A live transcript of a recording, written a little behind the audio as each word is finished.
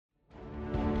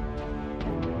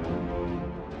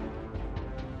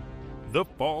The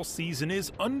fall season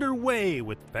is underway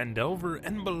with Phandelver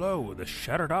and Below the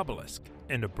Shattered Obelisk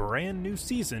and a brand new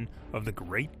season of the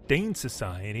Great Dane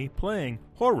Society playing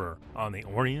Horror on the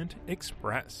Orient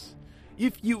Express.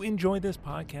 If you enjoy this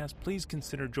podcast, please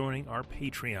consider joining our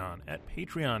Patreon at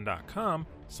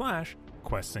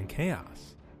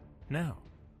patreon.com/questsandchaos. Now,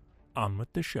 on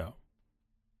with the show.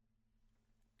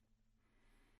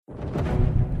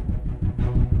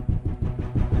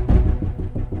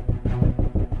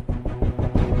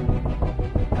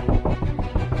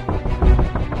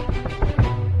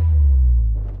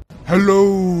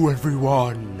 Hello,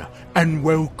 everyone, and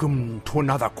welcome to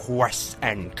another Quest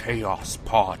and Chaos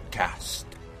podcast.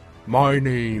 My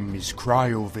name is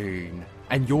Cryovane,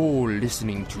 and you're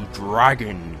listening to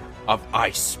Dragon of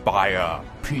Icespire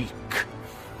Peak.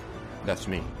 That's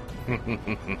me.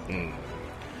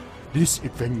 This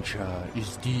adventure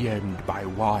is DM'd by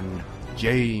one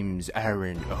James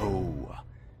Aaron O.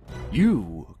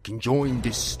 You can join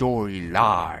this story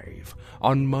live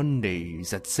on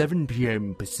Mondays at 7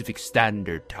 p.m. Pacific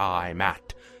Standard Time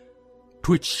at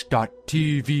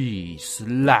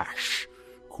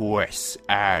twitch.tv/Quests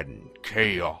and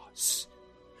Chaos.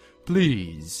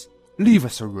 Please leave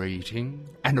us a rating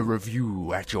and a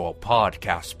review at your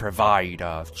podcast provider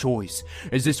of choice,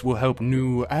 as this will help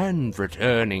new and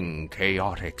returning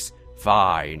chaotics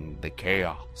find the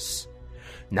chaos.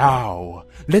 Now,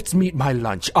 let's meet my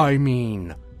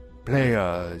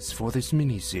players for this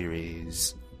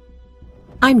mini-series.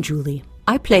 I'm Julie.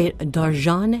 I play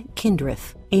Darjan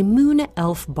Kindrith, a moon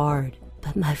elf bard,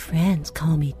 but my friends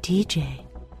call me DJ.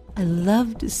 I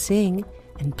love to sing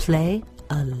and play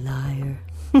a lyre.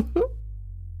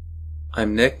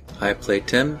 I'm Nick. I play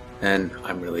Tim, and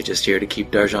I'm really just here to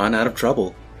keep Darjan out of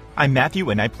trouble. I'm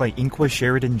Matthew, and I play Inqua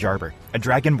Sheridan Jarber, a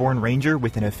dragonborn ranger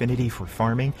with an affinity for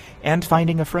farming and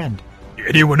finding a friend.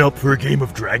 Anyone up for a game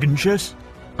of dragon chess?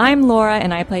 I'm Laura,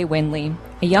 and I play Winley,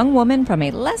 a young woman from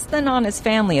a less-than-honest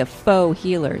family of faux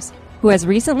healers, who has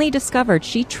recently discovered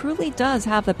she truly does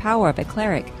have the power of a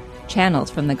cleric, channeled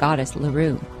from the goddess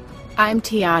Larue. I'm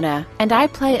Tiana, and I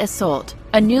play Isolde,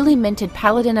 a newly minted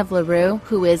paladin of Larue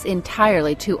who is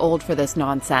entirely too old for this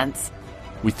nonsense.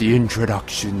 With the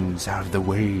introductions out of the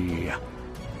way,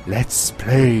 let's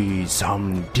play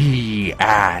some D&D.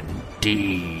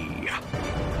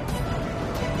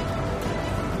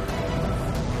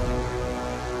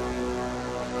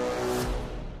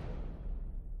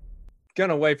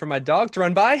 Gonna wait for my dog to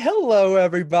run by. Hello,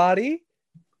 everybody.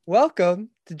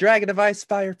 Welcome to Dragon of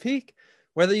Icespire Peak,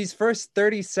 where these first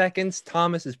 30 seconds,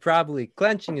 Thomas is probably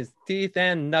clenching his teeth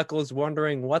and knuckles,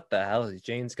 wondering what the hell is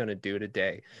Jane's gonna do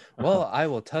today. Well, I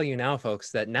will tell you now,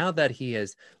 folks, that now that he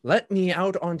has let me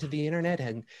out onto the internet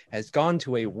and has gone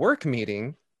to a work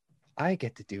meeting, I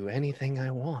get to do anything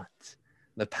I want.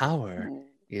 The power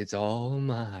is all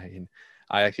mine.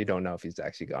 I actually don't know if he's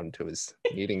actually gone to his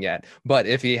meeting yet, but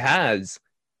if he has,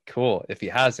 cool. If he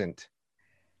hasn't,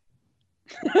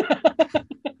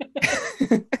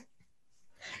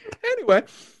 anyway,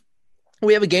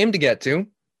 we have a game to get to.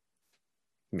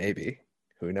 Maybe.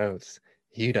 Who knows?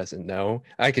 He doesn't know.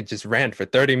 I could just rant for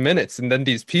 30 minutes and then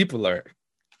these people are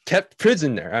kept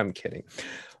prisoner. I'm kidding.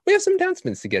 We have some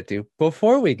announcements to get to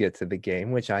before we get to the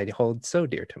game, which I hold so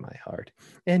dear to my heart.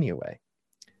 Anyway,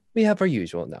 we have our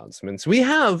usual announcements. We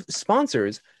have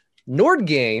sponsors, Nord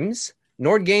Games.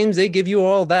 Nord Games, they give you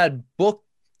all that book,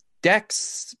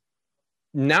 decks,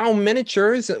 now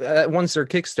miniatures once their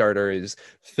Kickstarter is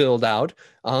filled out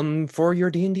for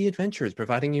your D&D adventures,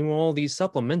 providing you all these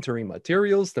supplementary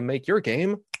materials to make your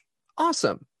game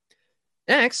awesome.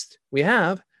 Next, we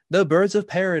have the Birds of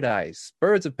Paradise.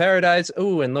 Birds of Paradise.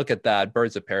 Oh, and look at that.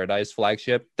 Birds of Paradise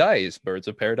flagship dice. Birds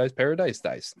of Paradise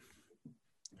dice.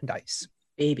 Dice.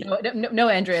 Baby. No,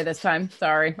 Andrea this time.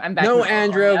 Sorry, I'm back. No,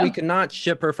 Andrea. We could not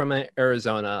ship her from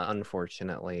Arizona,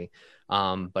 unfortunately.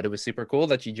 But it was super cool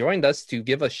that she joined us to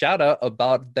give a shout out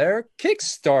about their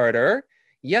Kickstarter.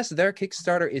 Yes, their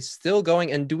Kickstarter is still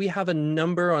going. And do we have a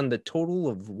number on the total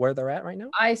of where they're at right now?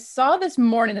 I saw this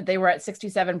morning that they were at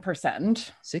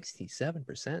 67%.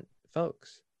 67%,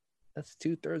 folks. That's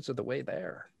 2/3 of the way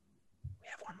there. We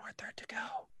have one more third to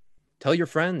go. Tell your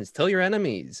friends, tell your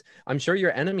enemies. I'm sure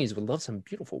your enemies would love some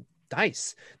beautiful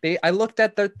dice. I looked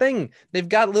at their thing. They've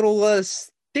got little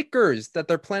stickers that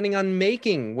they're planning on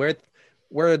making where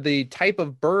the type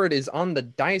of bird is on the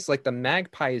dice, like the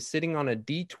magpie is sitting on a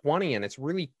D20, and it's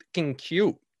really fucking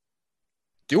cute.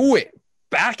 Do it.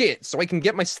 Back it so I can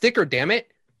get my sticker, damn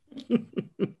it.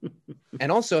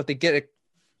 And also, if they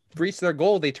reach their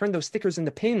goal, they turn those stickers into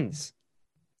pins.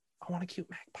 I want a cute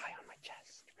magpie on my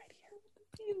chest right here.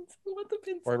 Pins. I want the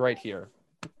pins. Or right here.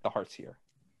 The heart's here.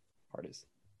 Heart is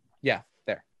Yeah,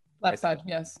 there. Left side,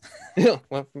 yes.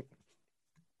 Well,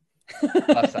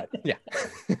 left side, yeah.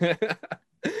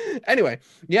 Anyway,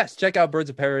 yes, check out Birds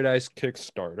of Paradise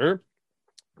Kickstarter.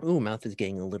 Ooh, mouth is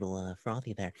getting a little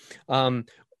frothy there.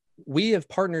 We have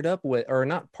partnered up with, or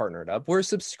not partnered up, we're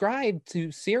subscribed to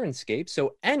Sirenscape.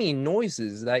 So any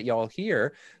noises that y'all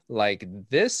hear, like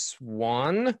this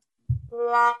one,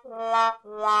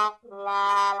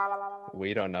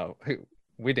 we don't know.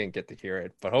 We didn't get to hear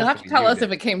it, but You'll have to tell us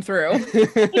if it came through.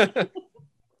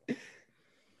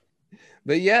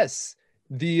 But yes,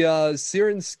 the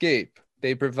Sirenscape,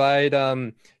 they provide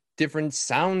different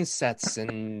sound sets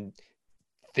and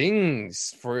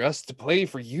things for us to play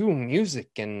for you, music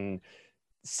and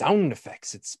sound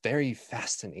effects. It's very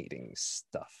fascinating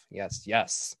stuff.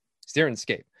 Yes,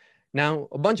 Sirenscape. Now,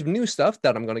 a bunch of new stuff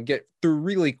that I'm going to get through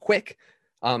really quick.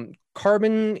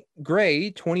 Carbon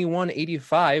Gray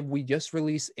 2185, we just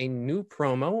released a new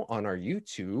promo on our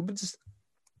YouTubes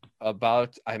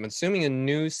about, I'm assuming, a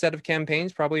new set of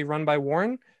campaigns, probably run by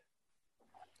Warren.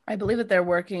 I believe that they're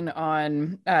working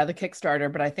on the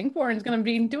Kickstarter, but I think Warren's going to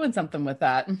be doing something with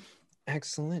that.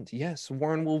 Excellent. Yes,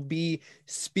 Warren will be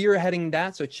spearheading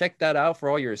that, so check that out for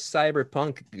all your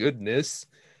cyberpunk goodness.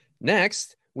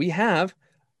 Next, we're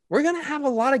going to have a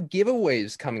lot of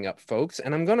giveaways coming up, folks,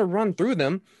 and I'm going to run through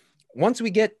them. Once we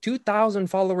get 2,000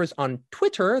 followers on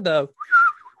Twitter,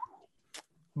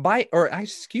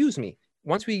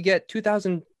 once we get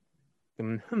 2,000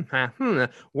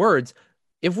 words,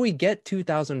 if we get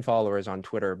 2,000 followers on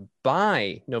Twitter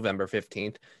by November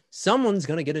 15th, someone's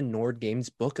going to get a Nord Games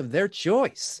book of their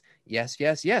choice. Yes.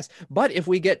 But if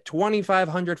we get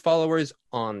 2,500 followers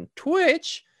on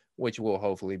Twitch, which will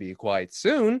hopefully be quite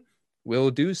soon,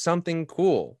 we'll do something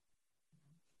cool.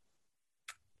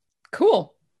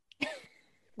 Cool.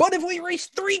 But if we reach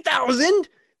 3,000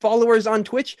 followers on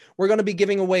Twitch, we're going to be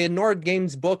giving away a Nord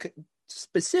Games book,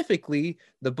 specifically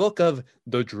the book of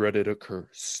The Dreaded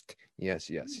Accursed. Yes.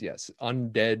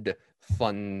 Undead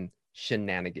fun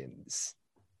shenanigans.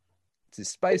 To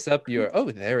spice up your...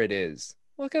 Oh, there it is.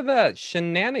 Look at that.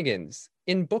 Shenanigans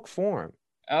in book form.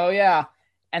 Oh, yeah.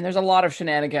 And there's a lot of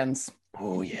shenanigans.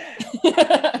 Oh, yeah.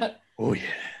 Oh, yeah.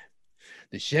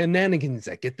 The shenanigans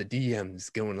that get the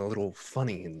DMs going a little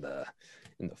funny in the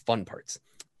fun parts.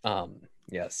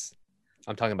 Yes.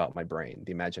 I'm talking about my brain,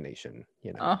 the imagination,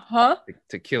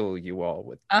 to kill you all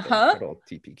with the little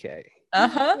TPK.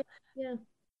 Yeah.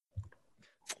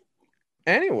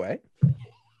 Anyway,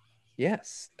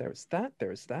 yes, there's that.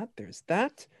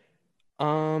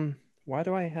 Why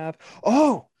do I have...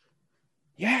 Oh,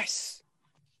 yes,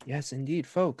 indeed,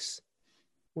 folks.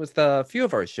 With a few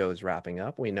of our shows wrapping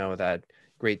up, we know that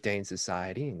Great Dane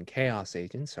Society and Chaos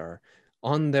Agents are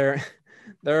on their...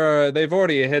 They've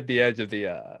already hit the edge of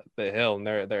the hill, and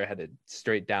they're headed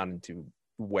straight down into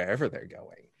wherever they're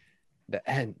going. The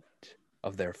end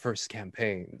of their first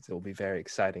campaigns. It will be very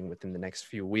exciting within the next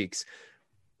few weeks.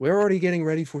 We're already getting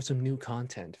ready for some new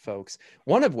content, folks.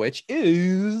 One of which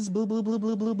is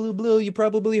blue. You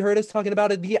probably heard us talking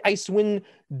about it, the Icewind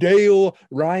Dale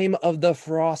Rime of the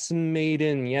Frost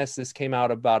Maiden. Yes, this came out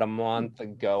about a month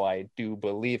ago, I do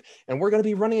believe. And we're going to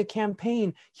be running a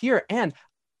campaign here, and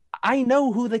I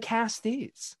know who the cast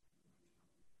is.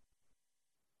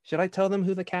 Should I tell them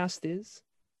who the cast is?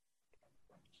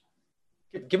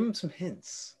 Give them some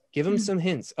hints. Give them some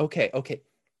hints. Okay.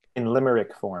 In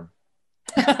limerick form.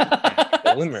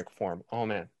 Limerick form. Oh,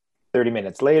 man. 30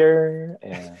 minutes later.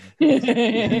 And...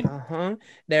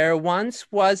 There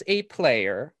once was a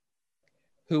player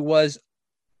who was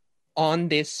on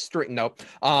this stream. Nope.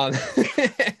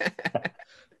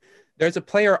 There's a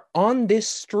player on this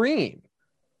stream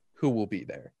who will be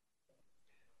there.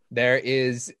 There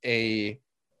is a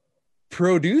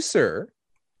producer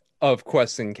of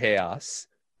Quests and Chaos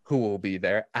who will be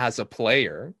there as a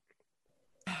player.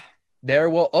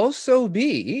 There will also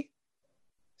be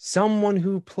someone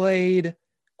who played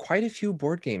quite a few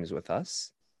board games with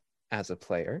us as a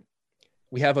player.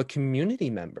 We have a community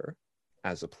member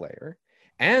as a player.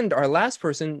 And our last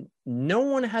person, no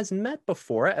one has met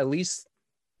before, at least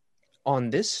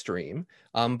on this stream,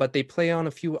 but they play on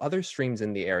a few other streams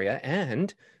in the area.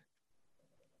 And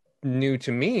new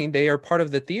to me, they are part of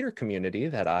the theater community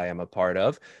that I am a part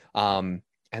of. And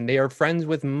they are friends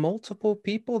with multiple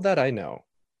people that I know.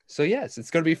 So yes,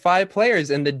 it's going to be 5 players,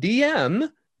 and the DM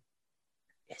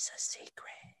is a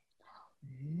secret.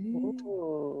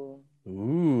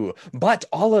 Ooh. But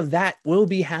all of that will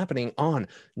be happening on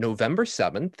November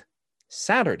 7th,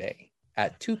 Saturday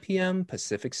at 2 p.m.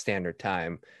 Pacific Standard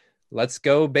Time. Let's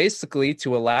go basically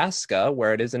to Alaska,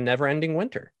 where it is a never-ending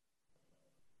winter.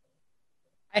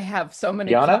 I have so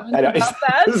many Yana? comments about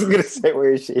that. I was going to say,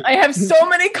 where is she? I have so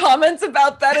many comments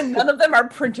about that, and none of them are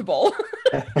printable.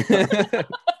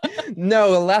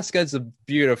 No, Alaska is a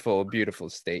beautiful, beautiful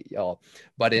state, y'all.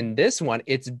 But in this one,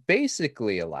 it's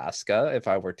basically Alaska. If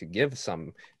I were to give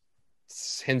some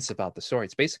hints about the story,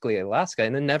 it's basically Alaska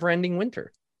in a never-ending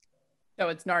winter. So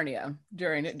it's Narnia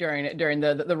during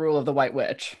the rule of the White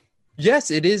Witch.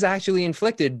 Yes, it is actually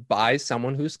inflicted by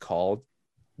someone who's called,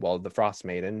 well, the Frost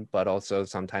Maiden, but also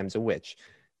sometimes a witch.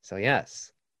 So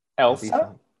yes,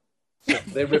 Elsa.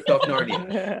 They ripped off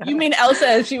Narnia. You mean Elsa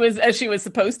as she was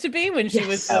supposed to be when she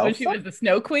was the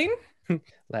Snow Queen?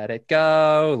 Let it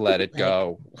go, let it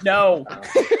go. No.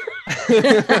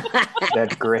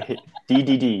 That's great.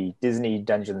 DDD, Disney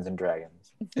Dungeons and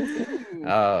Dragons.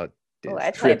 Oh,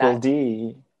 I'd play Triple that.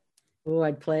 D. Oh,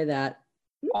 I'd play that.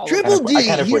 Triple D I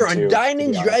kind of here would on too,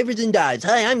 Dinings, to be Drivers, and Dives.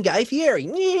 Hi, I'm Guy Fieri.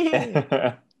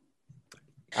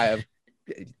 I have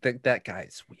that guy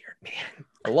is weird, man.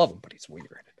 I love him, but he's weird.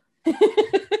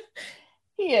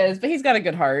 He is, but he's got a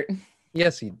good heart.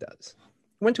 Yes, he does.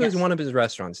 Went to one of his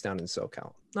restaurants down in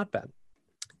SoCal. Not bad.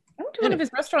 I went to one of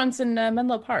his restaurants in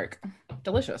Menlo Park.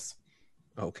 Delicious.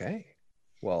 Okay.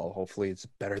 Well, hopefully it's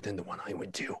better than the one I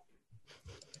went to.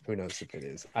 Who knows if it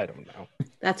is? I don't know.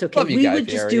 That's okay. Love you, We Guy would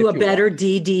just Fieri, do a if you better want.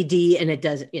 DDD, and it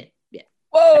doesn't. Yeah.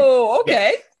 Whoa.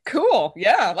 Okay. Cool.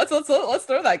 Yeah. Let's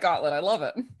throw that gauntlet. I love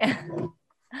it.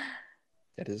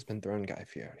 It has been thrown, Guy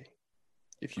Fieri.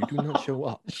 If you do not show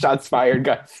up. Shots fired,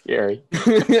 Guy Fieri.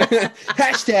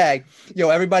 Hashtag. Yo,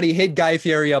 everybody hit Guy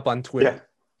Fieri up on Twitter.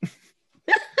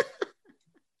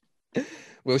 Yeah.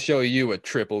 We'll show you a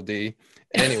triple D.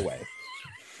 Anyway.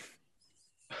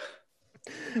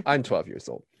 I'm 12 years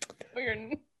old.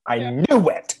 I knew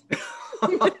it.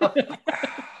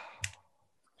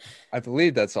 I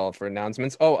believe that's all for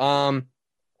announcements. Oh,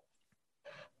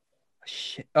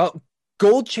 shit. Oh,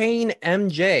 Gold Chain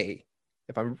MJ.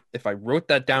 If I wrote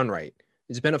that down right,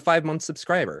 has been a 5-month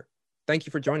subscriber. Thank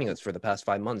you for joining us for the past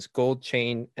 5 months. Gold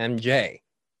Chain MJ.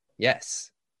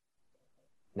 Yes.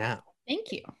 Now.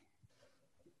 Thank you.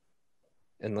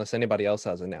 Unless anybody else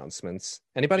has announcements.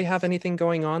 Anybody have anything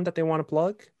going on that they want to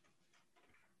plug?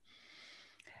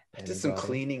 I did some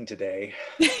cleaning today.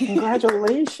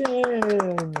 Congratulations,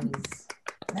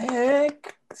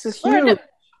 Nick. This is Laura,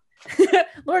 huge.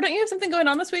 Laura, don't you have something going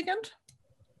on this weekend?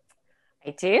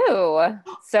 I do.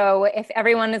 So if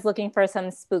everyone is looking for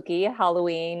some spooky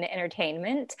Halloween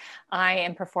entertainment, I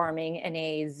am performing in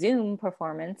a Zoom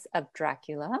performance of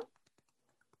Dracula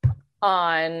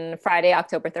on Friday,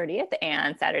 October 30th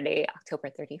and Saturday, October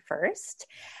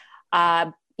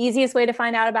 31st. Easiest way to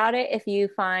find out about it, if you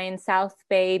find South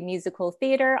Bay Musical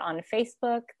Theater on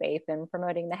Facebook. They've been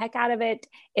promoting the heck out of it.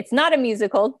 It's not a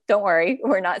musical. Don't worry.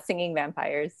 We're not singing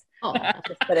vampires.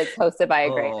 But it's hosted by a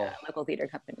great local theater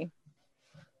company.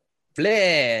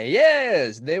 Play,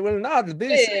 yes, they will not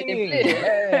be singing.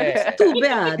 It's too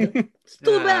bad. It's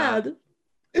too bad.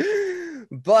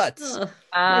 But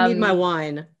I need my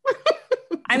wine.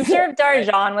 I'm sure if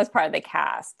Darjan was part of the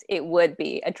cast, it would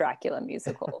be a Dracula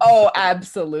musical. Oh,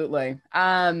 absolutely.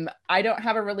 I don't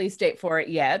have a release date for it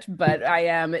yet, but I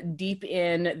am deep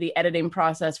in the editing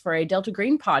process for a Delta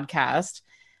Green podcast.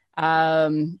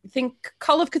 Think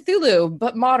Call of Cthulhu,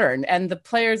 but modern, and the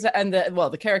players and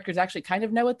the characters actually kind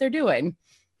of know what they're doing.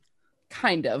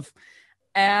 Kind of.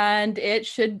 And it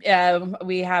should,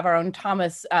 we have our own Tom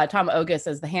Ogus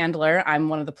as the handler. I'm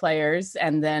one of the players.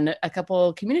 And then a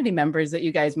couple community members that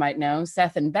you guys might know,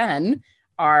 Seth and Ben,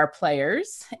 are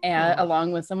players,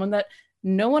 along with someone that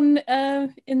no one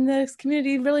in this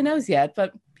community really knows yet.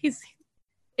 But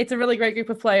it's a really great group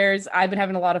of players. I've been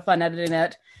having a lot of fun editing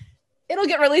it. It'll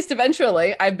get released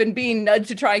eventually. I've been being nudged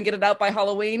to try and get it out by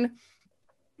Halloween.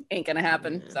 Ain't gonna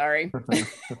happen. Sorry.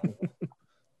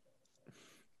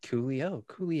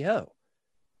 Coolio.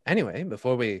 Anyway,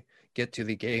 before we get to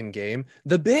the game,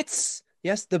 the bits.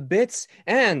 Yes, the bits.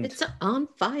 And it's on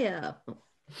fire.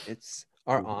 It's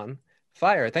are on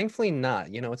fire. Thankfully not.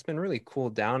 It's been really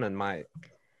cooled down in my...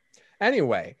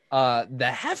 Anyway,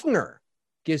 the Hefner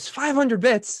gives 500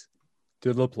 bits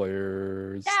to the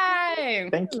players. Yay!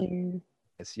 Thank you.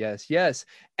 Yes.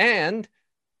 And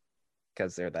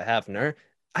because they're the Hefner,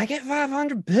 I get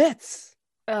 500 bits.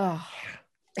 Oh.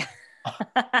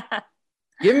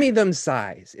 Give me them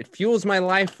sighs. It fuels my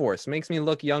life force. Makes me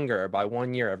look younger by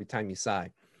 1 year every time you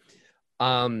sigh. There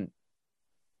we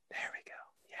go.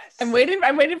 Yes. I'm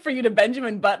waiting for you to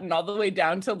Benjamin Button all the way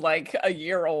down to like a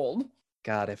year old.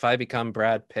 God, if I become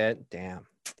Brad Pitt, damn.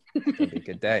 It's gonna be a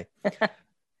good day.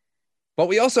 But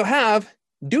we also have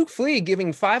Duke Flea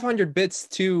giving 500 bits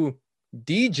to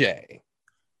DJ.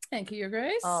 Thank you, Your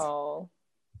Grace. Oh.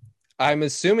 I'm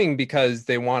assuming because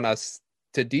they want us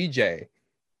to DJ.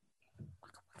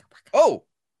 Oh,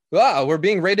 wow, we're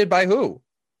being rated by who?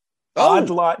 Odd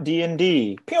Lot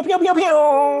D&D. Pew, pew, pew,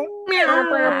 pew.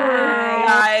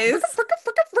 Guys.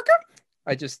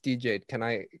 I just DJ'd. Can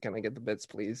I get the bits,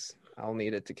 please? I'll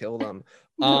need it to kill them.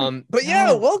 But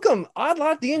yeah, welcome, Odd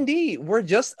Lot D&D. We're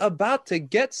just about to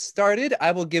get started.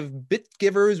 I will give bit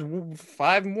givers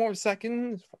 5 more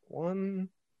seconds. 1,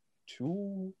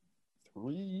 2,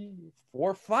 3,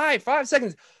 4, 5. 5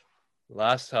 seconds.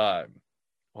 Last time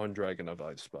on Dragon of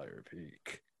Icespire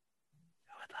Peak.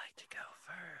 I would like to go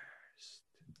first.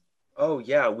 Oh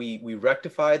yeah, we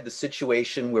rectified the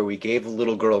situation where we gave the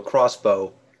little girl a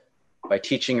crossbow by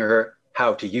teaching her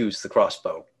how to use the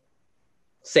crossbow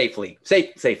safely.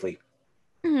 Safely.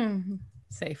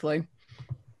 Safely.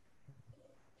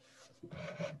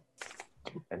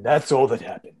 And that's all that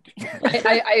happened.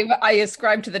 I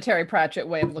ascribe to the Terry Pratchett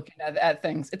way of looking at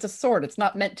things. It's a sword. It's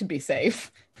not meant to be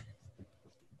safe.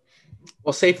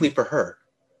 Well, safely for her.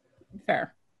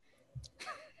 Fair.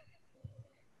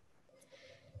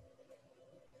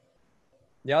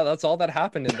 Yeah, that's all that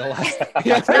happened in the last.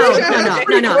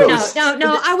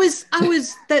 No. I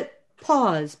was that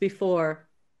pause before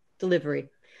delivery.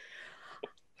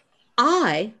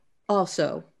 I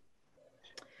also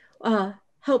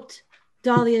helped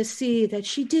Dahlia see that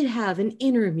she did have an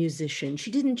inner musician. She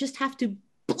didn't just have to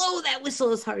blow that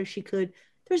whistle as hard as she could.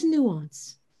 There's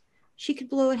nuance. She could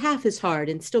blow it half as hard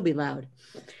and still be loud.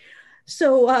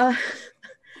 So I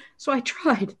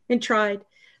tried,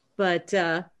 but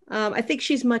I think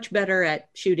she's much better at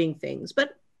shooting things.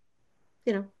 But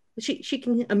you know, she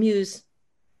can amuse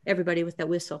everybody with that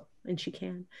whistle, and she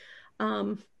can.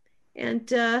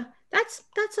 That's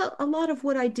a lot of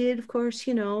what I did. Of course,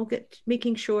 you know,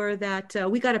 making sure that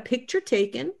we got a picture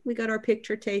taken. We got our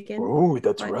picture taken. Oh,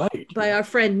 that's right. By our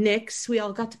friend Nix. We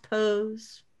all got to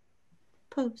pose.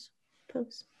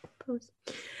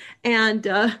 And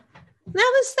that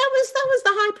was the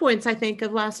high points, I think,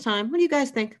 of last time. What do you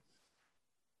guys think?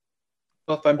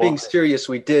 Well, if I'm being serious,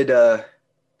 we did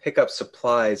pick up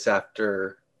supplies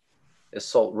after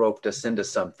Assault roped us into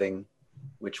something,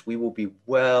 which we will be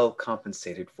well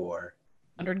compensated for.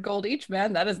 100 gold each,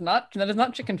 man. That is not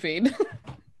chicken feed.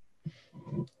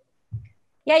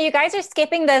 Yeah, you guys are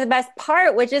skipping the best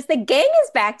part, which is the gang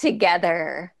is back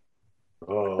together.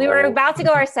 Oh. We were about to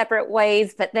go our separate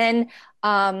ways, but then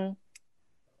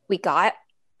we got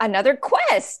another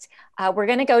quest. We're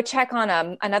going to go check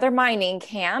on another mining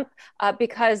camp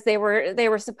because they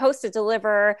were supposed to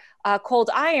deliver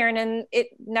cold iron and it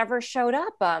never showed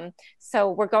up. So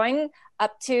we're going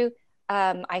up to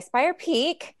Icespire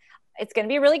Peak. It's going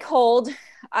to be really cold.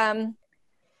 I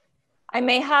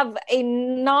may have a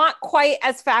not quite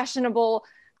as fashionable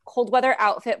cold weather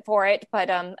outfit for it, but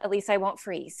at least I won't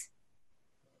freeze.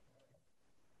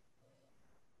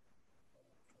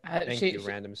 Thank you,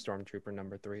 random stormtrooper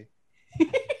number 3.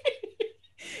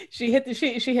 She hit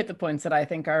the points that I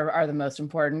think are the most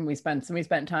important. We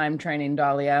spent time training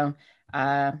Dahlia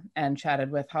and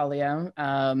chatted with Halio.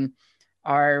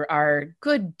 Our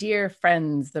good dear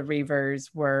friends, the Reavers,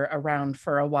 were around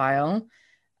for a while,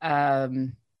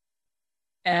 and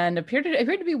appeared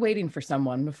to be waiting for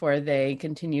someone before they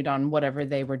continued on whatever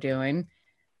they were doing.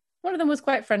 One of them was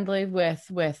quite friendly with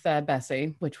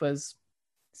Bessie, which was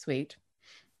sweet.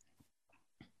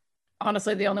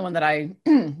 Honestly, the only one that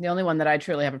I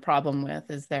truly have a problem with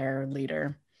is their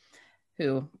leader,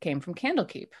 who came from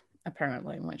Candlekeep,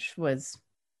 apparently, which was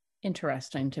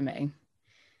interesting to me.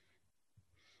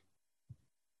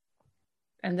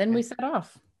 And then we set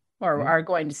off, or are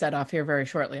going to set off here very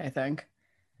shortly, I think.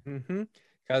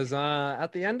 Because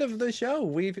at the end of the show,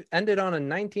 we've ended on a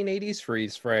 1980s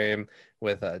freeze frame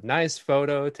with a nice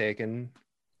photo taken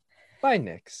by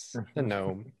Nix, the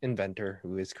gnome inventor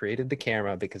who has created the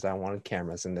camera because I wanted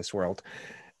cameras in this world.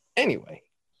 Anyway,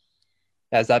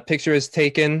 as that picture is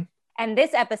taken. And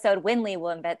this episode, Winley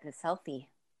will invent the selfie.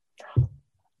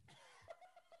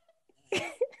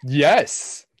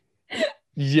 Yes.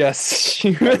 Yes. I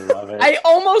love it. I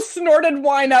almost snorted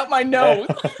wine out my nose.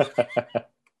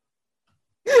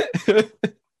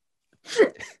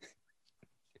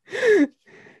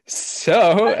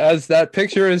 So, as that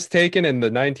picture is taken and the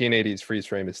 1980s freeze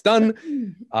frame is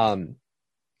done,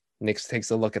 Nix takes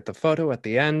a look at the photo at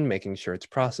the end, making sure it's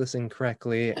processing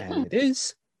correctly, and it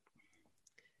is.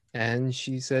 And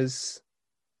she says,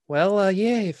 well,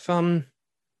 yeah,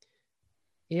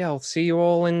 I'll see you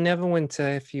all in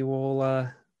Neverwinter if you all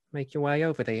make your way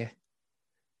over there.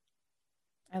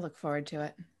 I look forward to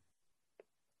it.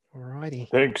 Alrighty.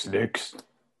 Thanks, Nix.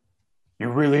 You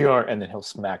really are. And then he'll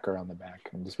smack her on the back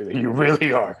and just be like, you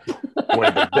really are one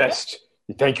of the best.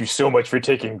 Thank you so much for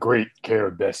taking great care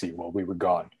of Bessie while we were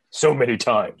gone. So many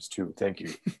times, too. Thank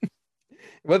you.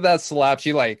 With that slap,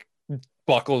 she like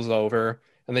buckles over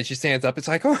and then she stands up. It's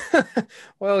like, oh,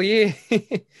 well, yeah.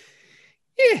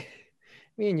 Yeah.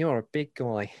 Me and you're a big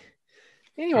guy.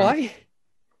 Anyway.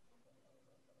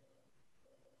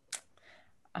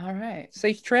 All right.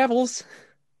 Safe travels.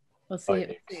 We'll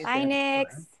see you. Bye,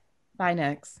 Nix. Bye,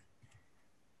 Nix.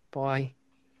 Bye.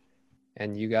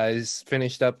 And you guys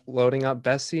finished up loading up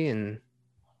Bessie, and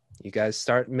you guys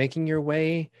start making your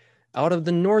way out of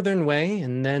the northern way,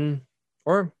 and then,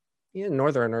 or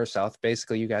northern or south,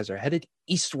 basically you guys are headed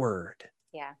eastward.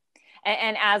 Yeah.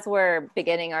 And as we're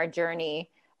beginning our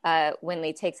journey,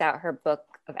 Winley takes out her book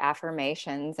of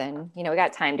affirmations, and, we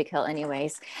got time to kill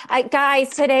anyways. Guys,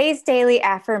 today's daily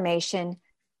affirmation: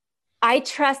 I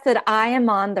trust that I am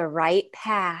on the right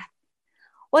path.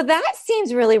 Well, that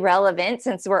seems really relevant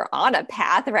since we're on a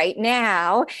path right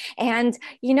now. And,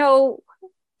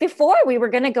 before we were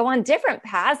going to go on different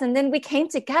paths, and then we came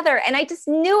together, and I just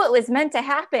knew it was meant to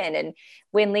happen. And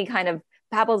Winley kind of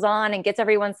babbles on and gets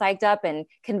everyone psyched up and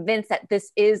convinced that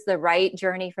this is the right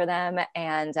journey for them.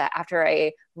 And after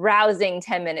a rousing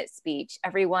 10-minute speech,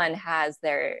 everyone has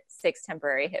their 6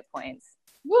 temporary hit points.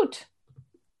 Woot!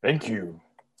 Thank you.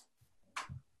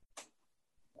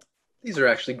 These are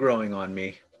actually growing on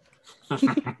me.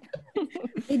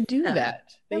 They do that.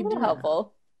 They do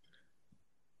helpful.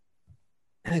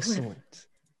 Excellent.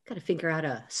 Got to figure out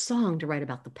a song to write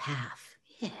about the path.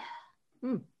 Yeah.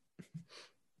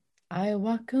 I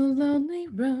walk a lonely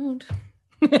road.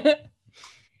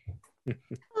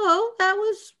 Oh, that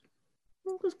was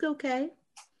okay.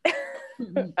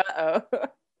 Uh-oh.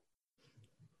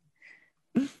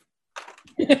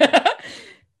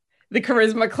 The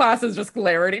charisma classes just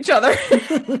glare at each other.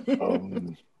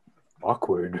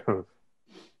 Awkward.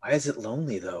 Why is it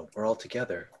lonely, though? We're all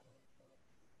together.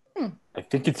 I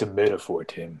think it's a metaphor,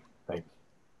 Tim.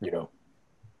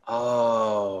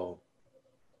 Oh.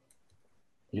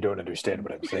 You don't understand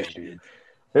what I'm saying, do you?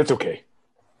 It's okay.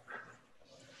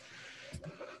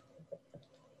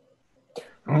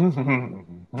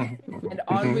 And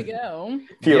on we go.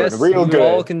 Feeling real good.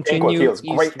 All continue feels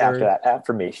great eastward. after that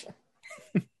affirmation.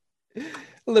 A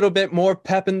little bit more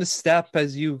pep in the step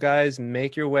as you guys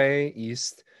make your way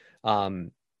east.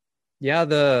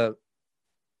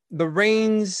 The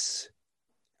rains,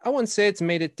 I wouldn't say it's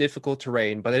made it difficult to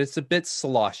rain, but it's a bit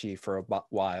sloshy for a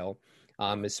while.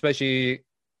 Especially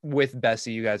with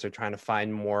Bessie, you guys are trying to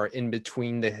find more in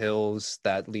between the hills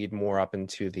that lead more up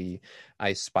into the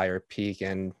Ice Spire Peak,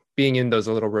 and being in those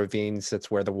little ravines,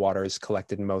 that's where the water is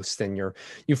collected most, and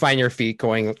you find your feet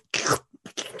going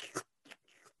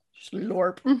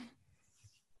Slurp.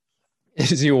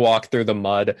 as you walk through the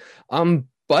mud.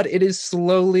 But it is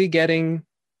slowly getting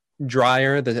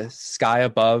drier. The sky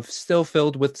above still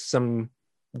filled with some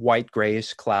white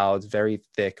grayish clouds, very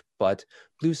thick, but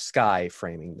blue sky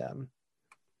framing them.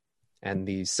 And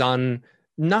the sun,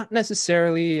 not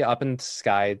necessarily up in the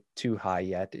sky too high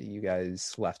yet. You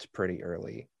guys left pretty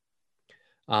early.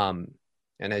 And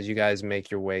as you guys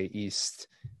make your way east,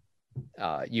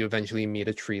 you eventually meet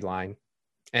a tree line.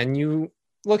 And you,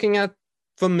 looking at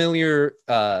familiar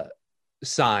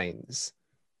signs,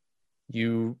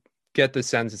 you get the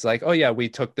sense it's like, oh yeah, we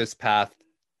took this path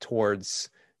towards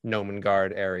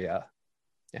Nomengard area.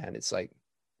 And it's like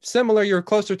similar, you're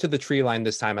closer to the tree line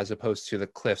this time as opposed to the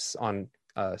cliffs on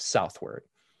southward.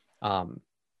 But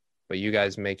you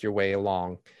guys make your way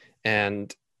along.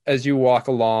 And as you walk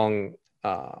along,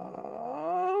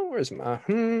 where's my...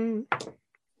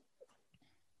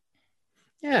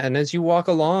 Yeah, and as you walk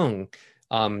along,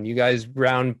 you guys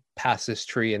round past this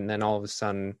tree, and then all of a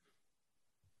sudden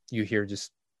you hear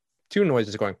just 2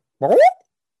 noises going,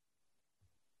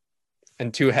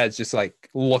 and 2 heads just like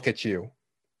look at you,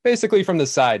 basically from the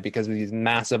side because of these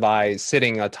massive eyes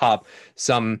sitting atop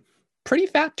some pretty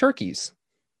fat turkeys.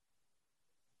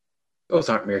 Those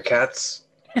aren't meerkats.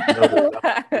 No,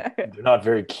 they're not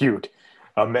very cute.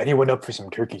 Anyone up for some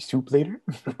turkey soup later?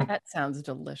 That sounds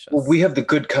delicious. Well, we have the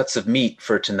good cuts of meat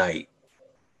for tonight.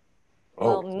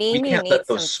 Well, Mimi we can't needs let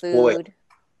some those spoil. food.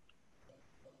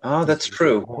 Oh, that's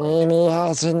true. Mimi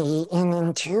hasn't eaten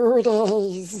in 2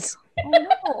 days. Oh,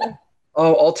 no.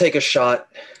 Oh, I'll take a shot.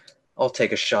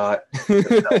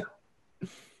 That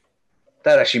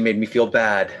actually made me feel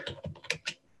bad.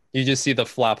 You just see the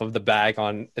flap of the bag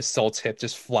on Assault's hip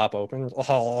just flop open.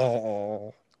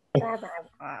 Oh.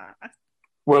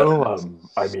 Well,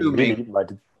 I mean, really,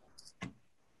 but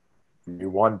you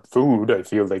want food, I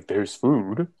feel like there's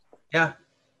food. Yeah.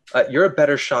 You're a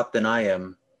better shot than I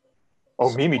am.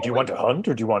 Oh, Mimi, do you want to hunt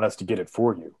or do you want us to get it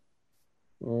for you?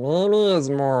 Mimi is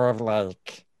more of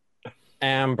like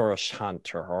ambush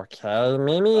hunter, okay?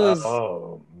 Mimi is...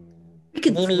 We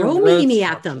can Mimi throw lives Mimi for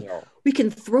at them. kill. We can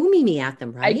throw Mimi at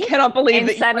them, right? I cannot believe And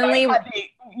that suddenly-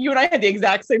 you and I had the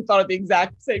exact same thought at the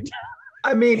exact same time.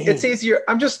 I mean, it's easier.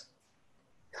 I'm just.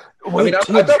 Wait, I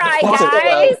Try,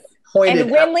 guys. pointed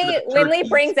And after Winley the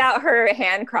brings out her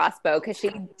hand crossbow because she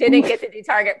didn't get to do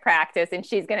target practice, and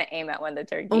she's going to aim at one of the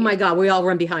turkeys. Oh my God, we all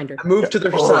run behind her. Move to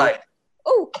the side.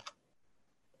 Oh.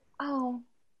 Oh.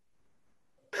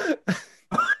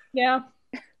 Yeah.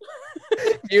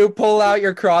 You pull out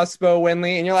your crossbow,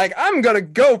 Winley, and you're like, I'm gonna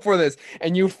go for this.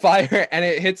 And you fire, and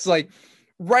it hits like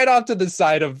right off to the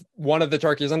side of one of the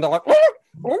turkeys, and they're like,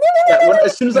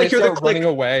 As soon as I They hear the start click, running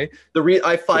away.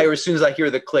 I fire as soon as I hear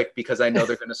the click because I know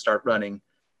they're going to start running.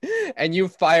 And you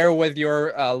fire with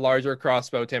your larger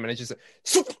crossbow, Tim, and it just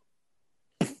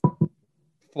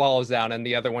falls down, and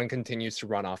the other one continues to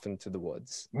run off into the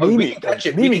woods. We can catch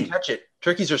it. We can catch it.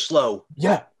 Turkeys are slow.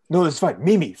 Yeah, no, that's fine.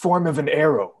 Mimi, form of an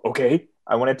arrow, okay?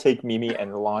 I want to take Mimi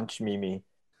and launch Mimi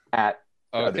at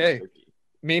the other Okay. turkey.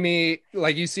 Mimi,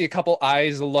 like you see a couple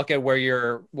eyes look at where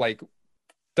you're like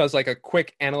does like a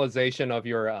quick analyzation of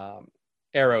your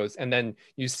arrows, and then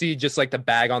you see just like the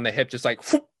bag on the hip, just like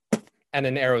whoop, and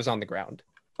then arrows on the ground.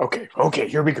 Okay,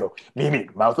 here we go. Mimi,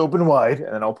 mouth open wide,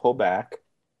 and then I'll pull back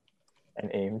and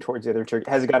aim towards the other turkey.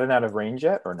 Has it gotten out of range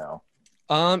yet, or no?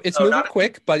 It's moving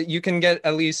quick, but you can get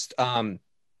at least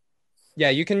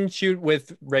you can shoot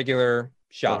with regular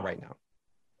shot right now.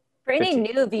 For any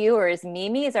new viewers,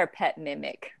 Mimi is our pet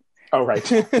mimic. Oh, right.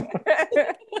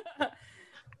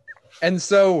 And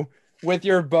so with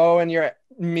your bow and your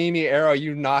Mimi arrow,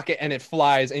 you knock it and it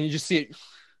flies, and you just see it.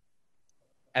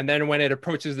 And then when it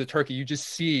approaches the turkey, you just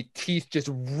see teeth just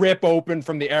rip open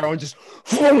from the arrow and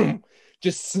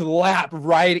just slap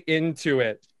right into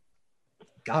it.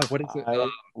 God, what is it? I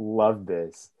love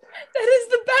this. That is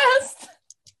the best.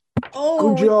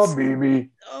 Oh, Good job, Mimi.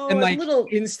 And like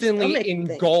instantly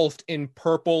engulfed in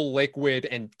purple liquid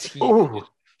and teeth.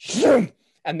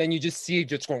 And then you just see it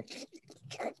just going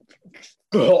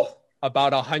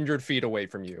about 100 feet away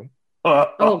from you.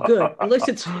 Oh, good. At least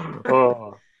it's.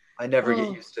 I never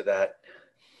get used to that.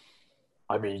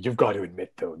 I mean, you've got to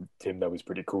admit, though, Tim, that was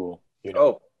pretty cool. You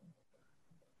know?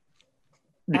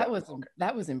 That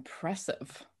was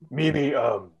impressive. Mimi,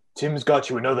 Tim's got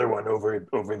you another one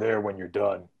over there when you're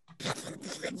done.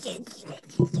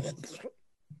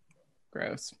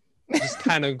 Gross. Just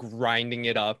kind of grinding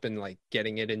it up and like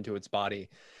getting it into its body.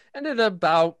 And at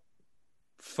about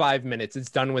 5 minutes, it's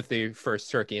done with the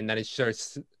first turkey, and then it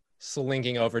starts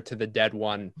slinking over to the dead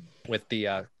one with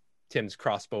the Tim's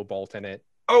crossbow bolt in it.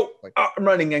 I'm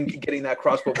running and getting that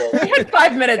crossbow bolt. You had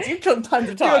 5 minutes. You killed tons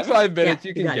of You time. have 5 minutes. Yeah,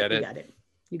 you can get it.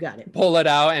 You got it. Pull it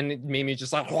out, and Mimi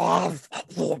just like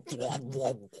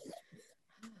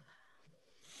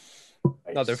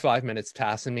another 5 minutes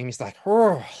pass, and Mimi's like,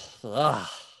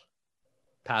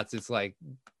 pats its like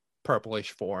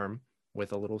purplish form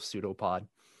with a little pseudopod.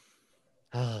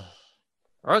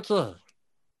 Okay.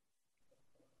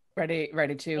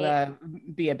 Ready to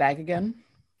be a bag again,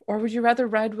 or would you rather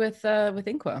ride with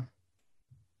Inqua?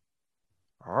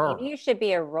 Maybe you should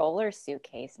be a roller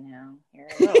suitcase now. You're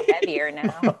a little heavier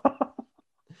now.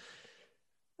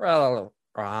 Well,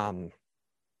 I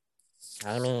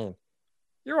mean,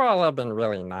 you all have been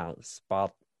really nice,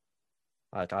 but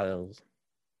like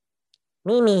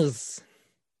Mimi's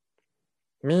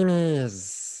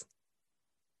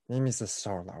a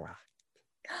solo act.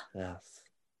 Yes.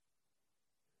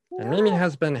 And Mimi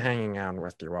has been hanging out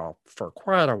with you all for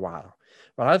quite a while.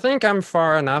 But I think I'm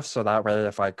far enough so that way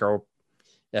if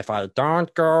I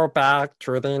don't go back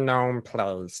to the gnome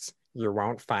place, you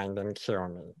won't find and kill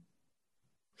me.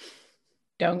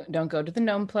 Don't go to the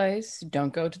gnome place.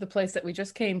 Don't go to the place that we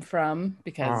just came from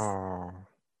because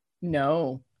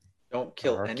no. Don't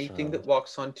kill anything that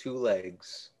walks on two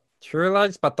legs. 2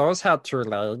 legs, but those had 2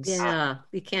 legs. Yeah,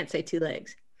 you can't say 2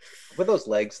 legs. With those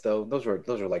legs, though, those were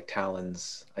like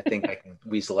talons. I think I can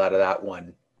weasel out of that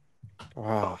one.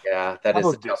 Wow. Yeah, that How is a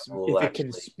about tough this? rule, If it actually.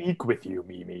 can speak with you,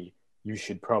 Mimi, you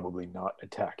should probably not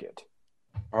attack it.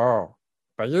 Oh,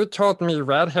 but you told me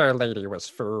red hair lady was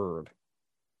food.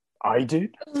 I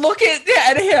did? Look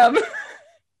at him.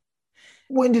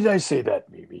 When did I say that,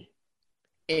 Mimi?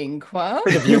 Inqua.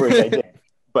 For the viewers, I did.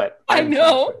 But I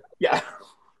know. Yeah.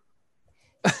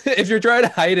 If you're trying to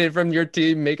hide it from your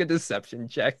team, make a deception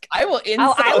check. I will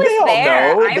insult. Oh, I was They all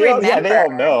there. know. I They all- remember. yeah, they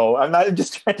all know. I'm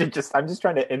just trying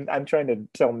to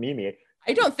tell Mimi.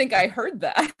 I don't think I heard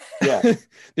that. Yeah.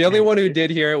 The only one who did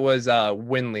hear it was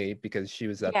Winley because she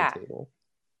was at Yeah. the table.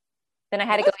 Then I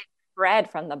had to go in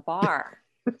bread from the bar.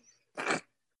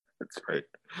 That's right.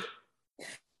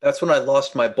 That's when I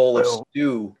lost my bowl of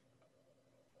stew.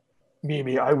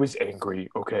 Mimi, I was angry.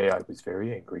 Okay, I was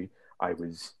very angry. I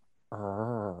was.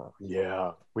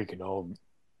 Yeah, we can all.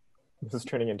 This is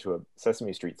turning into a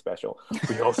Sesame Street special.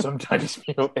 We all sometimes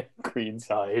feel angry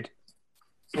inside.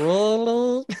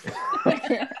 Really?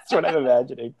 That's what I'm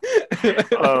imagining.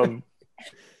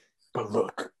 But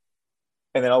look,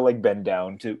 and then I'll like bend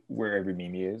down to wherever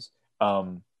Mimi is.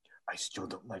 I still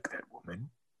don't like that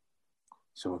woman.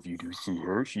 So if you do see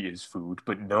her, she is food,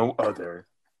 but no other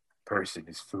person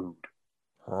is food.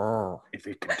 If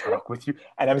it can talk with you.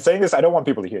 And I'm saying this, I don't want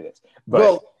people to hear this. But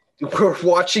well, we're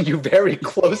watching you very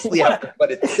closely after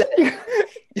what it said.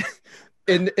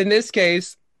 In this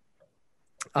case,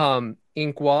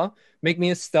 Inqua, make me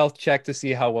a stealth check to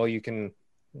see how well you can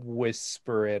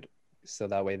whisper it, so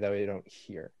that way they don't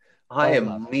hear. I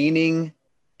am leaning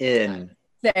in.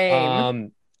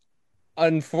 Same.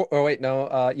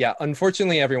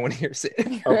 Unfortunately, everyone hears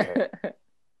it. Okay.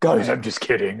 Guys, I'm just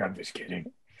kidding.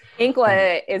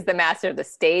 Inqua is the master of the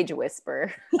stage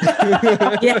whisper.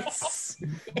 Yes.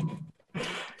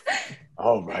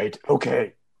 All right.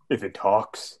 Okay. If it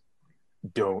talks,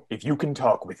 if you can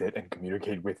talk with it and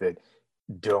communicate with it,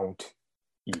 don't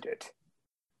eat it.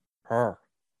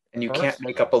 And you can't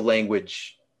make up a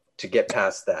language to get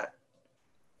past that.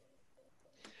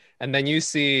 And then you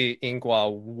see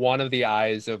Inqua, one of the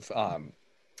eyes of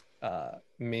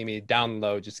Mimi down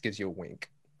low just gives you a wink.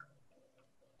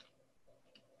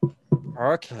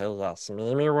 Okay, yes,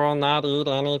 Mimi will not eat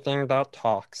anything that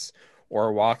talks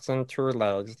or walks on two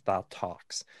legs that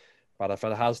talks. But if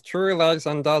it has two legs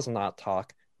and does not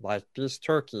talk, like these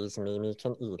turkeys, Mimi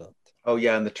can eat it. Oh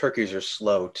yeah, and the turkeys are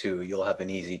slow too. You'll have an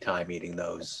easy time eating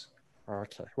those.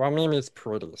 Okay, well, Mimi's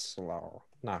pretty slow,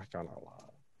 not gonna lie.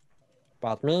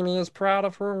 But Mimi is proud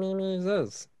of who Mimi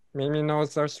is. Mimi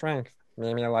knows their strength.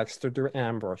 Mimi likes to do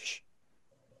ambush.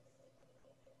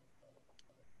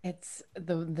 It's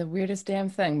the weirdest damn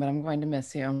thing, but I'm going to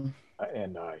miss you.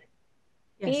 And I.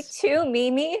 Me too,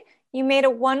 Mimi. You made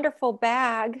a wonderful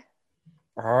bag.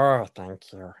 Oh,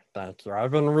 thank you. Thank you.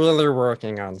 I've been really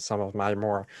working on some of my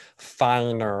more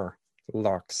finer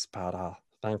looks, but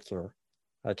thank you.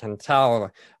 I can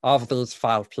tell of these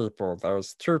 5 people,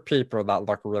 there's 2 people that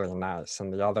look really nice,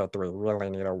 and the other 3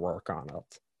 really need to work on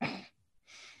it.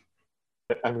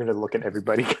 I'm going to look at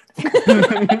everybody.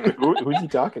 Who's he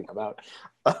talking about?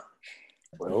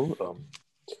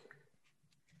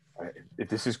 If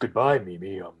this is goodbye,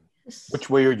 Mimi, which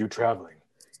way are you traveling?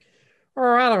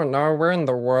 Oh, I don't know. We're in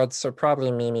the woods, so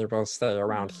probably Mimi will stay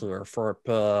around here for a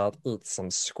bit, eat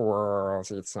some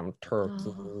squirrels, eat some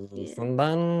turkeys, and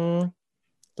then,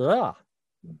 yeah.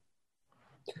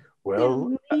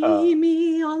 Well,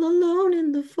 Mimi all alone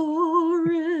in the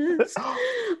forest.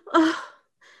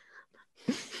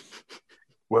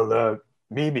 Well,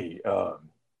 Mimi,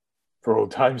 for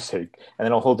old time's sake, and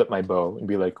then I'll hold up my bow and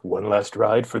be like, one last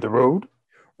ride for the road?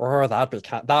 Oh,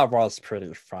 that was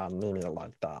pretty fun. Mimi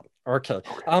liked that. Okay.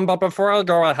 But before I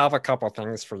go, I have a couple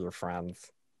things for your friends.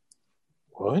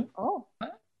 What? Oh.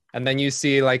 And then you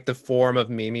see like the form of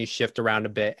Mimi shift around a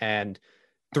bit, and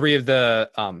 3 of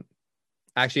the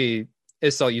actually,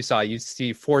 Isol, you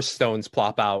see 4 stones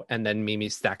plop out, and then Mimi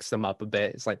stacks them up a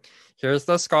bit. It's like, here's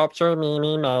the sculpture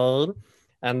Mimi made,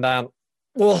 and then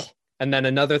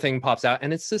another thing pops out,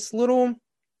 and it's this little,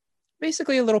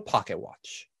 basically a little pocket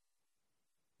watch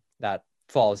that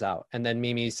falls out. And then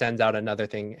Mimi sends out another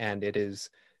thing, and it is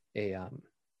a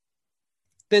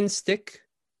thin stick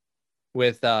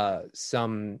with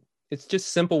some, it's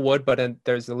just simple wood, but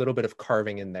there's a little bit of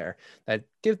carving in there that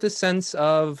give the sense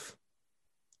of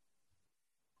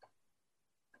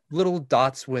little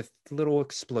dots with little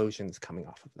explosions coming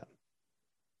off of them.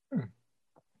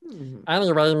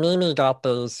 Anyway, Mimi got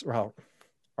these, well,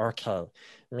 okay.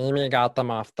 Mimi got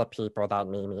them off the people that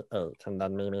Mimi ate, and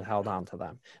then Mimi held on to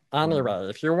them. Anyway,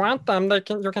 if you want them,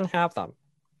 you can have them.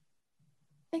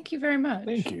 Thank you very much.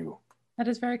 Thank you. That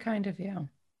is very kind of you.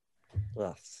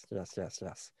 Yes.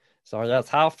 So yes,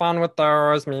 have fun with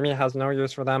those. Mimi has no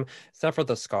use for them, except for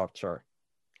the sculpture.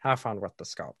 Have fun with the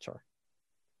sculpture.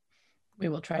 We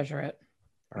will treasure it.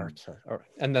 Okay.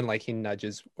 And then like he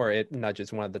nudges, or it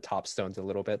nudges one of the top stones a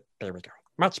little bit. There we go.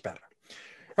 Much better.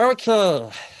 Okay.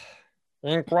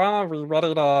 Inqua, are we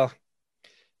ready to...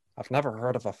 I've never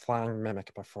heard of a flying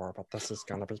mimic before, but this is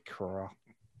going to be cool.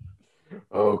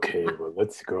 Okay, well,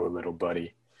 let's go, little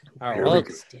buddy. All Here right.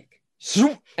 we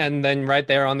go. And then right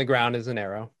there on the ground is an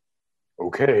arrow.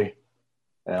 Okay.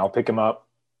 And I'll pick him up,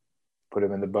 put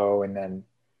him in the bow, and then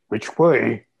which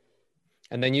way?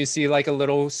 And then you see like a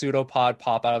little pseudopod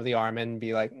pop out of the arm and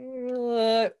be like,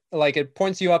 like it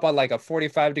points you up on like a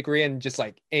 45 degree and just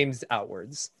like aims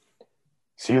outwards.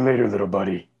 See you later, little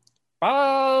buddy.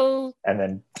 Bye. And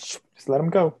then just let him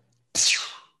go.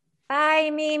 Bye,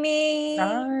 Mimi.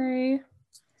 Bye.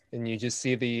 And you just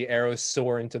see the arrows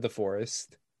soar into the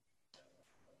forest.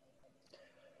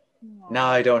 Now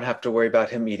I don't have to worry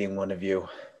about him eating one of you.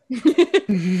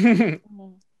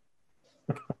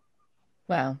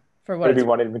 Well, for what Maybe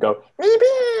wanted him to go.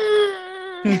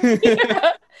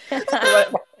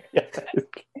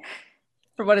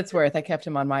 For what it's worth, I kept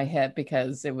him on my hip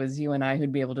because it was you and I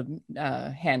who'd be able to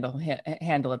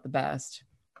handle it the best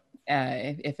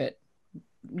if it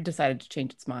decided to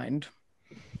change its mind.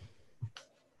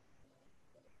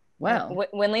 Well,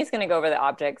 Winley's going to go over the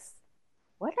objects.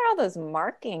 What are all those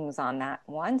markings on that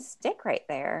one stick right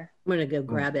there? I'm gonna go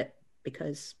grab it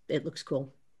because it looks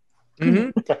cool.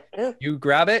 Mm-hmm. You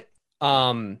grab it,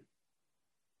 and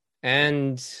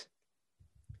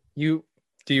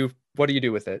what do you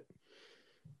do with it?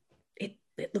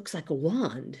 It looks like a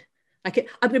wand. I'm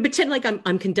gonna pretend like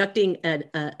I'm conducting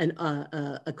an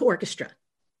orchestra.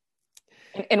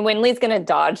 And Winley's gonna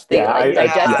dodge the I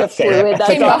digestive fluid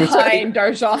that's behind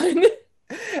Darjan.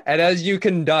 And as you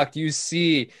conduct, you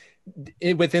see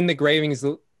within the gravings,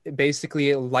 basically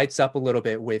it lights up a little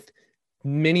bit with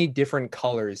many different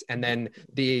colors, and then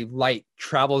the light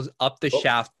travels up the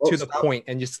shaft to the point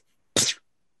and just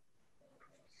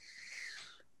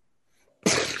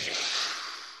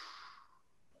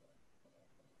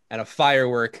and a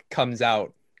firework comes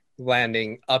out,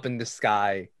 landing up in the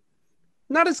sky.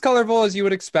 Not as colorful as you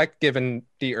would expect given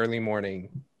the early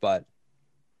morning, but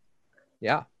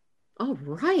yeah. All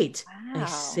right. Wow. A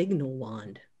signal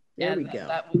wand. There we go.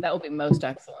 That will be most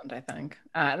excellent, I think.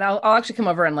 And I'll actually come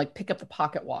over and like pick up the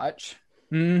pocket watch.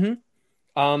 Mm-hmm.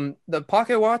 The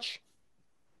pocket watch,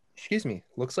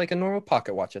 looks like a normal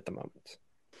pocket watch at the moment.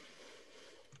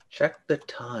 Check the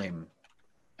time.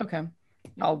 Okay.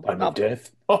 Time of death.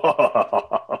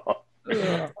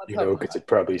 Because it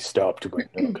probably stopped when.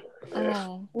 Too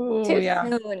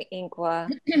soon,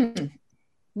 Inqua.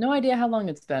 No idea how long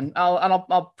it's been.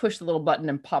 I'll push the little button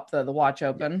and pop the watch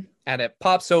open. And it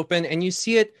pops open, and you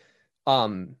see it,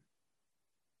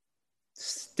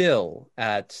 still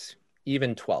at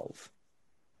even 12.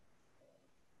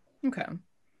 Okay.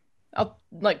 I'll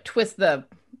like twist the.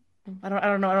 I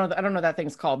don't know what that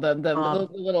thing's called. The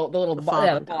little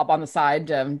bob on the side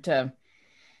to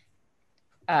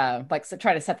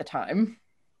try to set the time.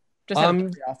 Just out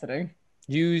of curiosity.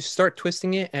 You start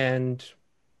twisting it, and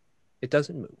it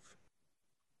doesn't move.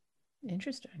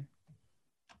 Interesting.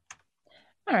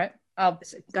 All right.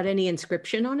 Got any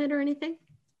inscription on it or anything?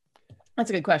 That's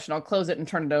a good question. I'll close it and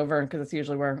turn it over because it's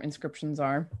usually where inscriptions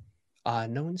are.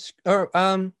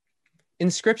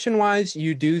 Inscription wise,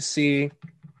 you do see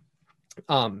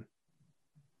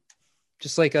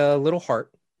just like a little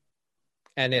heart,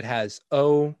 and it has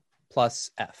O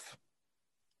plus F.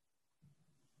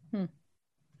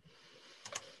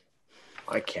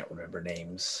 I can't remember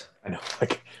names. I know,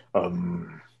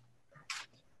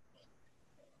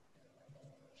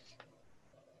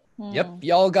 Yep,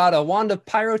 y'all got a wand of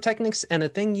pyrotechnics and a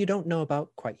thing you don't know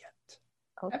about quite yet.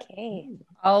 Okay.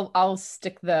 I'll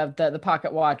stick the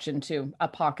pocket watch into a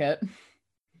pocket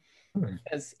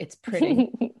because it's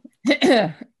pretty.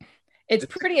 It's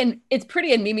pretty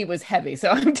and Mimi was heavy,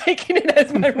 so I'm taking it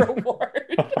as my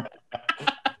reward.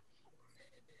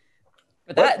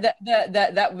 But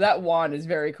that wand is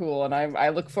very cool, and I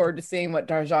look forward to seeing what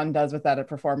Darjan does with that at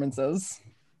performances.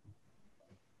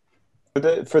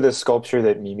 For the sculpture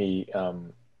that Mimi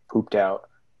pooped out,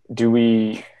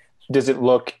 is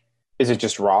it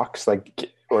just rocks,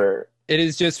 or it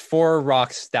is just 4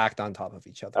 rocks stacked on top of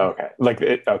each other?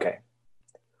 Okay, okay.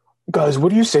 Guys, what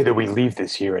do you say that we leave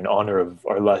this here in honor of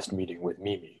our last meeting with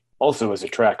Mimi? Also as a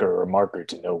tracker or a marker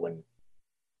to know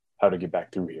how to get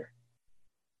back through here.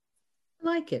 I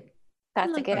like it.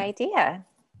 That's a good idea.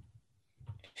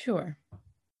 Sure.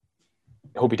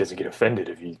 I hope he doesn't get offended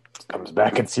if he comes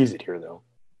back and sees it here, though.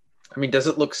 I mean, does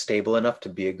it look stable enough to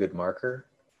be a good marker?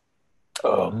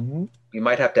 You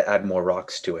might have to add more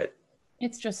rocks to it.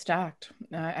 It's just stacked.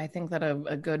 I think that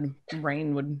a good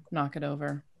rain would knock it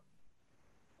over.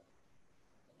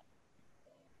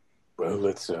 Well,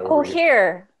 let's.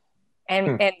 Here,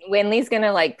 and Winley's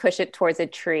gonna push it towards a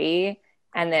tree,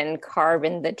 and then carve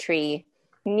in the tree,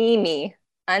 Mimi,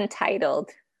 Untitled.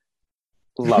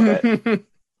 Love it.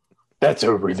 That's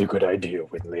a really good idea,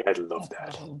 Winley. I love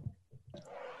that.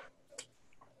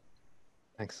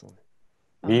 Excellent.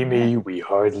 Mimi, we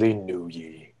hardly knew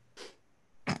ye.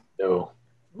 No.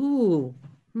 Ooh.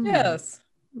 Yes.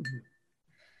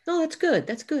 Oh, that's good.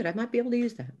 That's good. I might be able to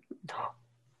use that.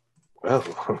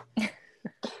 Well,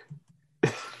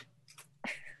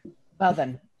 Well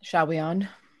then, shall we on?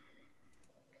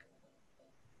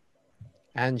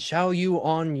 And shall you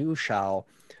on you shall.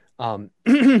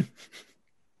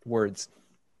 Words.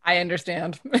 I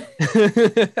understand.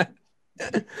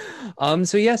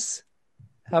 So yes,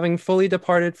 having fully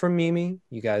departed from Mimi,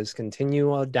 you guys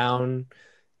continue down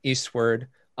eastward.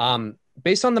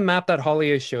 Based on the map that Holly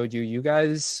has showed you, you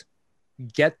guys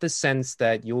get the sense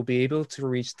that you'll be able to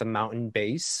reach the mountain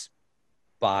base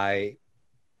by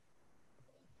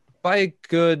a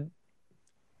good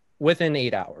within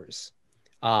 8 hours.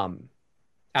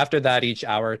 After that, each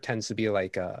hour tends to be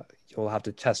like you'll have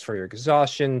to test for your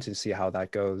exhaustion to see how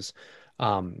that goes.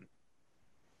 But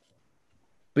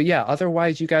yeah,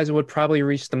 otherwise you guys would probably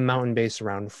reach the mountain base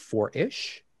around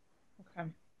 4-ish. Okay.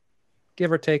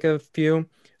 Give or take a few.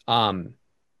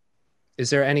 Is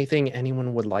there anything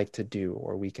anyone would like to do,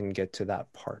 or we can get to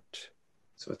that part?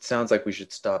 So it sounds like we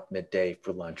should stop midday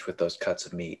for lunch with those cuts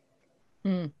of meat.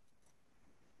 I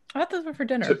thought those were for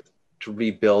dinner. To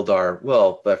rebuild our,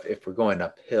 well, but if we're going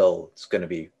uphill, it's going to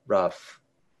be rough.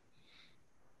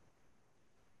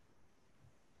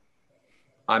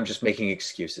 I'm just making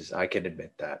excuses. I can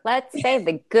admit that. Let's save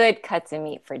the good cuts of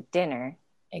meat for dinner.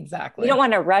 Exactly. You don't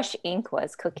want to rush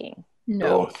Inqua's cooking.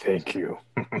 No, thank you.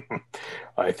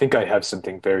 I think I have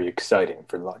something very exciting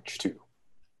for lunch, too.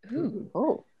 Ooh.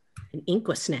 Oh. An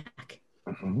Inqua snack.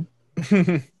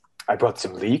 Mm-hmm. I brought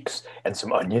some leeks and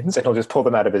some onions, and he'll just pull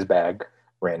them out of his bag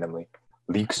randomly.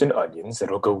 Leeks and onions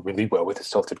that'll go really well with the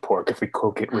salted pork if we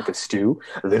cook it with a stew.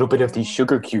 A little bit of these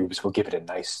sugar cubes will give it a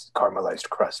nice caramelized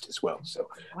crust as well. So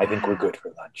I think we're good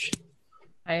for lunch.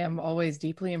 I am always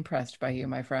deeply impressed by you,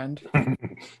 my friend.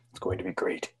 It's going to be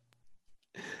great.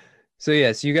 So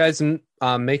yes, you guys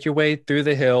make your way through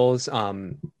the hills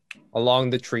along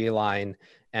the tree line,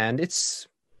 and it's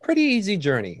pretty easy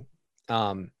journey.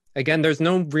 Again, there's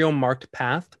no real marked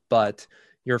path, but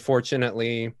you're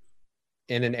fortunately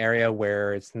in an area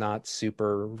where it's not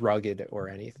super rugged or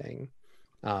anything.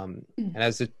 And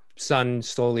as the sun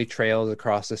slowly trails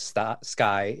across the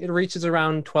sky, it reaches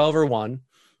around 12 or 1.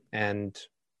 And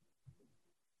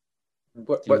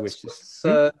what's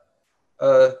the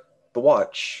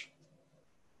watch?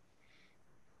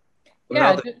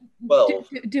 Yeah.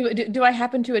 Do I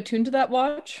happen to attune to that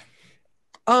watch?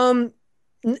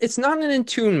 It's not an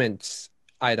attunement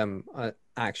item,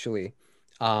 actually.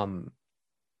 But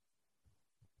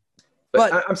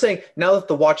I'm saying now that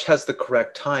the watch has the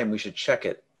correct time, we should check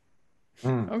it.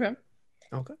 Okay.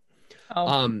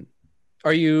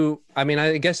 Are you? I mean,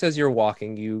 I guess as you're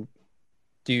walking, do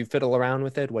you fiddle around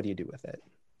with it? What do you do with it?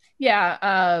 Yeah.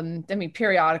 I mean,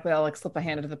 periodically I'll like slip a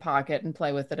hand into the pocket and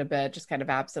play with it a bit, just kind of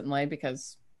absently,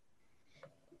 because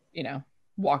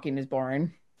walking is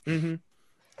boring. Mm-hmm.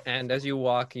 And as you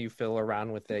walk, you fiddle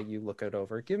around with it. You look it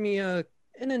over. Give me an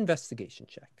investigation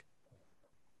check.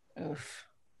 Oof.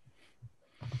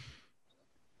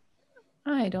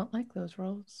 I don't like those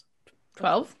rolls.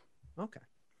 12. Okay.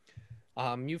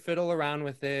 You fiddle around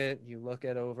with it. You look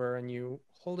it over and you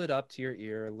hold it up to your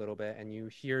ear a little bit, and you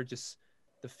hear just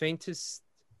the faintest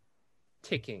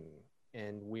ticking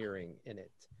and whirring in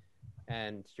it.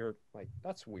 And you're like,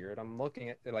 that's weird. I'm looking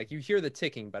at it. Like, you hear the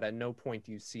ticking, but at no point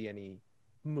do you see any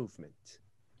movement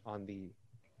on the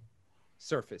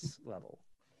surface level.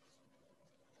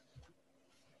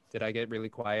 Did I get really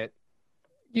quiet?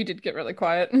 You did get really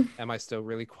quiet. Am I still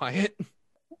really quiet?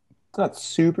 It's not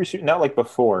super, not like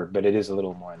before, but it is a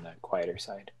little more on the quieter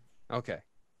side. Okay.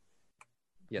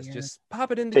 Yes, just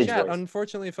pop it into Page chat. voice.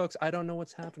 Unfortunately, folks, I don't know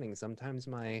what's happening. Sometimes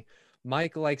my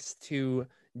mic likes to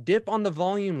dip on the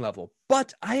volume level,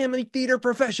 but I am a theater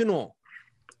professional.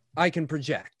 I can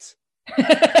project.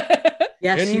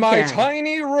 Yes, in you my can.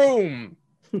 tiny room.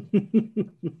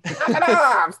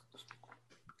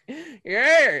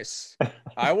 Yes,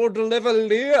 I will deliver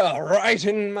Lear right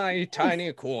in my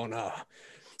tiny corner.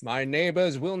 My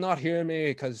neighbors will not hear me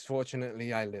because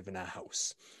fortunately I live in a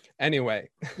house. Anyway.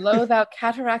 Blow thou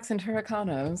cataracts and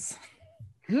hurricanos.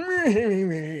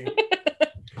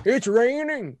 It's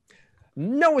raining.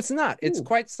 No, it's not. It's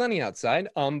quite sunny outside.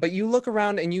 But you look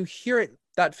around and you hear it,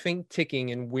 that faint ticking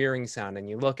and whirring sound, and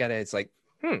you look at it, it's like,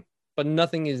 but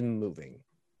nothing is moving.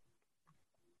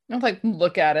 I'll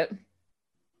look at it.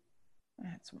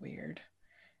 That's weird.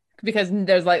 Because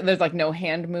there's no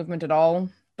hand movement at all,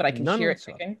 but I can None hear it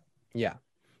whatsoever. ticking. Yeah.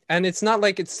 And it's not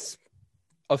like it's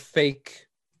a fake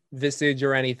visage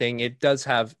or anything. It does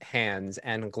have hands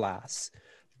and glass,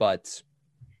 but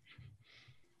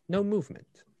no movement.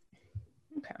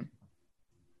 Okay.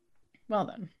 Well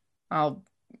then, I'll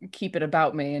keep it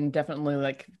about me and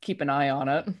definitely keep an eye on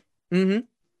it. Mm-hmm.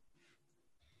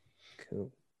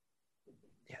 Cool.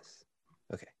 Yes.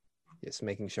 Okay. Yes,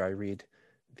 making sure I read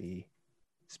the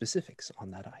specifics on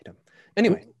that item.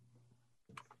 Anyway.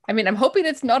 I mean, I'm hoping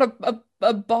it's not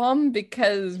a bomb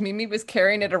because Mimi was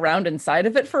carrying it around inside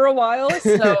of it for a while.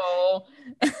 So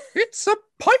it's a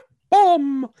pipe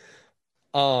bomb.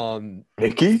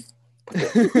 Nikki?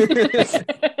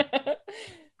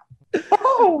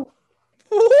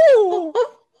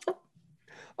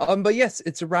 But yes,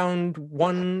 it's around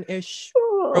 1-ish,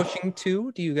 approaching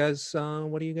 2. Do you guys,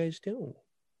 what do you guys do?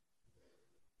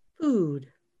 Food.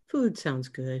 Food sounds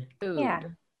good. Food. Yeah.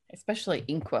 Especially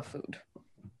Inqua food.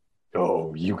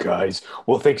 Oh, you guys.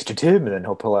 Well, thanks to Tim. And then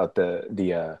he'll pull out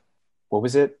the what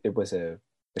was it? It was a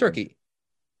turkey.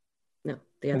 No,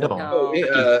 the other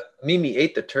one. Mimi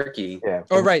ate the turkey. Yeah.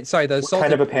 Oh, right. Sorry. What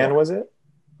kind of a pan was it?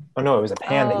 Oh, no, it was a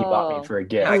pan that he bought me for a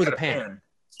gift. Oh, the pan.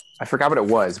 I forgot what it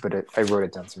was, but I wrote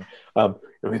it down somewhere.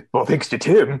 Well, thanks to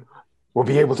Tim, we'll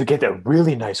be able to get a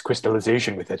really nice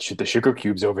crystallization with the sugar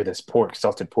cubes over this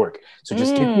salted pork. So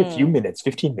just give me a few minutes,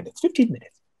 15 minutes.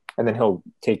 And then he'll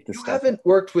take the stuff. You haven't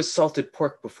worked with salted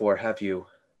pork before, have you?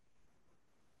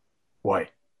 Why?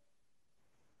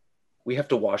 We have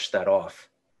to wash that off.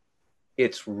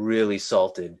 It's really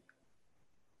salted.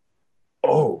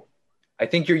 Oh. I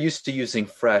think you're used to using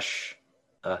fresh.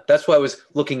 That's why I was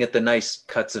looking at the nice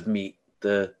cuts of meat.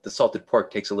 The salted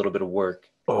pork takes a little bit of work.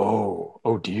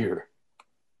 Oh dear.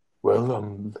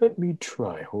 Well, let me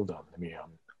try. Hold on. Let me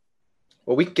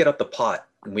Well, we can get up the pot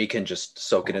and we can just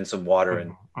soak it in some water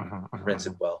and rinse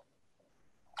it well.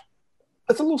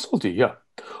 That's a little salty, yeah.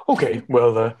 Okay,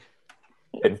 well,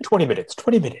 in 20 minutes.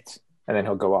 And then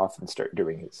he'll go off and start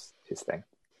doing his thing.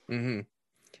 Mm-hmm.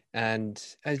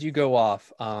 And as you go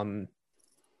off,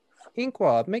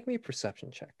 Inqua, make me a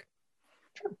perception check.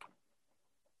 Sure.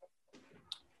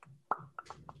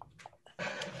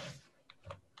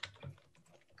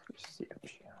 Let's see.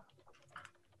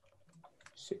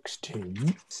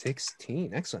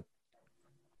 16. Excellent.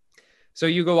 So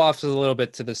you go off a little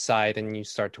bit to the side and you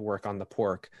start to work on the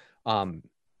pork.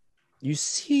 You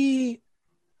see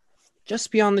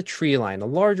just beyond the tree line, a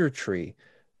larger tree,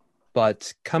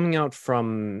 but coming out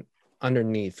from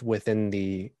underneath within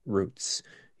the roots,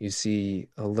 you see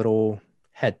a little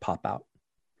head pop out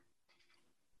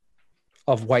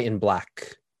of white and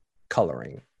black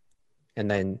coloring. And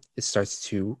then it starts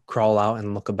to crawl out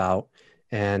and look about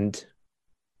and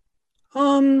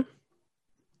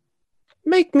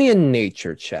make me a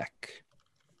nature check.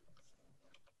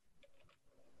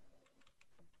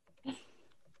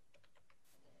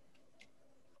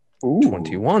 Ooh.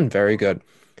 21, very good.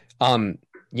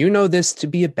 You know this to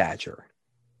be a badger.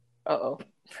 Uh-oh.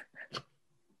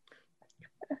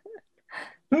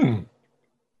 And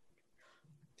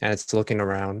it's looking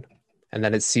around, and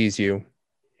then it sees you,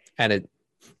 and it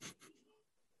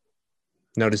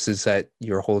notices that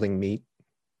you're holding meat.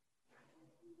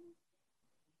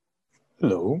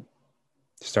 Hello.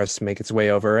 Starts to make its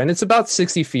way over, and it's about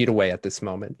 60 feet away at this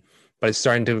moment, but it's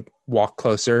starting to walk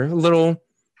closer, a little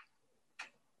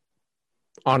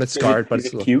on its guard. But it's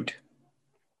cute.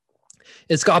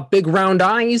 It's got big round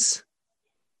eyes.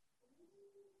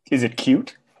 Is it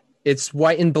cute? It's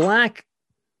white and black.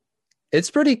 It's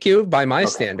pretty cute by my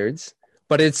standards,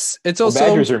 but it's also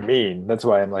badgers are mean. That's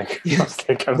why I'm like,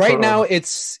 right now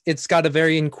it's got a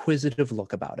very inquisitive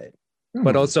look about it,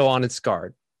 but also on its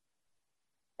guard.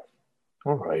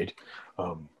 All right.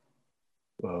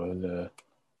 Well,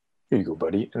 here you go,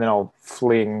 buddy. And then I'll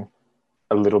fling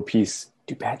a little piece.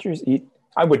 Do badgers eat?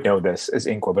 I would know this as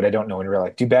Inqua, but I don't know in real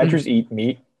life. Do badgers eat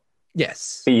meat?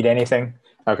 Yes. They eat anything?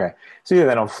 Okay. So yeah,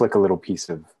 then I'll flick a little piece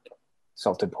of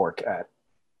salted pork at,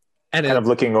 and kind of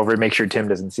looking over, make sure Tim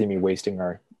doesn't see me wasting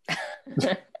our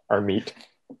our meat.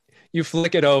 You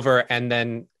flick it over, and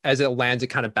then as it lands, it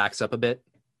kind of backs up a bit.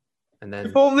 And then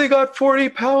You've only got 40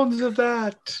 pounds of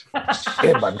that.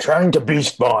 Tim, I'm trying to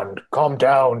beast bond. Calm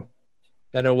down.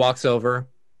 Then it walks over,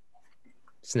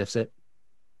 sniffs it.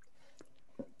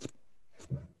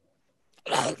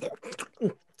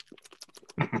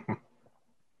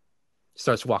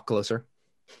 Starts to walk closer.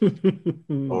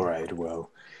 All right, well,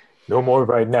 no more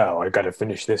right now. I got to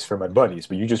finish this for my buddies,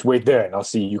 but you just wait there and I'll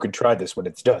see you can try this when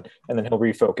it's done. And then he'll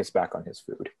refocus back on his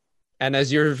food. And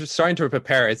as you're starting to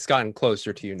prepare, it's gotten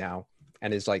closer to you now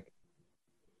and is like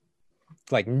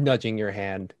nudging your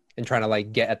hand and trying to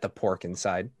get at the pork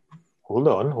inside. Hold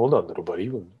on, little buddy.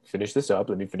 We'll finish this up.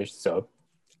 Let me finish this up.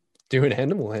 Do an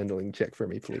animal handling check for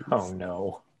me, please. Oh,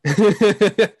 no.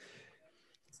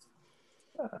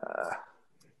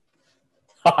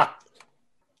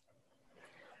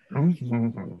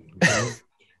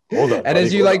 Hold on, and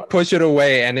as you push it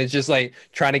away and it's just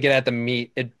trying to get at the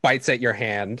meat, it bites at your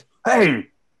hand Hey!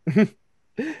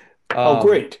 Oh,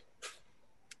 great.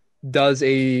 Does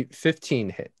a 15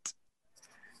 hit?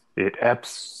 It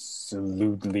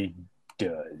absolutely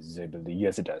does, I believe.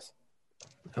 Yes, it does.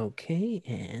 Okay,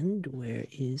 and where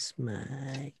is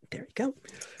my... There we go.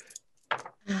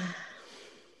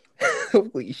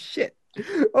 Holy shit.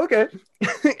 Okay.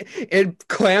 It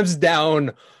clamps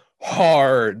down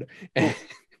hard. And,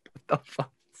 what the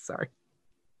fuck? Sorry.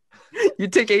 You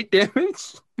take 8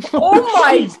 damage. Oh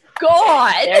my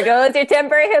god! There goes your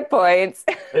temporary hit points.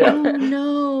 Oh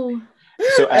no.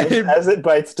 So as it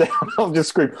bites down, I'll just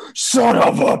scream, "Son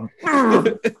of a!"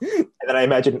 And then I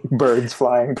imagine birds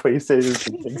flying places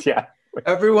and things. Yeah.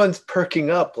 Everyone's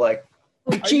perking up like,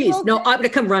 Oh, jeez. No, I'm going to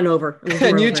come run over.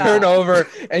 And you turn over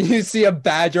and you see a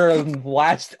badger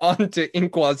latched onto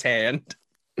Inkwa's hand.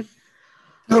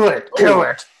 Kill it. Kill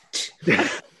it.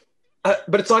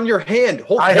 But it's on your hand.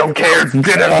 I don't care.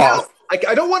 Get it off.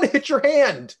 I don't want to hit your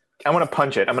hand. I want to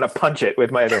punch it. I'm going to punch it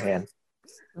with my other hand.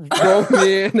 Roll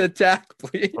me an attack,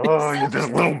 please. Oh, you this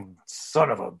little son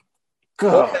of a...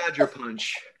 Oh, badger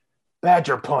punch.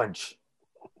 Badger punch.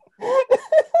 Oh,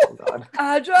 God.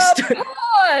 Badger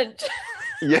punch!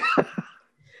 Yeah.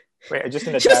 Wait, I just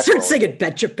an attack. Just start roll. singing,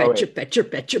 betcha, Oh, betcha, wait. betcha,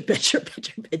 betcha, betcha,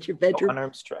 betcha, betcha, betcha.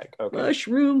 Unarmed strike. Okay.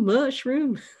 Mushroom,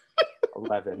 mushroom.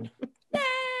 11.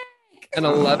 An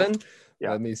 11?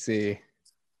 Yeah. Let me see.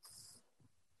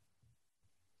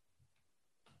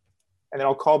 And then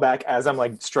I'll call back as I'm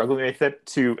like struggling with it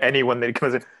to anyone that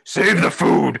comes in. Save the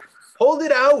food. Hold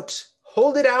it out.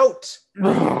 Hold it out.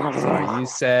 Sorry, you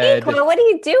said... Inkwa, what are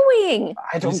you doing?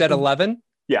 You said 11?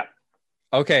 Yeah.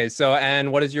 Okay, so,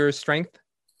 and what is your strength?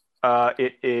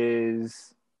 It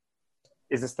is...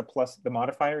 Is this the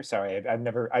modifier? Sorry,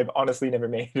 I've honestly never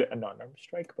made a non-armed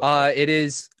strike. But... It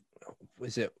is...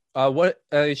 Was it... what?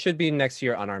 It should be next to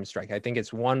your unarmed strike. I think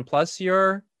it's 1 plus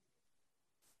your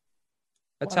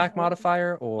attack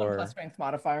modifier, or... Plus strength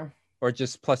modifier. Or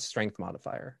just plus strength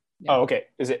modifier. Yeah. Oh, okay.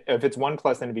 Is it if it's 1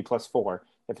 plus, then it'd be +4.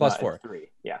 If Plus not, 4. It's 3.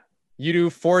 Yeah. You do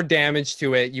 4 damage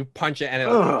to it. You punch it, and it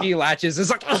delatches.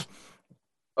 It's like... Ugh.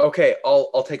 Okay,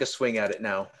 I'll take a swing at it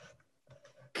now.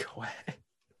 Go ahead.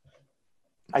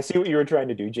 I see what you were trying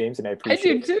to do, James, and I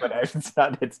appreciate too. it,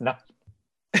 but it's not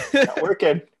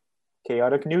working.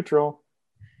 Chaotic neutral.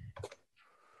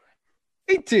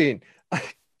 18.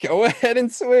 Go ahead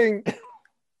and swing.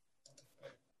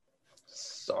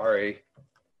 Sorry.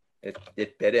 It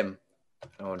bit him.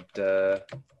 Don't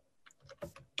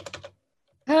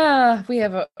We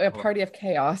have a party of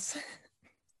chaos.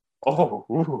 Oh,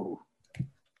 ooh.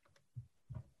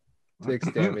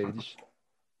 6 damage.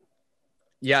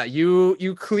 Yeah,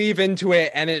 you cleave into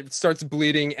it and it starts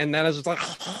bleeding, and then it's just like,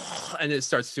 and it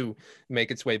starts to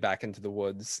make its way back into the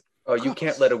woods. Oh, you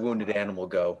can't let a wounded animal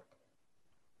go.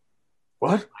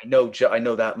 What? I know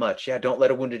that much. Yeah, don't let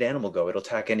a wounded animal go. It'll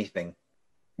attack anything.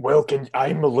 Well,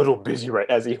 I'm a little busy right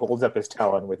as he holds up his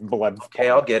talon with blood. Okay,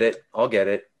 I'll get it.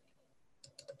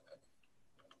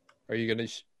 Are you gonna?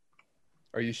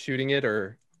 Are you shooting it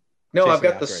or? No, I've chasing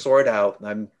got the after it? sword out.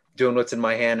 I'm doing what's in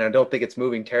my hand, and I don't think it's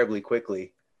moving terribly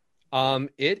quickly.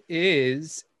 It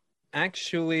is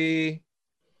actually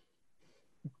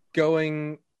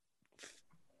going.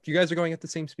 You guys are going at the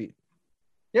same speed.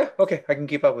 Yeah, okay, I can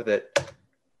keep up with it.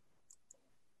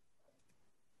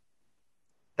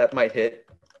 That might hit.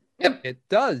 Yep, it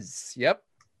does. Yep.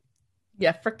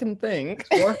 Yeah, frickin' thing.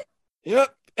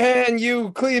 Yep. And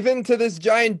you cleave into this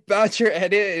giant badger,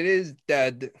 and it is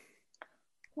dead.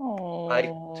 I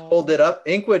hold it up.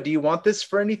 Inkwa, do you want this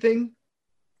for anything?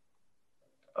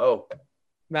 Oh.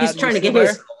 Matt, He's trying to get He's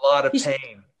his... in a lot of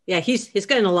pain. Yeah, he's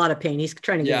getting a lot of pain. He's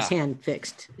trying to get his Yeah. hand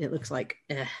fixed. It looks like.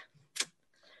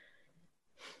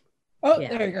 Oh,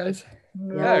 Yeah. there he goes.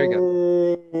 There we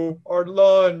go. Our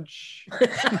lunch.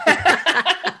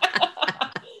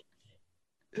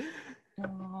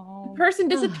 Person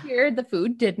disappeared. The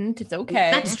food didn't. It's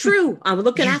okay. That's true. I'm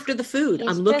looking after the food. He's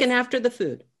I'm looking just- after the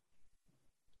food.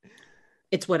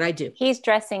 It's what I do. He's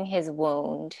dressing his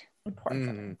wound.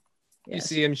 Mm. You Yes.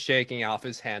 see him shaking off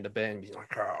his hand a bit and be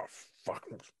like, "Oh, fuck."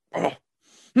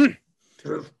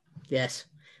 Yes.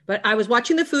 But I was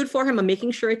watching the food for him. I'm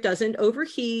making sure it doesn't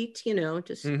overheat,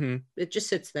 just Mhm. it just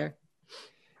sits there.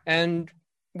 And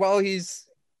while he's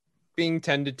being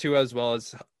tended to as well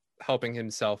as helping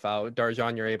himself out,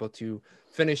 Darjan, you're able to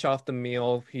finish off the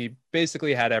meal. He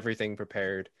basically had everything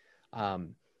prepared.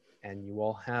 And you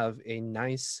all have a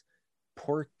nice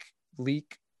pork,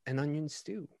 leek, and onion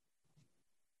stew.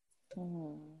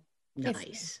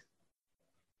 Nice.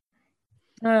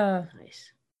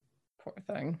 Nice. Poor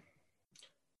thing.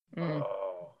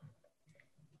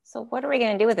 So what are we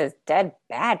going to do with this dead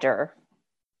badger?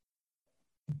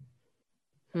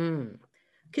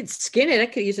 Could skin it. I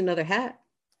could use another hat.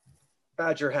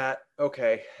 Badger hat.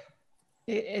 Okay.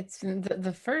 It's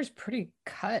the fur's pretty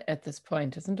cut at this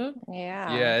point, isn't it?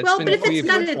 Yeah. Yeah, it's Well, been but if it's cleaved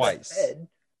not twice.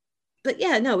 But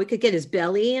yeah, no, we could get his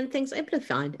belly and things. It'll be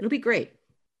fine. It'll be great.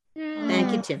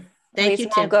 Thank you, Tim. Thank you,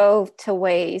 Tim. Go to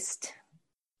waste.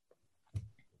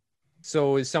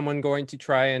 So is someone going to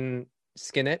try and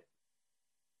skin it?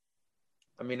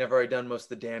 I mean, I've already done most of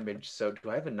the damage. So do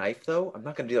I have a knife though? I'm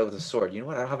not going to do that with a sword. You know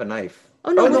what? I don't have a knife.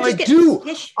 Oh no, I do.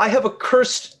 I have a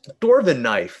cursed dwarven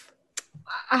knife.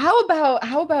 How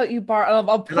about you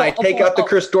And I take out the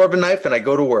cursed dwarven knife and I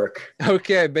go to work.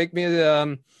 Okay, make me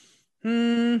a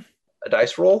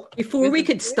dice roll. Before we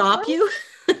could stop you.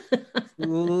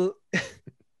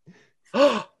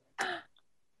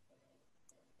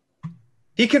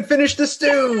 He can finish the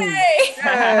stew.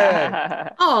 I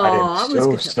am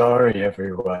so sorry,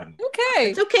 everyone.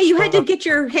 Okay. It's okay. You had to get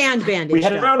your hand bandaged. We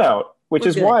had a round out, which We're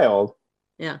is good. wild.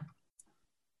 Yeah.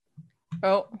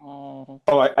 Oh,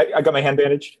 I got my hand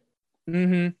bandaged.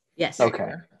 Mm-hmm. Yes.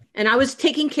 Okay. And I was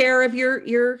taking care of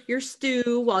your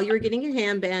stew while you were getting your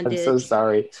hand bandaged. I'm so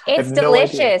sorry. I It's have no idea.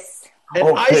 delicious. And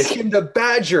Oh, I thank skinned a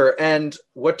badger. And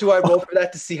what do I roll for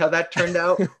that to see how that turned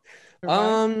out?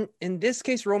 In this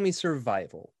case, roll me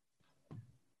survival.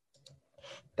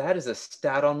 That is a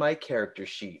stat on my character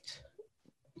sheet.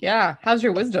 yeah. How's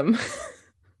your wisdom?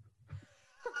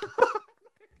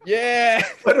 Yeah.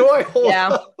 What do I hold? Yeah.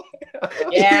 up?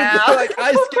 Yeah. Like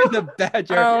I scared the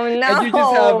badger. Oh no. And you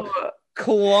just have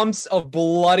clumps of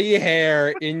bloody hair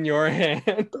in your hand.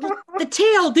 The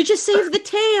tail. Did you save the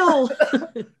tail?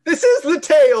 This is the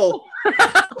tail.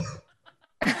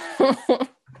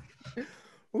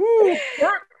 Ooh. I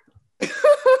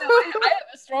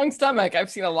have a strong stomach. I've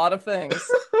seen a lot of things.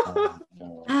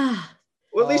 Ah,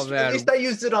 Well, Oh, at man. least I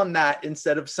used it on that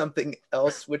instead of something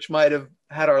else, which might have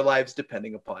had our lives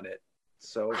depending upon it.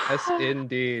 So Yes,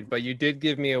 indeed. But you did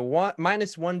give me a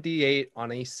minus 1d8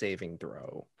 on a saving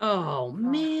throw. oh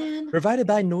man. Provided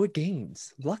by Nord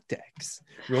Games, Luck Decks.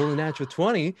 Roll a natural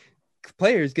 20,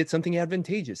 players get something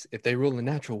advantageous. If they roll a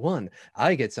natural 1,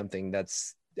 I get something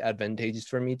that's advantageous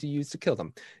for me to use to kill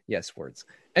them. Yes, words.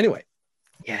 Anyway,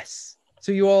 yes.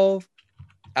 So you all,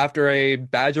 after a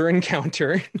badger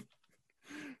encounter,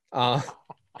 I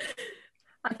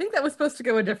think that was supposed to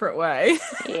go a different way.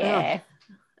 Yeah.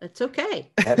 It's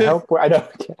okay. Can't help where I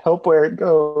can't help where it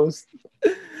goes.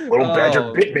 Little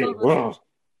badger bit me. Whoa.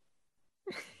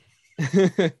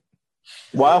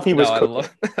 While he was No, I cooking,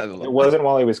 love it wasn't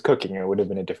while he was cooking. It would have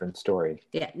been a different story.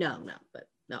 Yeah, no, but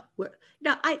no.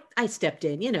 I stepped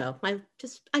in,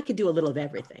 I could do a little of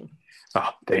everything.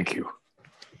 Oh, thank you.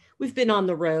 We've been on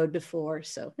the road before,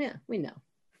 so yeah, we know.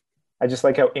 I just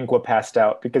like how Inkwa passed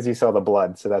out because he saw the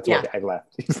blood, so that's Yeah. why I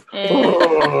left.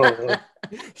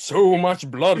 So much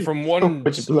blood from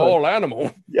one small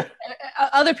animal. Yeah.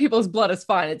 Other people's blood is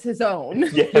fine. It's his own.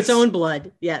 Yes. His own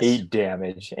blood, yes. 8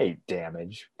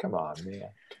 damage. Come on, man.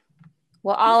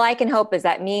 Well, all I can hope is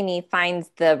that Mimi finds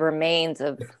the remains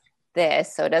of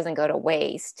this so it doesn't go to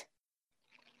waste.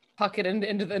 Puck it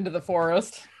into the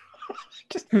forest.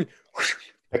 The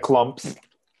clumps.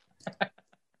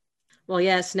 Well,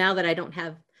 yes, now that I don't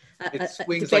have It a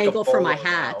swings like a bangle for my bolo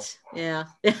hat. Yeah.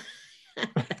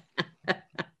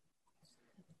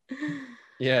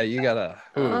 Yeah, you gotta.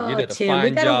 You did a Tim, fine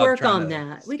we gotta job work trying on to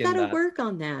that. We skin gotta that. work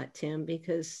on that, Tim,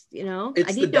 because I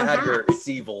it's the need no dagger. hats. It's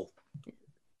evil.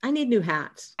 I need new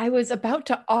hats. I was about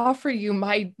to offer you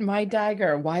my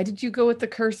dagger. Why did you go with the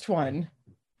cursed one?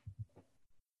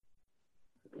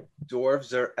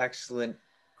 Dwarves are excellent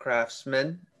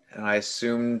craftsmen, and I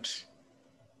assumed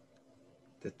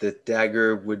that the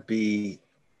dagger would be.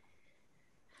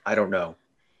 I don't know.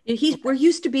 We're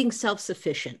used to being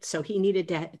self-sufficient, so he needed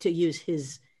to use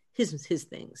his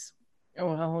things.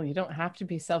 Well, you don't have to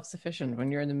be self-sufficient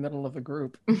when you're in the middle of a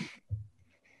group.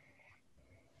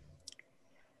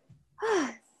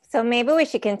 So maybe we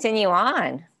should continue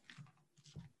on.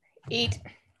 Eat.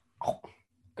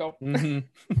 Go. Mhm.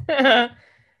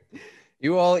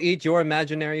 You all eat your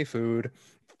imaginary food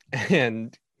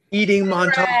and eating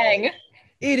montage.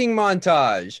 Eating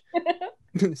montage.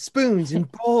 Spoons and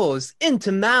bowls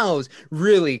into mouths.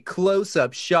 Really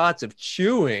close-up shots of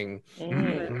chewing.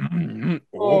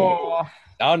 Oh.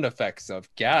 Sound effects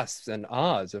of gasps and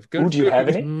ahs of good Ooh, do you have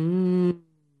any?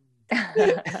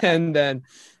 And then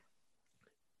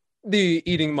the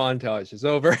eating montage is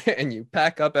over and you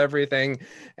pack up everything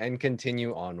and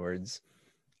continue onwards.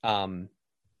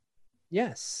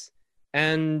 Yes.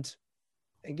 And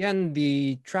again,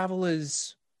 the travel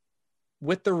is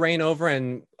with the rain over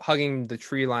and hugging the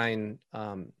tree line.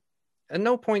 At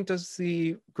no point does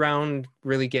the ground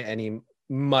really get any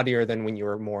muddier than when you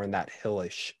were more in that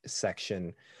hillish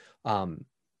section.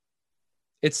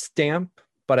 It's damp,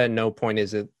 but at no point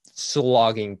is it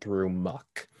slogging through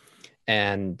muck.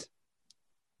 And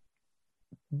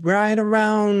right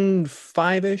around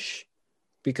 5-ish,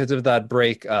 because of that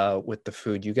break with the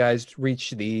food, you guys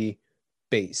reach the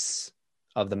base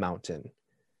of the mountain.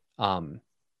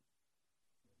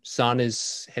 Sun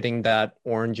is hitting that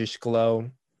orangish glow,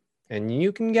 and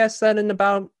you can guess that in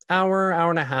about hour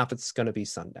and a half, it's going to be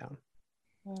sundown.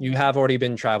 You have already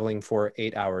been traveling for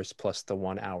 8 hours plus the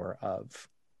 1 hour of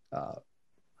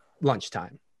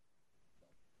lunchtime.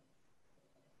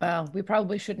 Well, we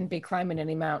probably shouldn't be climbing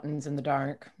any mountains in the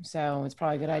dark, so it's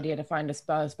probably a good idea to find a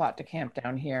spot to camp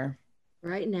down here.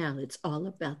 Right now, it's all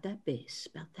about that base,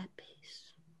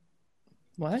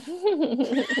 What?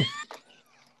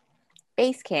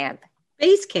 Base camp.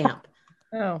 Base camp.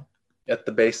 Oh. At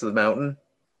the base of the mountain?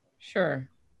 Sure.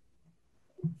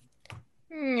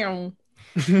 It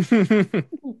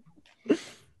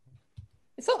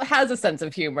has a sense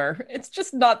of humor. It's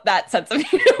just not that sense of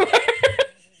humor.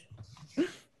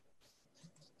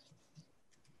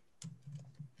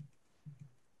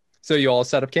 So you all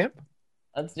set up camp?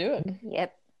 Let's do it.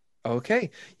 Yep. Okay.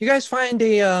 You guys find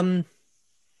a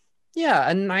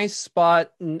nice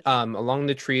spot along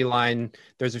the tree line.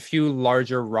 There's a few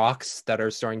larger rocks that are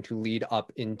starting to lead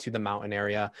up into the mountain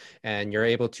area, and you're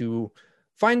able to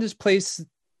find this place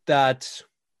that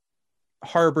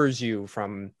harbors you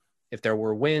from if there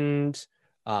were wind,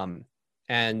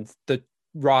 and the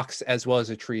rocks as well as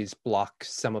the trees block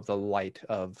some of the light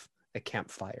of a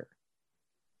campfire.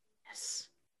 Yes.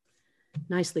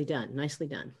 Nicely done. Nicely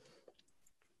done.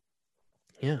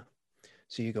 Yeah.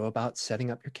 So you go about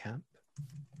setting up your camp.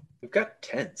 We've got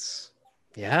tents.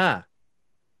 Yeah.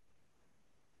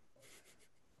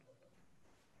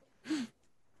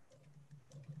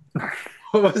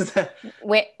 What was that?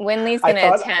 Winley's going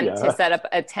to attempt to set up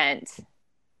a tent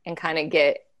and kind of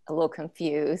get a little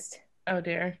confused. Oh,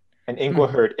 dear. And Inqua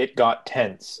heard it got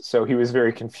tense, so he was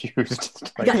very confused.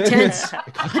 It got tense.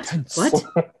 What?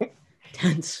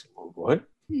 Tense. What?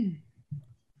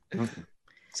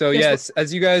 So yes,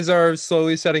 as you guys are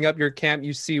slowly setting up your camp,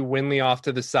 you see Winley off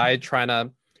to the side trying to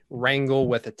wrangle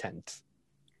with a tent.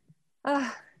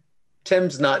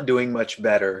 Tim's not doing much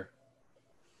better.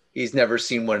 He's never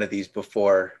seen one of these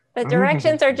before. The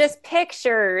directions are just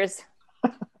pictures.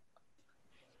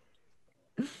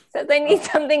 So they need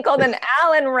something called an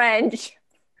Allen wrench.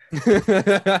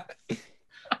 They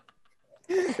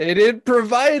didn't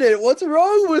provide it. What's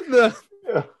wrong with them?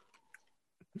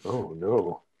 Oh,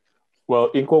 no. Well,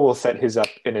 Inqua will set his up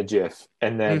in a jiff,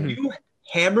 and then... You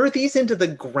hammer these into the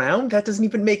ground? That doesn't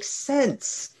even make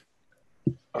sense.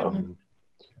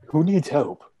 Who needs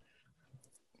help?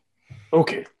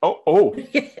 Okay. Oh.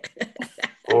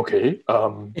 Okay.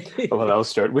 Well, I'll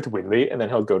start with Winley, and then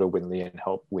he'll go to Winley and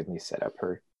help Winley set up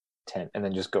her tent, and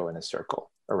then just go in a circle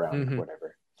around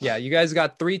whatever. Yeah, you guys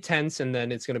got 3 tents, and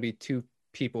then it's going to be 2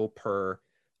 people per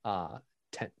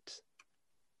tent.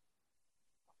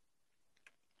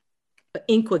 But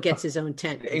Inqua gets his own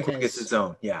tent. Inqua gets his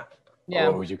own, yeah.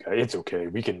 Oh, you guys, it's okay.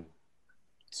 We can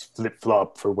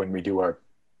flip-flop for when we do our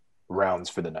rounds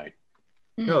for the night.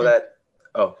 No, that...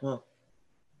 Oh, well.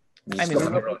 You I still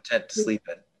mean, have your own tent to sleep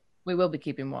in. We will be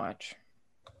keeping watch.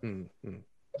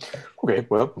 Okay,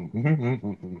 well.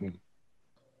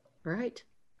 Right.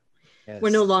 Yes. We're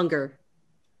no longer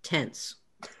tense.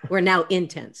 We're now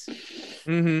intense.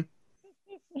 And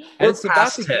We're it's about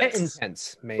past to get tense.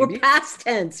 intense, maybe. We're past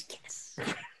tense. Yes.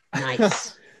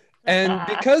 Nice. And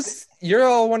because you're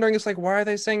all wondering, it's like, why are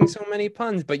they saying so many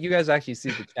puns? But you guys actually see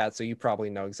the chat, so you probably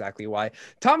know exactly why.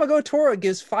 Tamago Tora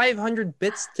gives 500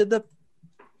 bits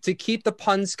to keep the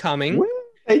puns coming.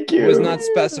 Thank you. It was not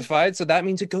specified, so that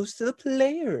means it goes to the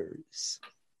players.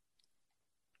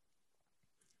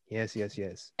 Yes.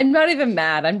 I'm not even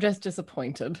mad. I'm just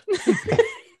disappointed.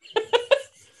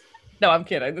 No, I'm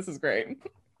kidding. This is great.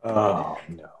 Oh,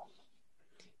 no.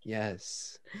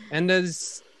 Yes. And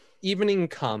as evening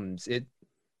comes,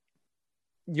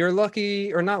 you're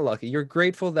lucky, or not lucky, you're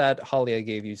grateful that Halia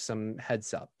gave you some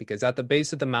heads up, because at the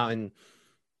base of the mountain,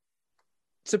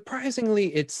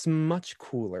 surprisingly, it's much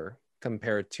cooler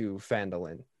compared to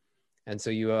Phandalin. And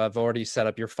so you have already set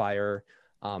up your fire,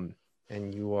 and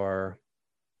you're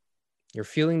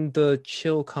feeling the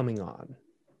chill coming on.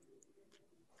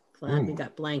 Glad we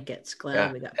got blankets. We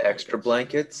got extra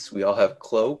blankets. We all have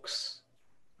cloaks.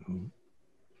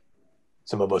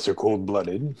 Some of us are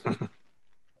cold-blooded.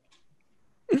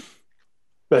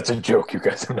 That's a joke, you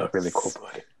guys. I'm not really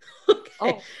cold-blooded.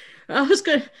 Okay. I was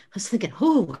thinking,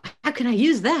 how can I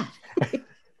use that?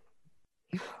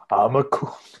 I'm a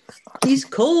cool. He's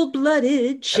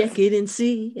cold-blooded. Check it and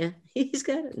see. Yeah, he's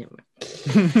got it. Never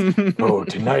mind. Oh,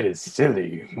 tonight is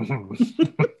silly.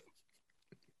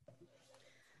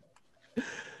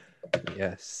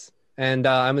 Yes. And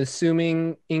I'm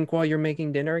assuming, Inqua, you're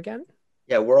making dinner again?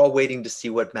 Yeah, we're all waiting to see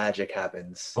what magic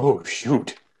happens. Oh,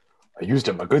 shoot. I used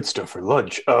up my good stuff for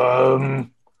lunch. Well,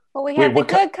 we have the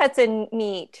good cuts of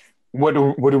meat. What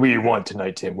do we want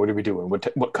tonight, Tim? What are we doing?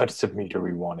 What cuts of meat are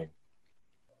we wanting?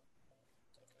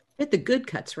 Get the good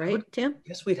cuts, right, Tim?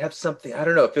 Guess we'd have something. I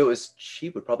don't know if it was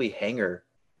cheap, would probably hanger.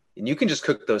 And you can just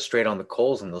cook those straight on the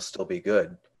coals and they'll still be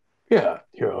good. Yeah,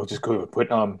 here, I'll just go put,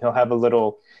 he'll have a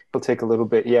little, he'll take a little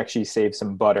bit, he actually saved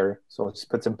some butter. So I'll just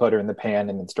put some butter in the pan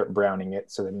and then start browning it.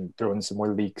 So then throw in some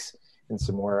more leeks and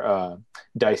some more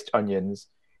diced onions.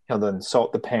 He'll then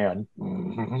salt the pan,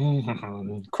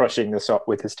 crushing the salt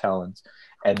with his talons.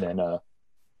 And then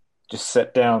just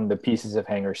set down the pieces of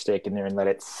hanger steak in there and let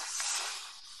it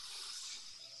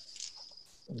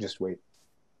just wait.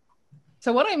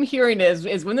 So what I'm hearing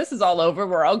is when this is all over,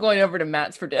 we're all going over to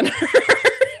Matt's for dinner.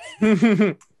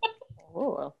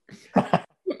 Ooh.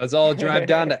 Let's all drive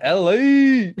down to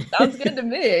LA. Sounds good to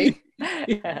me.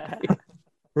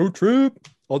 Road trip.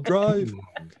 I'll drive.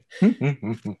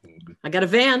 I got a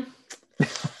van.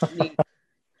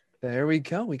 There we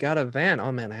go. We got a van.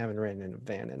 Oh man, I haven't ridden in a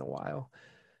van in a while.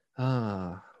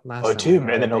 Last time Tim,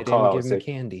 I and then he'll they call didn't out give me and say,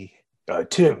 candy.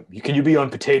 Tim, can you be on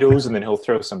potatoes? And then he'll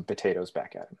throw some potatoes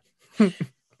back at him.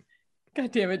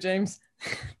 God damn it, James.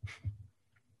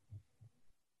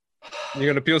 You're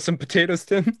gonna peel some potatoes,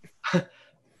 Tim?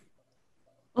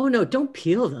 Oh no, don't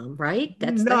peel them, right?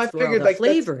 That's I where all figured the like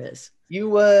flavor is.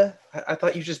 You I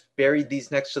thought you just buried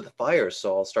these next to the fire,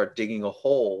 so I'll start digging a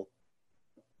hole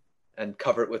and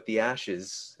cover it with the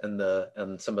ashes and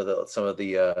some of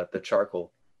the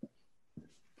charcoal.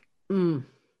 Mm.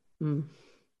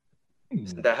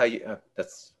 Is that how you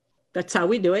That's how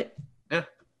we do it. Yeah.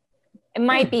 It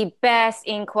might be best,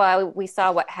 Inqua. We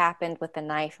saw what happened with the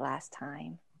knife last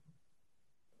time.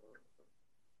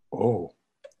 Oh.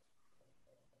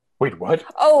 Wait, what?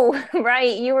 Oh,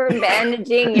 right. You were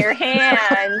bandaging your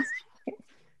hands.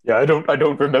 Yeah, I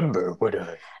don't remember what.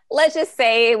 Let's just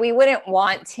say we wouldn't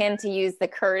want Tim to use the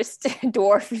cursed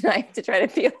dwarf knife to try to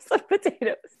peel some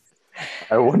potatoes.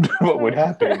 I wonder what would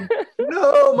happen.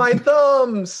 No, my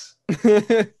thumbs.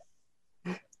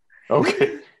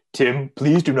 Okay, Tim,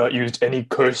 please do not use any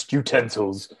cursed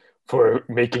utensils for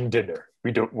making dinner.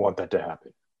 We don't want that to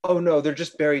happen. Oh no, they're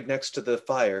just buried next to the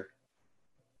fire.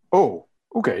 Oh,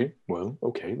 okay. Well,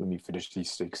 okay. Let me finish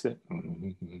these steaks then.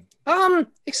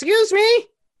 Excuse me.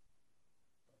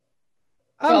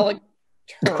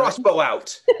 Crossbow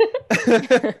out.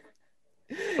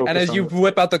 And as you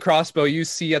whip out the crossbow, you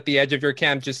see at the edge of your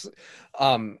camp just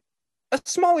a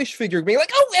smallish figure being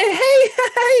like, "Oh,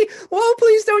 hey, whoa,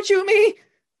 please don't shoot me."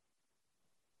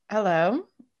 Hello,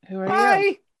 who are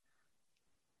you?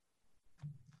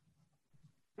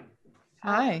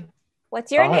 Hi.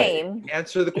 What's your name?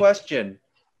 Answer the question.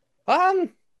 Could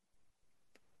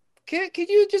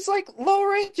you just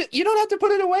lower it? You don't have to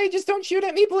put it away. Just don't shoot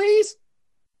at me, please.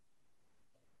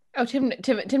 Oh, Tim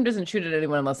doesn't shoot at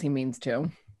anyone unless he means to.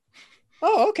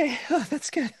 Oh, okay. Oh, that's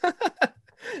good.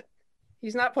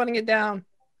 He's not putting it down.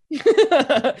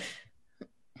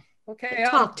 Okay.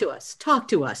 Talk to us,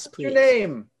 please. Your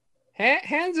name?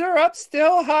 Hands are up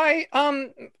still. Hi.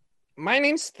 My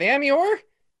name's Thamior.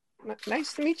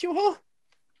 Nice to meet you all.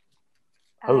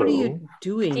 Hello. What are you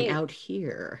doing out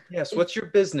here? Yes, what's your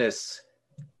business?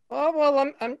 Oh,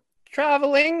 well, I'm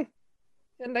traveling,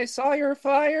 and I saw your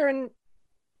fire and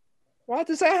wanted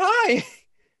to say hi.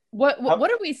 What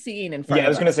are we seeing in front of us? Yeah, I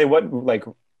was going to say, what,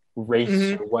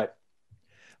 race or what?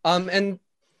 And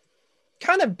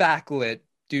kind of backlit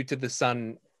due to the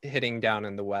sun hitting down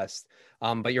in the west.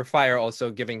 But your fire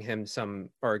also giving them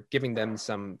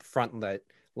some front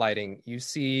lighting. You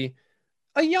see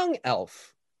a young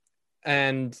elf.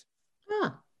 And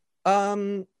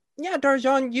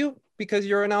Darjan, you, because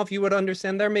you're an elf, you would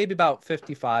understand they're maybe about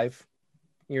 55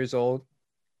 years old.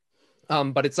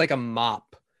 But it's like a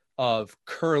mop of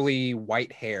curly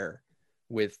white hair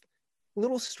with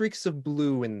little streaks of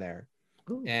blue in there.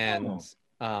 Ooh, and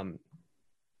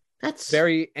that's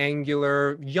very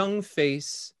angular, young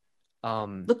face.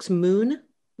 Looks moon.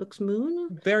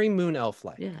 Very moon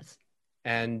elf-like. Yes.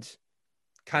 And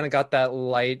kind of got that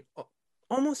light,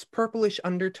 almost purplish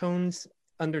undertones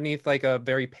underneath like a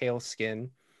very pale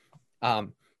skin.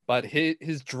 But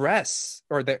his dress,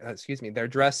 their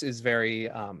dress is very,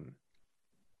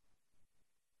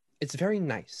 it's very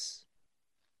nice.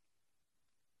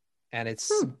 And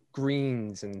it's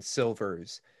greens and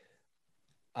silvers.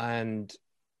 And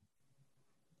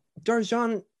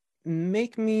Darjan,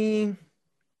 make me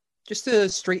just a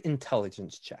straight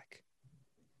intelligence check.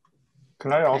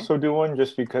 Can I also do one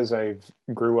just because I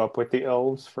grew up with the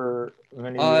elves for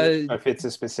many years? If it's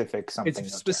a specific something.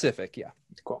 It's specific, yeah.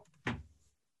 Cool.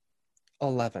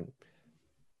 11.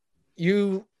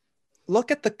 You look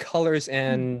at the colors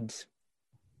and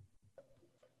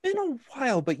been a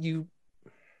while, but you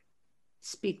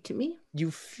speak to me.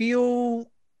 You feel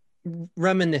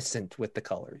reminiscent with the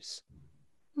colors.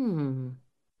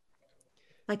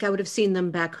 Like I would have seen them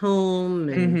back home.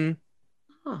 And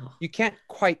you can't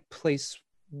quite place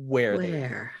where they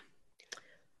are.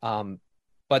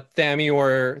 But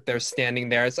Thamior, they're standing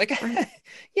there. It's like,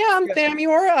 yeah, I'm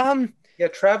Thamior. Yeah,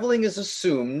 traveling is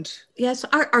assumed. Yes.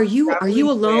 Are you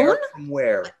alone? From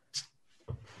where?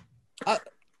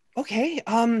 Okay.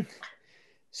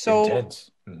 So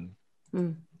intense.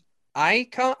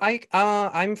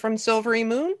 I'm from Silvery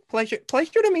Moon. Pleasure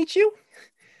to meet you.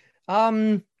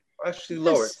 Actually,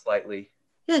 lower it slightly.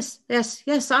 Yes.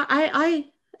 I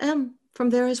am from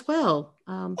there as well.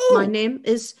 My name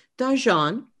is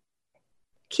Darjan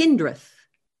Kindrith.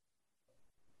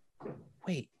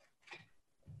 Wait.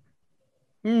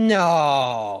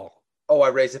 No. Oh, I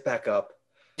raise it back up.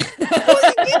 I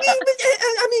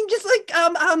mean, just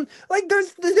like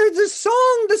there's a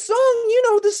song, the song,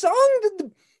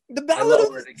 the Ballad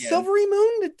of the Silvery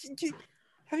Moon.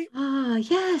 Have you?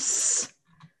 Yes.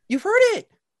 You've heard it.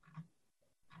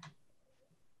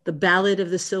 The Ballad of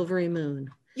the Silvery Moon.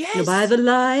 Yes. By the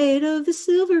light of the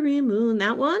silvery moon.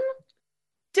 That one?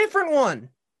 Different one.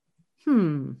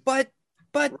 But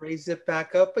raise it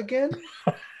back up again.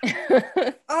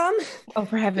 Oh,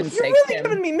 for heaven's sake! You're really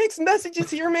giving me mixed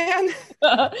messages here, man.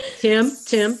 Tim.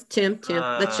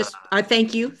 Let's just. I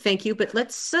thank you, but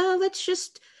let's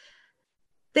just.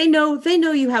 They know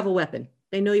you have a weapon.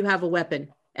 They know you have a weapon,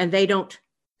 and they don't.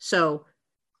 So,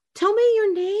 tell me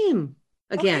your name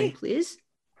again, please.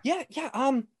 Yeah.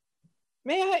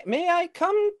 May I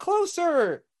come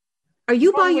closer? Are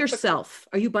you by yourself?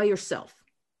 Are you by yourself?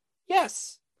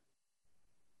 Yes.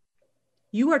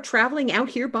 You are traveling out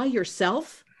here by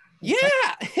yourself? Yeah,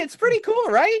 it's pretty cool,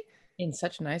 right? In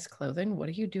such nice clothing. What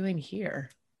are you doing here?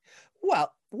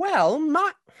 Well,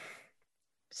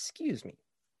 excuse me.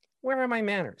 Where are my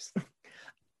manners?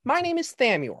 My name is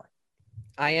Thamior.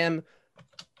 I am,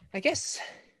 I guess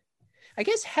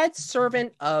head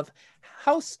servant of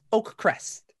House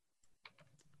Oakcrest.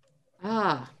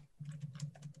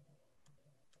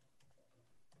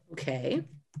 Okay.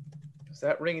 Does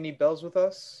that ring any bells with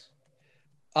us?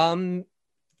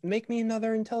 Make me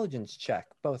another intelligence check,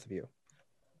 both of you.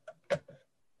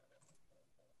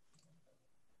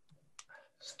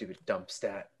 Stupid dump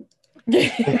stat.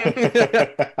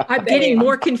 I'm getting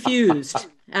more confused.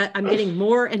 I'm getting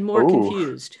more and more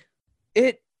confused.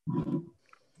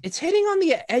 It's hitting on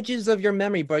the edges of your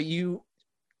memory, but you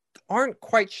aren't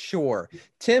quite sure.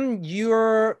 Tim,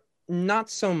 you're not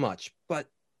so much, but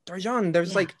Darjan,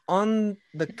 there's like on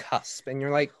the cusp, and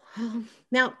you're like,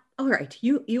 now, all right,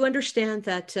 you understand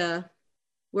that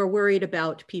we're worried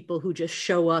about people who just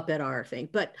show up at our thing,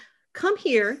 but come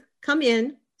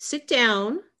in, sit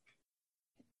down,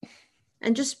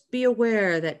 and just be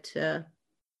aware that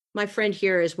my friend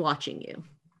here is watching you.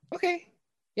 Okay.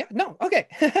 Yeah, no, okay.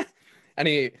 And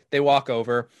they walk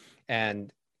over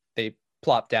and they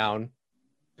plop down.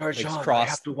 Darjan, I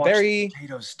have to watch the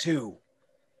potatoes too.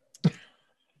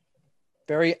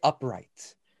 Very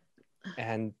upright.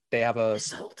 And they have a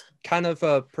kind of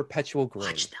a perpetual grin.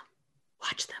 Watch them,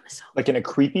 Isolde. Like in a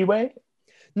creepy way?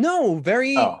 No,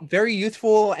 very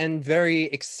youthful and very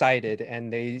excited.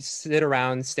 And they sit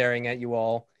around staring at you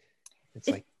all. It's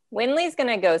like, Winley's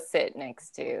gonna go sit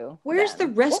next to. Where's the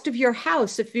rest of your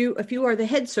house? If you are the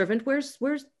head servant, where's?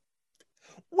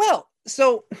 Well,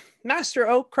 so Master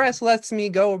Oakcrest lets me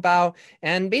go about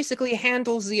and basically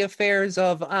handles the affairs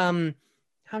of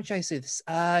how should I say this?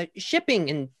 Shipping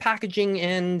and packaging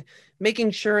and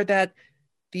making sure that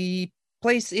the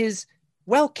place is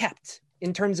well kept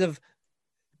in terms of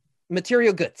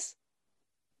material goods.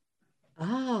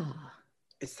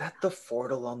 Is that the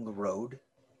fort along the road?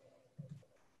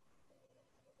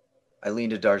 I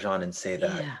lean to Darjan and say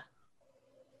that. Yeah.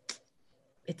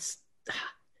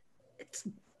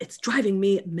 It's driving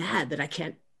me mad that I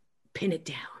can't pin it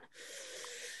down.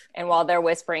 And while they're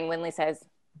whispering, Winley says,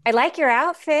 I like your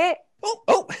outfit.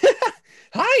 Oh,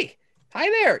 hi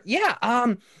there.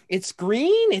 Yeah, it's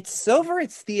green, it's silver,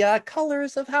 it's the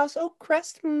colors of House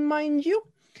Oakcrest, mind you.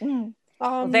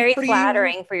 Very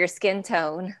flattering for your skin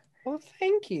tone. Well,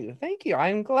 thank you.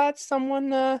 I'm glad someone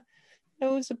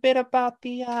knows a bit about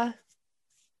the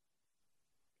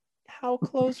how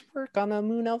clothes work on a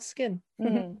moon elf skin.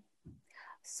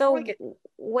 So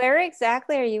where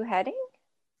exactly are you heading?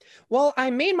 Well, I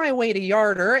made my way to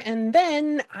Yarder, and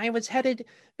then I was headed,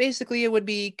 basically it would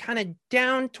be kind of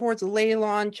down towards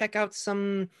Leylon, check out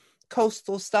some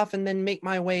coastal stuff, and then make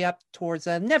my way up towards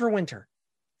Neverwinter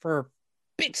for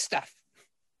big stuff.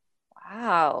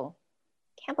 Wow.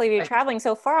 Can't believe you're traveling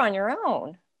so far on your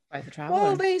own. By the traveler.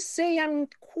 Well, they say I'm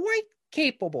quite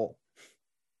capable.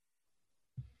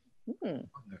 On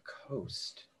the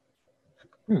coast.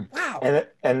 Wow.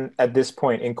 And at this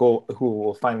point, Inkle, who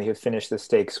will finally have finished the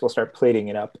steaks, will start plating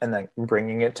it up and then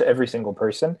bringing it to every single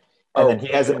person. And then he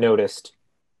hasn't noticed.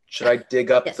 Should I dig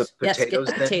up Yes, the yes, get potatoes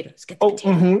the then? potatoes. Get the Oh,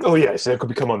 potatoes. oh yes, that could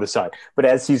become on the side. But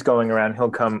as he's going around, he'll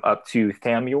come up to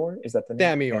Thamior. Is that the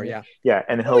name? Thamior, yeah. Yeah,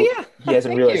 and Oh, he yeah.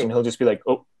 hasn't Thank realized, you. and he'll just be like,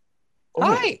 "Oh,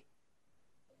 Hi.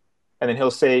 And then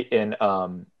he'll say in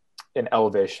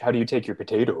Elvish, "How do you take your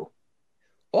potato?"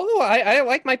 Oh, I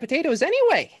like my potatoes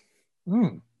anyway.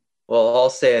 Well, I'll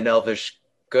say in Elvish,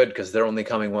 good, because they're only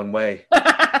coming one way.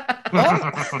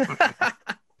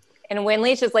 And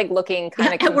Winley's just like looking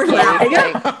kind of We're confused. laughing.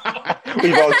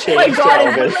 We've all Oh my changed to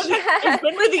God, Elvish. is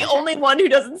Winley the only one who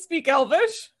doesn't speak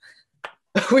Elvish?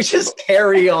 We just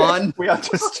carry on. We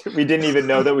didn't even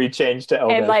know that we changed to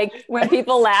Elvish. And like when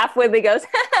people laugh, Winley goes,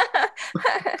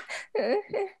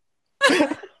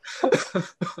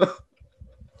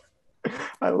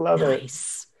 I love it.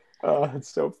 Nice. Oh, it's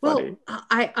so funny. Well,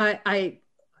 I,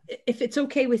 if it's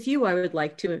okay with you, I would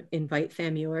like to invite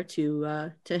Thamior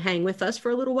to hang with us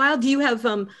for a little while. Do you have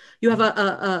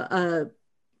a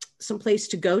some place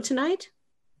to go tonight?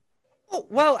 Oh,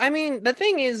 well, I mean, the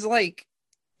thing is, like,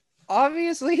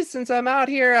 obviously, since I'm out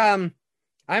here,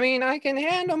 I mean, I can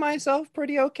handle myself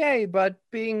pretty okay, but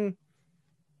being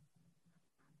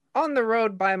on the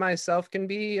road by myself can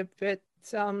be a bit,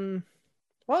 well,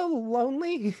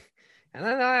 lonely. And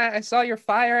then I saw your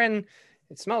fire, and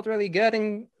it smelled really good,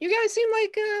 and you guys seem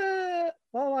like,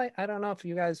 well, I don't know if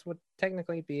you guys would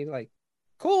technically be, like,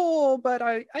 cool, but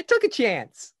I took a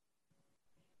chance.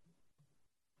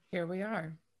 Here we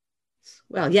are.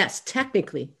 Well, yes,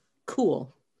 technically,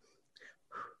 cool.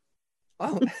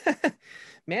 Oh,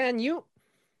 man,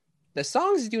 the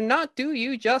songs do not do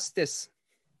you justice.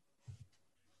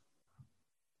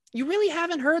 You really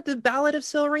haven't heard the Ballad of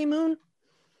Silvery Moon?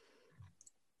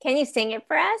 "Can you sing it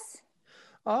for us?"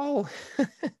 Oh,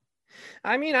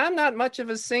 I mean, I'm not much of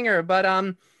a singer, but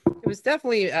it was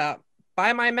definitely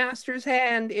by my master's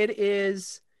hand. It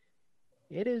is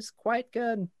quite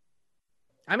good.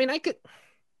 I mean, I could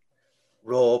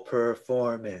Roll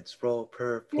performance.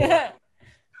 Yeah.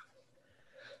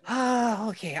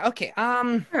 okay.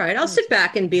 All right, I'll sit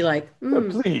back and be like,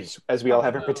 Please, as we all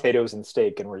have our potatoes and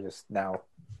steak, and we're just now.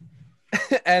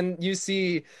 And you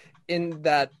see in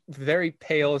that very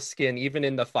pale skin, even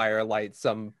in the firelight,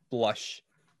 some blush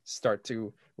start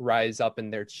to rise up in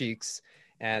their cheeks.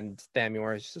 And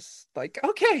Thamior is just like,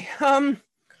 okay, all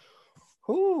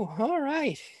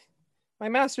right. My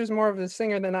master's more of a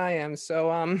singer than I am,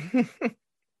 so,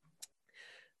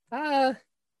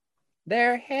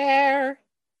 their hair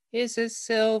is as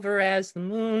silver as the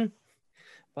moon,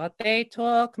 but they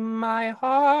took my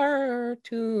heart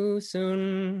too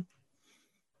soon.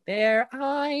 Their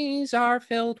eyes are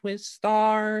filled with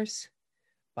stars,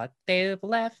 but they've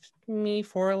left me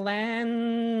for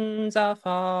lands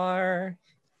afar.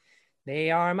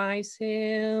 They are my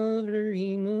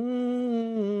silvery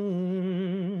moon.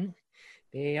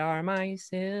 They are my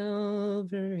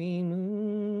silvery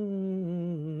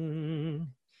moon.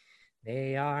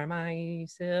 They are my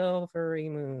silvery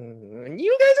moon.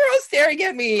 You guys are all staring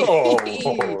at me. Oh,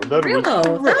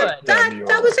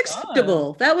 that was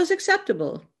acceptable. That was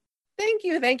acceptable. Thank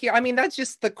you. I mean, that's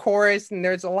just the chorus, and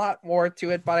there's a lot more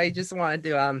to it, but I just wanted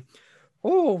to,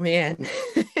 oh man.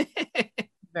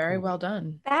 Very well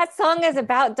done. That song is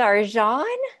about Darjan?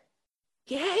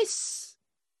 Yes.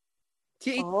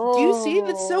 Do you see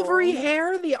the silvery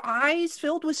hair, the eyes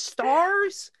filled with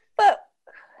stars? But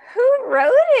who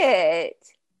wrote it?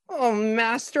 Oh,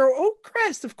 Master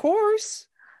Oakcrest, of course.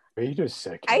 Wait a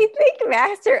second. I think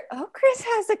Master Oakcrest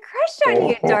has a crush on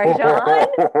you, Darjan.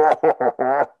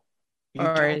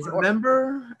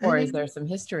 Or is there some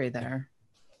history there?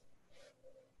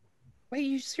 Wait,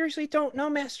 you seriously don't know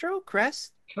Master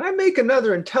Oakcrest? Can I make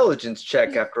another intelligence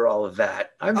check after all of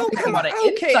that? I'm Oh, thinking come on. about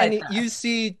Okay, and you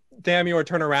see Thamior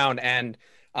turn around, and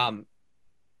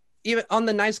even on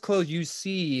the nice clothes, you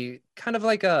see kind of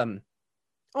like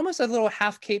almost a little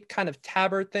half-cape kind of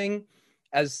tabard thing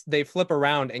as they flip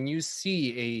around, and you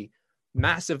see a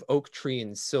massive oak tree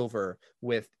in silver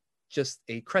with just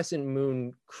a crescent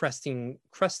moon cresting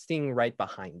right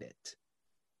behind it.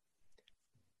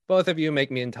 Both of you make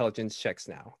me intelligence checks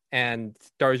now, and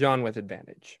Darjan with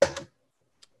advantage.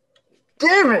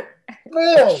 Damn it!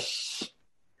 Well,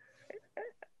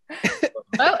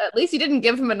 at least you didn't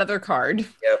give him another card.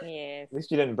 Yep. Yes. At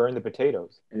least you didn't burn the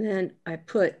potatoes. And then I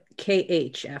put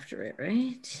KH after it,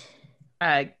 right?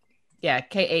 Yeah,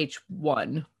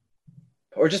 KH1.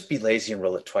 Or just be lazy and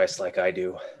roll it twice like I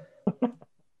do.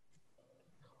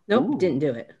 Nope, Ooh. didn't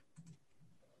do it.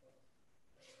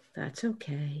 That's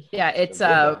okay. Yeah, it's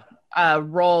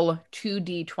roll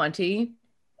 2d20.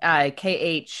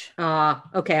 KH.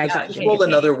 Okay, I got Just it. roll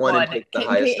another one and take the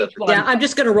highest of the Yeah, I'm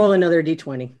just gonna roll another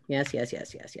d20. Yes.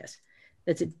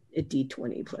 That's a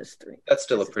d20 plus 3. That's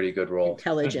still a pretty good roll.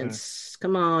 Intelligence.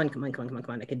 Come on.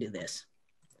 I can do this.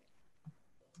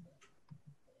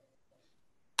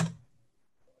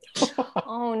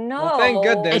 Oh no! Well, thank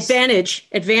goodness. Advantage.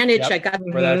 Yep, I got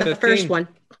for that the first 15. one.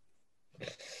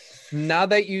 Now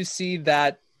that you see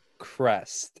that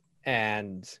crest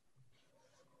and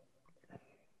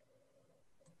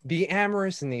the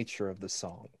amorous nature of the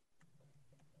song,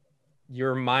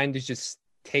 your mind is just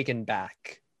taken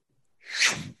back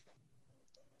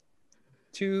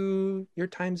to your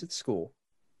times at school.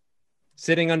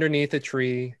 Sitting underneath a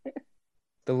tree,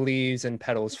 the leaves and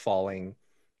petals falling,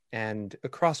 and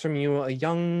across from you, a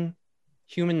young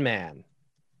human man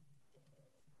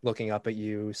looking up at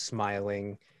you,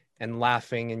 smiling and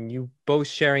laughing, and you both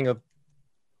sharing a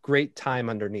great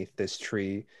time underneath this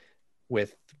tree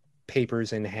with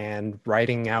papers in hand,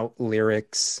 writing out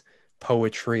lyrics,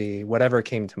 poetry, whatever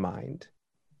came to mind.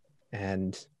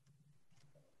 And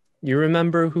you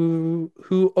remember who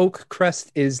Oakcrest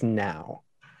is now.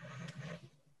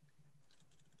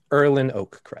 Erlen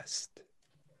Oakcrest.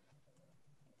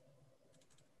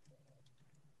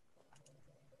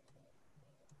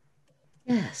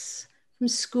 Yes, from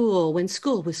school, when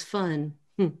school was fun.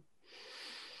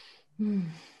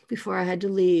 Before I had to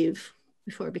leave,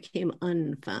 before it became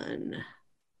unfun.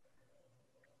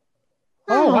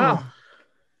 Oh, wow.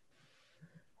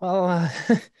 Well,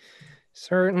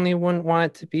 certainly wouldn't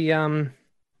want it to be,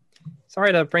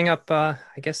 sorry to bring up, I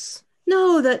guess.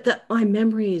 No, that my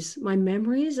memories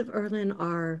of Erlen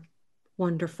are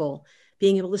wonderful.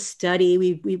 Being able to study,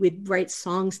 we would write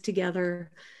songs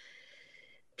together.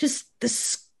 Just the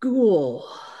school,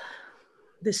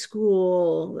 there's a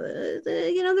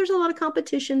lot of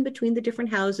competition between the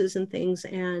different houses and things.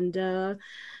 And I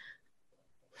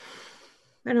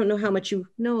don't know how much you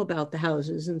know about the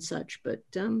houses and such, but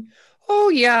Oh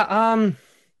yeah,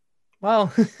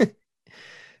 well,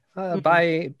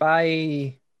 by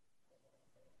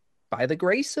the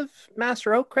grace of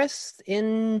Master Oakcrest,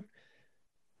 in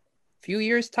a few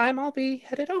years' time, I'll be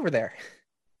headed over there.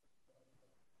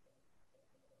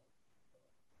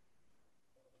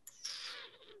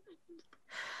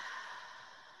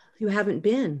 You haven't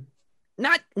been.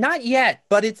 Not yet,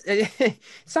 but it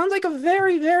sounds like a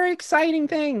very, very exciting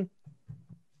thing.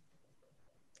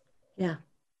 Yeah.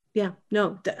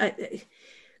 No,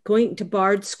 going to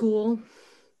Bard school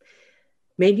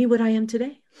made me what I am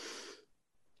today.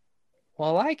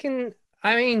 Well,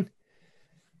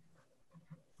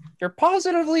 you're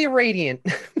positively radiant.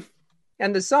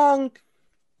 And the song,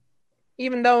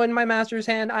 even though in my master's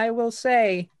hand, I will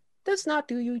say, does not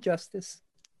do you justice.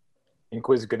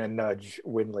 Inqua's gonna nudge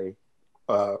Winley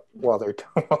while they're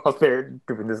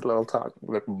doing this little talk.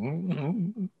 Like,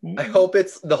 I hope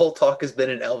the whole talk has been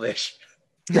in Elvish.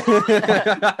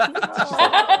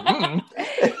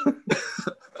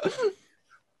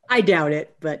 I doubt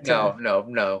it, but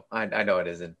no. I know it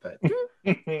isn't, but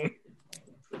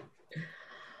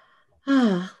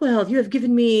well, you have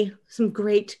given me some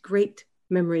great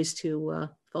memories to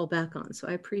fall back on, so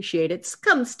I appreciate it.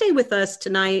 Come stay with us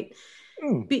tonight.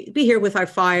 Be here with our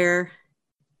fire.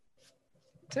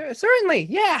 Certainly,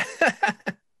 yeah.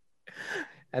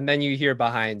 And then you hear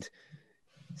behind,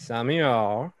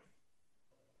 Samuel,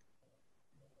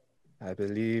 I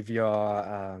believe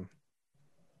you're,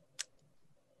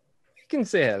 you can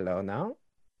say hello now.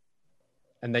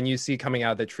 And then you see coming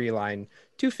out of the tree line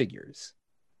 2 figures.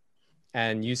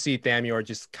 And you see Thamior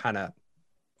just kind of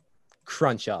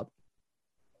crunch up.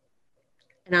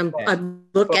 And I'm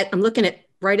looking at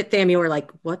right at Thamior like,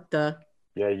 what the?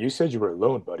 Yeah, you said you were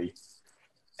alone, buddy.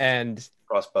 And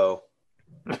crossbow.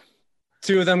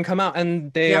 2 of them come out,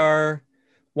 and they are,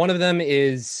 one of them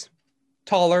is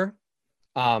taller,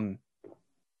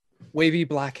 wavy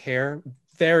black hair,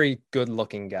 very good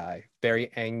looking guy, very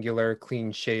angular,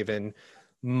 clean shaven,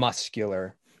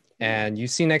 muscular. And you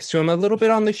see next to him a little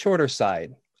bit on the shorter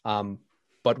side,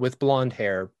 but with blonde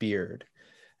hair, beard.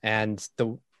 And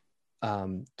the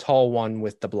tall one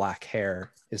with the black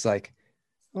hair is like,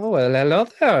 oh, well, hello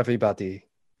there, everybody.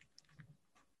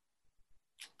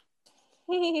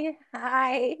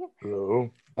 Hi.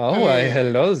 Hello. Oh,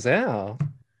 hello there.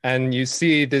 And you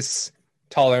see this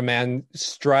taller man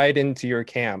stride into your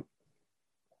camp,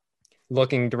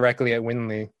 looking directly at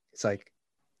Winley. It's like,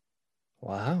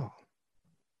 wow.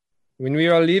 When we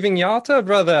are leaving Yalta,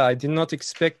 brother, I did not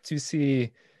expect to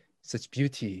see such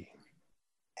beauty.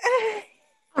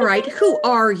 All right, who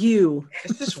are you?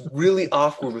 It's just really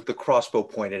awkward with the crossbow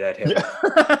pointed at him.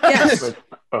 Yes.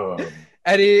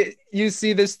 And you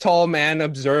see this tall man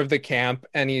observe the camp,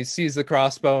 and he sees the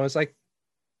crossbow, and it's like,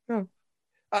 oh,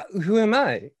 who am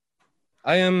I?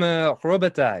 I am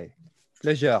Robitaille.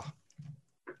 Pleasure.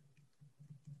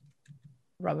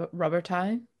 Rubber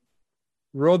tie?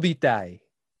 Robitaille.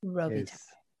 Robitaille.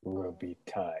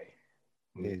 Robitaille.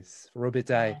 Yes,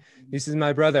 Robitaille. This is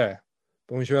my brother.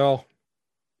 Bonjour.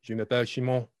 Je m'appelle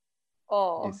Simon.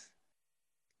 Oh. Yes.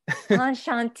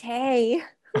 Enchanté.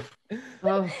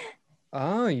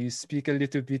 Oh, you speak a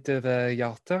little bit of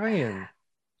Yaltarian.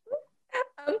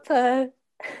 Un peu.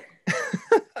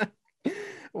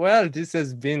 Well, this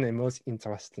has been a most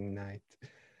interesting night.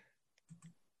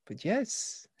 But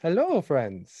yes, hello,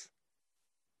 friends.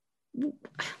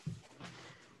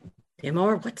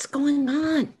 Timur, what's going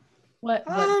on? What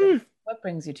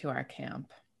brings you to our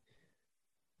camp?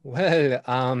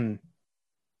 Well,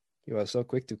 you are so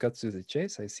quick to cut to the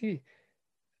chase, I see.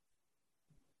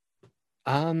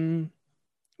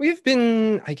 We've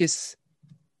been, I guess,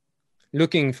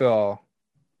 looking for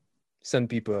some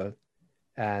people,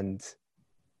 and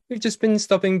we've just been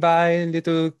stopping by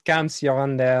little camps here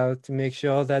and there to make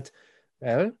sure that,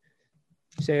 well,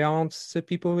 they aren't the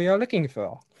people we are looking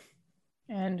for.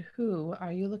 And who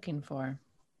are you looking for?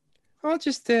 Oh,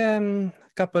 just a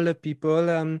couple of people.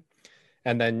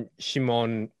 And then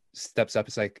Shimon steps up.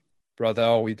 It's like,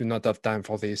 brother, we do not have time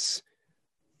for this.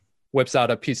 Whips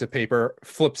out a piece of paper,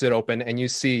 flips it open, and you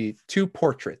see two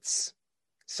portraits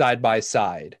side by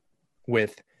side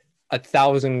with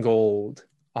 1,000 gold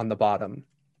on the bottom.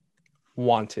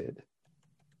 Wanted.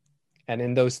 And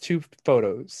in those two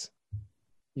photos,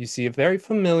 you see a very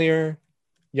familiar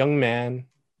young man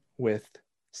with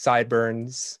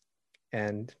sideburns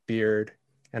and beard,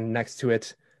 and next to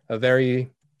it, a very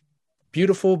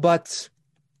beautiful but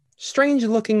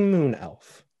strange-looking moon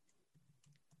elf.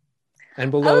 And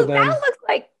below them, that looks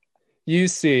like you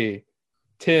see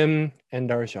Tim and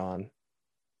Darjan.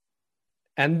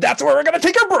 And that's where we're going to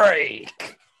take a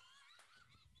break.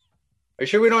 Are you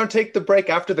sure we don't take the break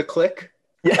after the click?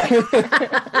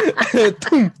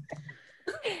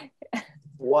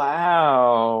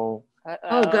 Wow.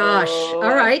 Oh gosh. All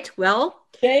right. Well,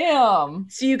 damn.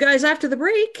 See you guys after the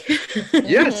break.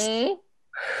 Yes.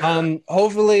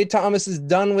 Hopefully Thomas is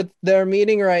done with their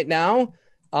meeting right now.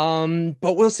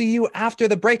 But we'll see you after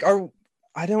the break.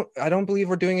 I don't believe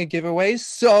we're doing a giveaway.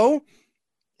 So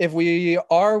if we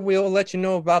are, we'll let you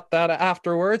know about that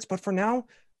afterwards. But for now,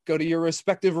 go to your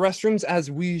respective restrooms as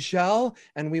we shall,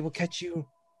 and we will catch you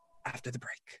after the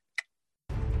break.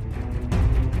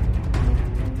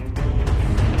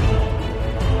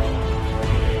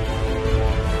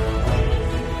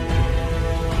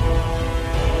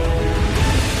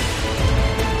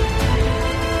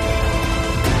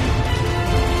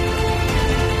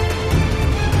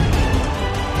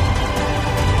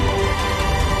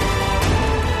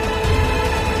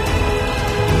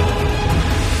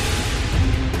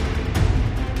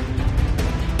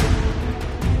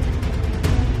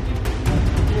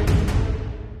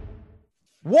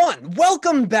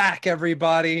 Welcome back,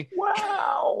 everybody.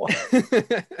 Wow.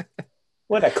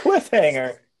 What a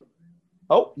cliffhanger.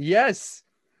 Oh, yes.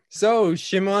 So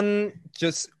Shimon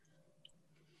just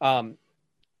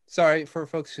sorry for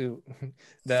folks who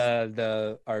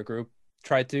our group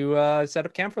tried to set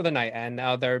up camp for the night, and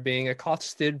now they're being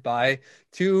accosted by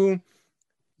two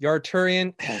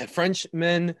Yarturian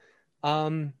Frenchmen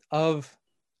of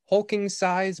hulking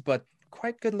size, but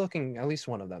quite good looking, at least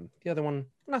one of them. The other one,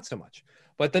 not so much.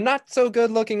 But the not so good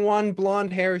looking one,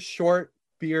 blonde hair, short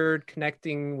beard,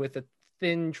 connecting with a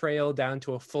thin trail down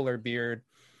to a fuller beard,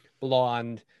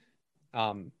 blonde,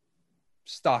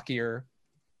 stockier,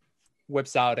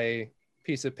 whips out a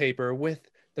piece of paper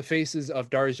with the faces of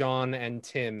Darjan and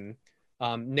Tim.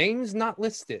 Names not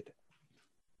listed,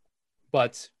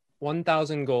 but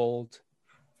 1,000 gold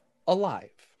alive.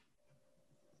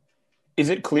 Is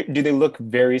it clear? Do they look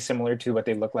very similar to what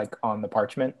they look like on the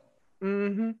parchment?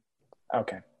 Mm-hmm.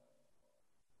 Okay.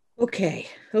 Okay.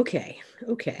 Look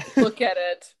at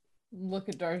it. Look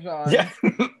at Darjan. Yeah.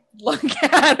 Look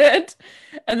at it.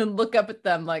 And then look up at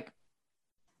them like,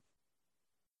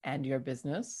 and your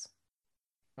business?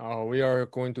 Oh, we are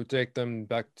going to take them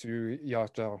back to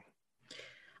Yalta.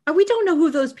 We don't know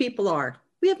who those people are.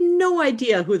 We have no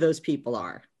idea who those people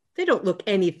are. They don't look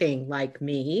anything like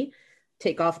me.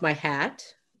 Take off my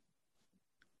hat.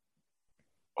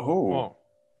 Oh.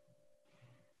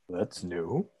 That's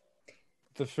new.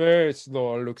 The face,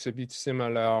 though, looks a bit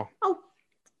similar. Oh,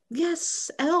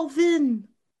 yes, Elvin.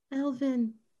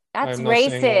 Elvin. That's I'm not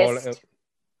saying all racist.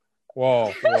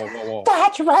 Whoa, whoa, whoa, whoa.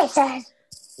 That's racist.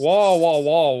 Whoa, whoa,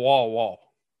 whoa, whoa,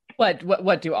 whoa.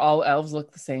 What do all elves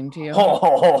look the same to you?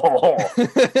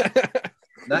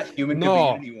 That human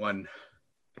No. could be anyone.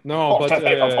 No, but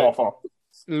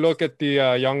look at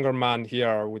the younger man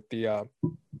here with the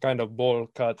kind of bowl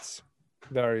cuts.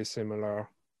 Very similar.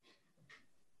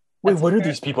 Wait, what are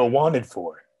these people wanted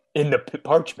for? In the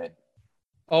parchment?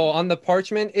 Oh, on the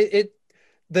parchment,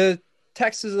 the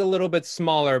text is a little bit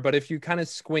smaller, but if you kind of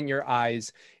squint your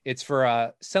eyes, it's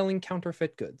for selling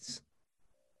counterfeit goods.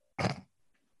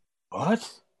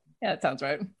 What? Yeah, that sounds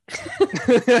right.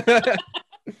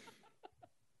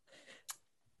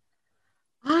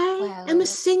 I am a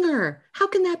singer. How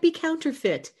can that be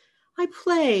counterfeit? I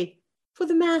play for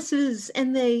the masses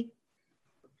and they...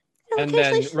 And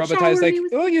then Robotai's like,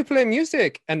 oh, you play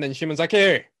music. And then Shimon's like,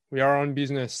 hey, we are on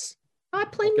business. I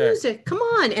play music. Come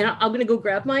on. And I'm going to go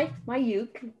grab my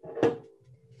uke.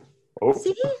 Oh.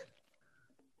 See?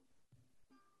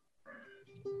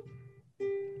 We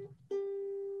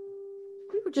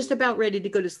were just about ready to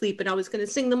go to sleep and I was going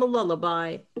to sing them a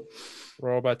lullaby.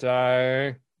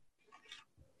 Robotai.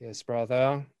 Yes,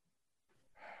 brother.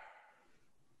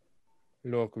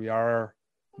 Look, we are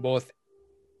both,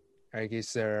 I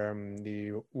guess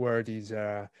the word is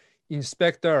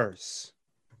inspectors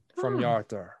from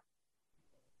Yarter.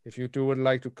 If you two would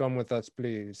like to come with us,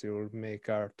 please, it will make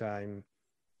our time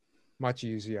much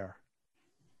easier.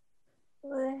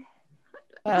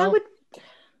 Well,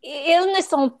 ils ne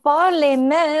sont pas les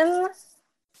mêmes.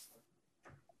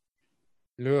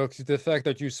 Look, the fact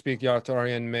that you speak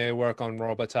Yartarian may work on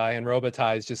Robotai, and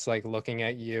Robotai is just like looking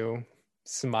at you,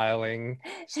 smiling,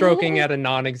 stroking at a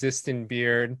non-existent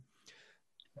beard.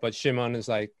 But Shimon is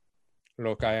like,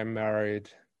 look, I am married.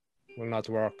 Will not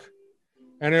work.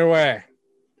 Anyway,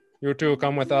 you two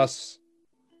come with us.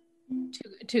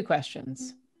 Two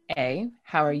questions. A,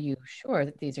 how are you sure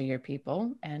that these are your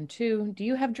people? And two, do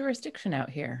you have jurisdiction out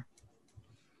here?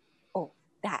 Oh,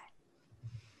 that.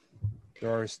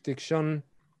 Jurisdiction.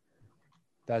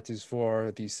 That is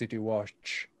for the City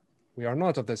Watch. We are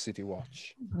not of the City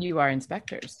Watch. You are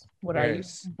inspectors. What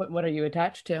Yes. are you? What are you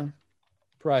attached to?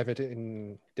 Private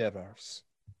endeavors.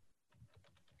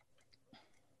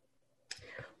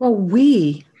 Well,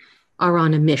 we are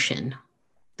on a mission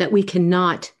that we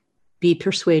cannot be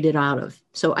persuaded out of.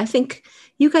 So I think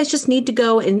you guys just need to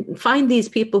go and find these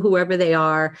people, whoever they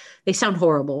are. They sound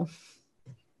horrible.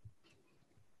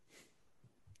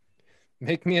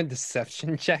 Make me a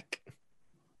deception check.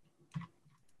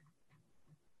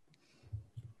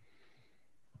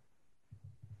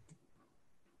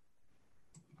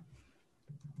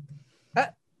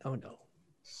 Oh no.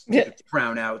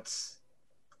 Brownouts.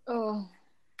 Oh.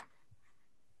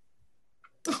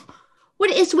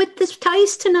 What is with this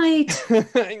dice tonight?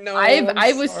 I know.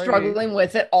 I was sorry. struggling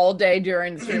with it all day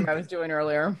during the stream I was doing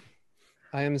earlier.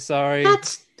 I am sorry.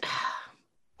 That's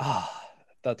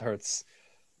that hurts.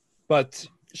 But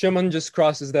Shimon just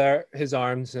crosses his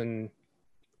arms and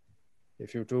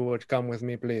if you two would come with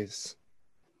me, please.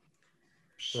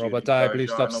 Robotai,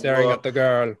 please stop staring at the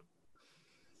girl.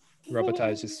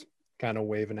 Robotai is just kind of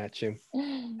waving at you.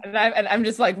 And I'm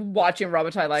just like watching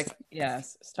Robotai like,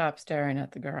 yes, stop staring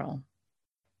at the girl.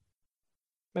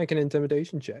 Make an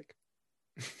intimidation check.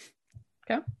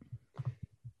 Okay.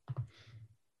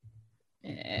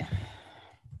 Eh.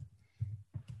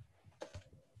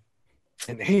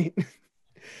 An 8.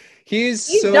 He's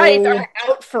These so... dice are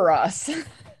out for us.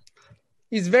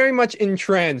 He's very much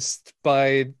entranced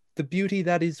by the beauty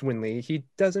that is Winley. He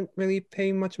doesn't really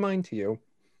pay much mind to you.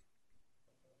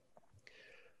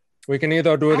 We can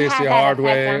either do this the hard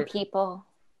way. People.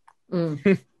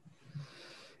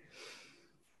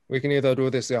 We can either do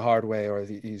this the hard way or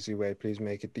the easy way. Please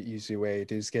make it the easy way.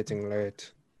 It is getting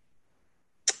late.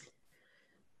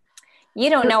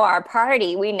 You don't know our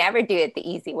party. We never do it the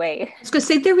easy way. I was going to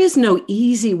say, there is no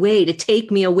easy way to take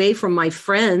me away from my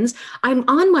friends. I'm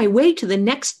on my way to the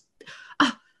next...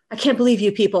 I can't believe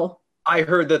you people. I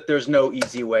heard that there's no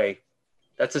easy way.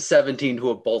 That's a 17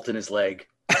 to a bolt in his leg.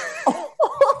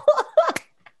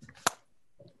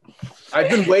 I've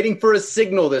been waiting for a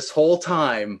signal this whole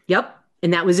time. Yep,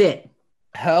 and that was it.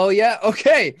 Hell yeah.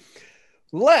 Okay.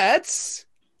 Let's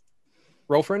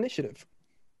roll for initiative.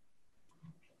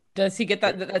 Does he get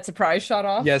that surprise shot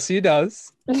off? Yes, he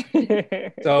does.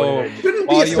 So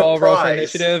while you all roll for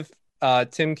initiative,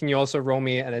 Tim, can you also roll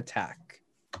me an attack?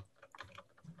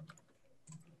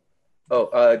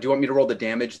 Oh, do you want me to roll the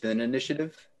damage then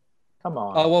initiative? Come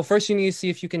on. Well, first you need to see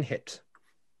if you can hit.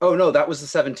 Oh, no, that was the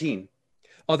 17.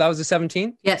 Oh, that was a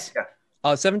 17? Yes.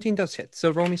 Yeah. 17 does hit.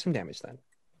 So roll me some damage then.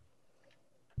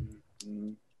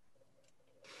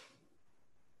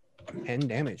 10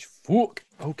 damage. Fuck.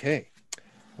 Okay.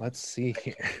 Let's see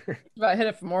here. About hit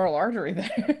a femoral artery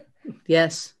there.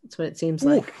 Yes, that's what it seems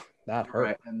like. That hurt. All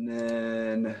right, and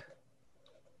then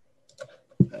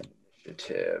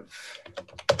initiative.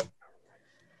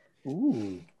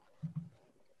 Ooh.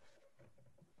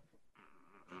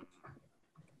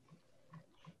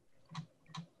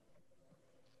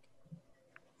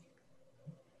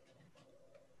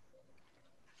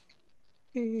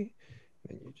 Then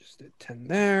you just did 10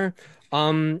 there.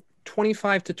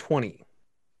 25 to 20.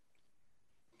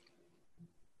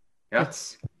 Yeah.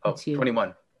 It's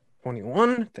 21.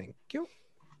 21. Thank you.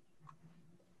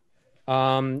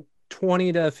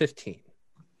 20 to 15.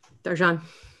 Darjan.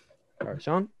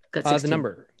 Darjan. Got 16. The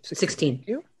number 16.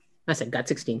 You? I said got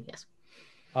 16, yes.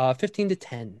 15 to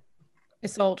 10.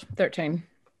 Isolde, 13.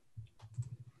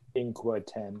 Inqua,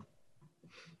 10.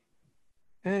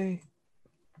 Okay.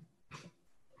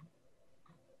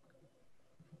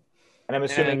 And I'm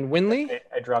assuming And Winley?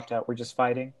 I dropped out. We're just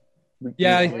fighting.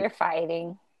 Yeah. We're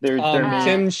fighting.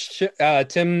 Tim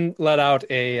let out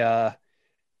a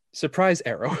surprise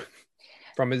arrow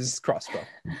from his crossbow.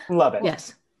 Love it.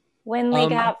 Yes. Winley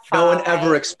got 5. No one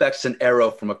ever expects an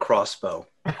arrow from a crossbow.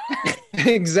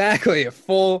 Exactly. A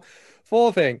full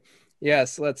thing.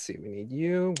 Yes, let's see. We need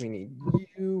you. We need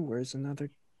you. Where's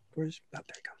another? Oh, there you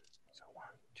go. So 1,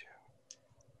 2.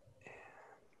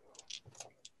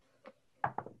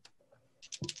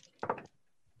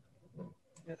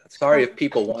 Yeah, Sorry if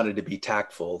people wanted to be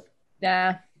tactful.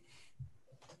 Nah.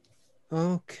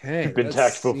 Okay. You've been let's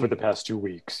tactful see. for the past 2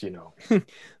 weeks, you know.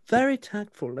 Very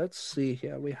tactful. Let's see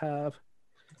here. We have.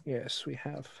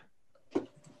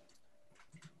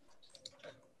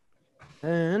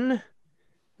 And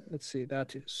let's see.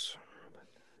 That is.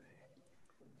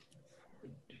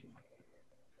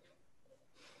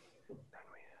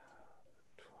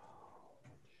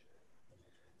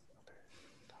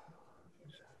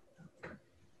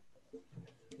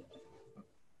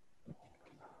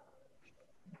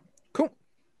 Cool.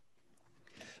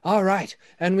 All right,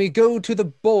 and we go to the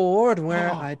board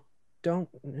where I don't.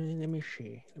 Let me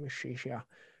see here.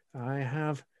 I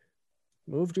have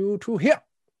moved you to here.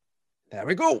 There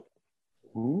we go.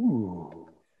 Ooh.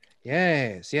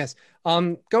 Yes.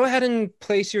 Go ahead and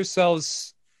place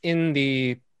yourselves in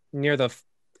the near the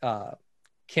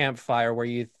campfire where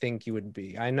you think you would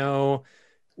be. I know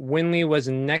Winley was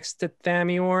next to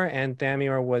Thamior, and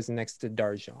Thamior was next to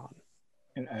Darjan.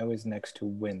 And I was next to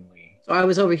Winley. So I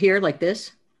was over here like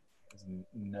this.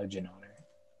 Nudging on her.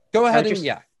 Go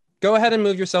ahead and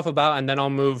move yourself about, and then I'll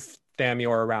move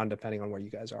Thamior around depending on where you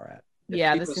guys are at.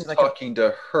 Yeah, If he this was seems like talking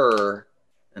to her,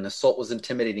 and Assault was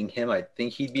intimidating him, I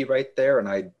think he'd be right there, and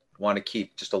I want to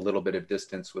keep just a little bit of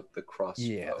distance with the crossbow.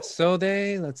 Yeah. So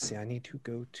let's see. I need to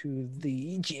go to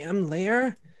the GM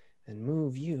layer and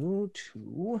move you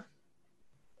to.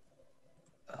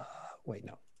 Wait,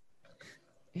 no.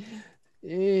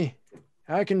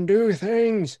 I can do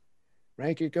things.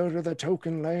 Make it go to the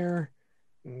token layer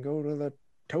and go to the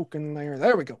token layer.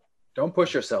 There we go. Don't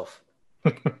push yourself.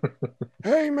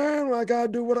 Hey, man, I gotta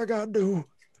do what I gotta do.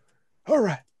 All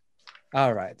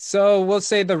right. So we'll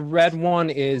say the red one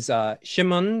is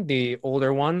Shimon, the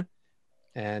older one,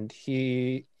 and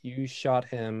you shot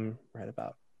him right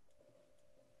about.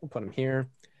 We'll put him here,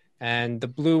 and the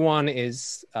blue one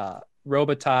is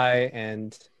Robitaille,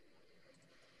 and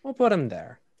we'll put him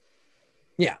there.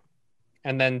 Yeah,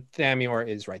 and then Thamior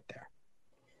is right there.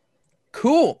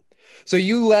 Cool. So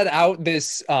you let out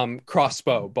this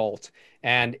crossbow bolt,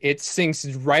 and it sinks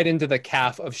right into the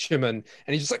calf of Shimon,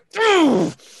 and he's just like,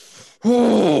 oh,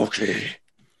 okay.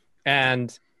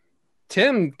 And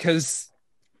Tim, because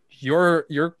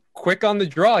you're quick on the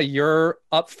draw, you're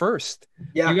up first.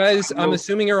 Yeah, you guys, I'm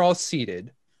assuming you're all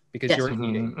seated because you're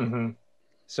eating. Mm-hmm.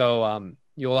 So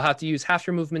you'll have to use half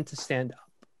your movement to stand up.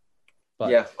 But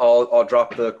yeah, I'll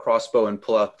drop the crossbow and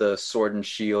pull out the sword and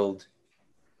shield.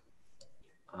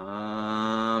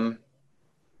 And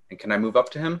can I move up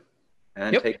to him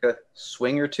and take a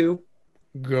swing or two?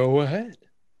 Go ahead.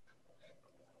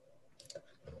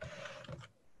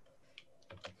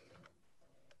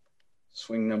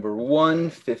 Swing number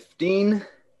 1, 15.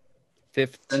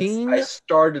 15. Since I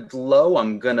started low,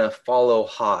 I'm gonna follow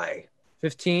high.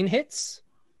 15 hits.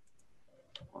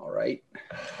 All right.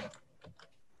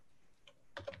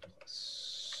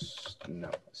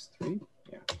 No, it's 3.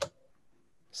 Yeah.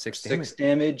 6 6 damage.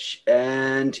 damage,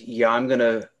 and yeah, I'm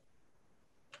gonna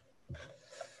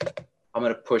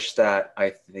push that.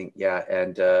 I think, yeah,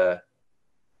 and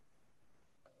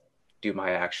do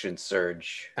my action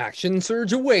surge. Action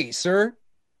surge away, sir.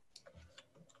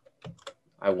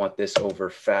 I want this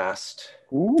over fast.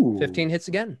 Ooh. 15 hits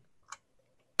again.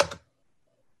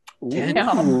 10.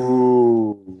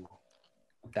 Ooh.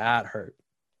 That hurt.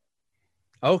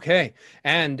 Okay.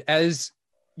 And as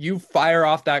you fire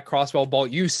off that crossbow bolt,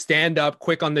 you stand up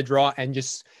quick on the draw and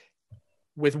just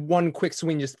with one quick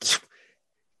swing, just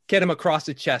get him across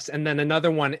the chest. And then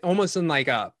another one, almost in like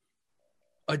a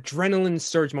adrenaline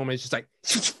surge moment, is just like,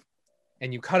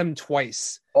 and you cut him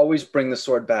twice. Always bring the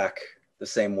sword back the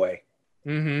same way.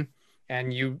 Mm-hmm.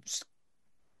 And you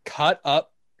cut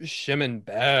up Shimon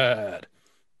bad.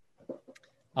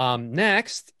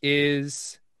 Next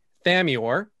is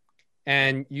Thamior,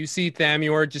 and you see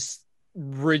Thamior just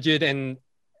rigid and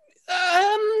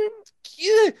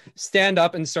stand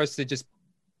up and starts to just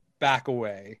back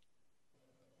away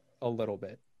a little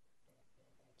bit.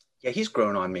 Yeah, he's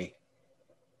grown on me.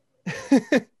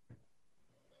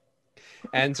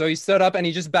 And so he stood up and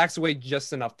he just backs away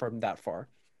just enough from that far.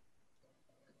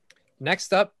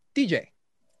 Next up, DJ.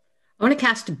 I want to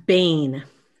cast Bane.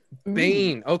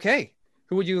 Bane. Okay.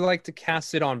 Who would you like to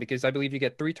cast it on? Because I believe you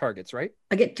get 3 targets, right?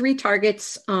 I get 3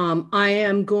 targets. I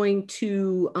am going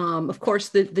to, of course,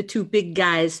 the 2 big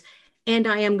guys, and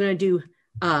I am going to do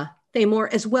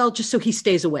Thamor as well, just so he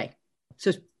stays away.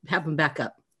 So have him back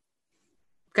up.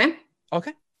 Okay?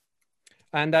 Okay.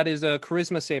 And that is a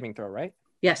charisma saving throw, right?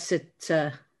 Yes, it's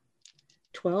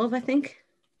 12, I think.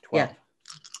 12. Yeah.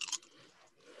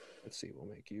 Let's see. We'll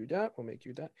make you that. We'll make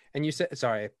you that. And you said,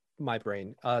 sorry, my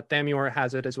brain. Thamior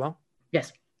has it as well?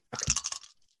 Yes. Okay.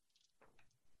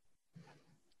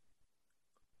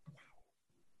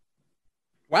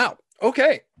 Wow.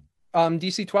 Okay.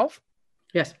 DC 12?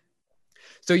 Yes.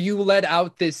 So you let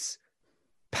out this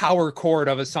power chord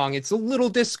of a song. It's a little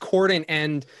discordant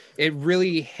and it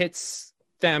really hits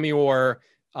Thamior,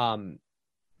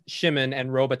 Shimon, and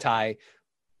Robotai,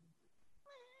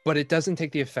 but it doesn't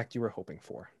take the effect you were hoping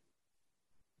for.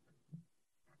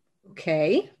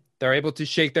 Okay. They're able to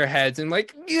shake their heads and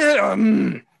like, yeah.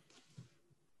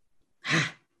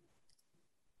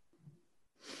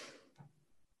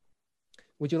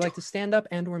 Would you like to stand up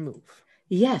and or move?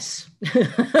 Yes.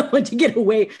 I want to get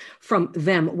away from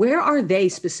them. Where are they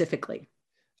specifically?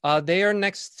 They are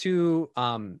next to,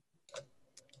 Over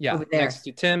there. next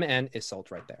to Tim and Isolt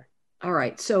right there. All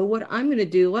right. So what I'm going to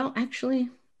do, well,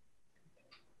 actually,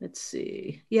 let's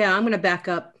see. Yeah, I'm going to back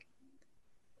up.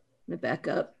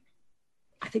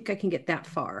 I think I can get that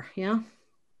far. Yeah.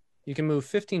 You can move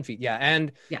 15 feet. Yeah.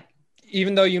 And yeah,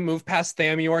 even though you move past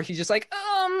Thamior, he's just like,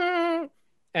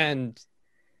 and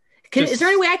is there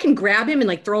any way I can grab him and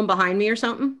like throw him behind me or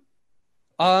something?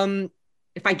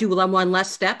 If I do one less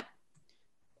step.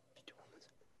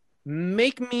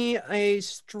 Make me a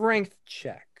strength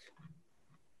check.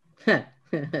 All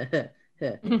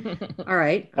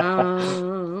right.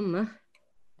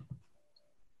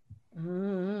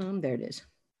 There it is.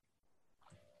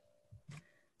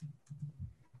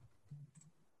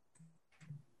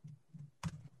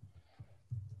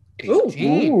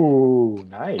 Ooh,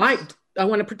 nice. I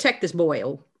want to protect this boy.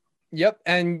 Oh. Yep.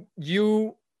 And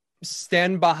you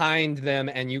stand behind them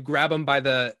and you grab them by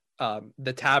the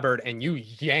tabard and you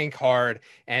yank hard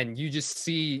and you just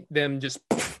see them just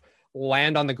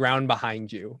land on the ground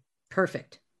behind you.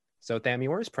 Perfect. So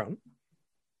Thamior is prone.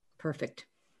 Perfect.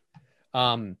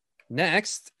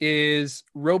 Next is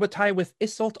Robotai with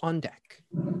Isolt on deck.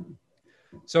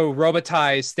 So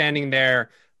Robotai is standing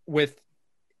there with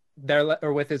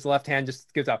with his left hand,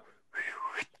 just gives out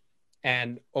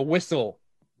and a whistle,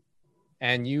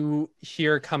 and you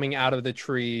hear coming out of the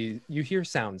tree. You hear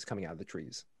sounds coming out of the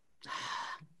trees.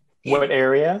 What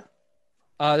area?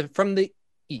 From the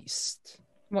east.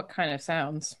 What kind of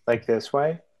sounds? Like this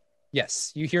way?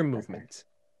 Yes, you hear movement.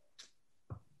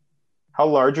 How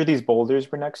large are these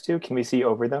boulders we're next to? Can we see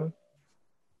over them?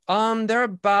 They're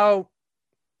about,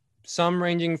 some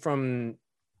ranging from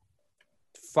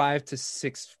 5 to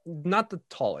 6, not the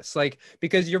tallest, like,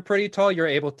 because you're pretty tall, you're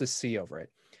able to see over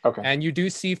it. Okay. And you do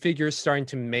see figures starting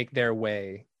to make their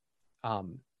way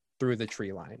through the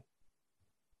tree line.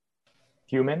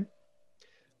 Human?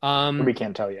 We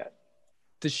can't tell yet.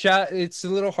 It's a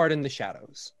little hard in the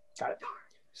shadows. Got it.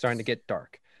 Starting to get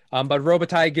dark. But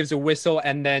Robotai gives a whistle,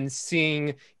 and then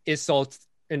seeing Isolt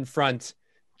in front,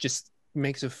 just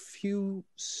makes a few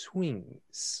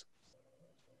swings.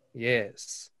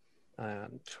 Yes.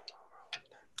 And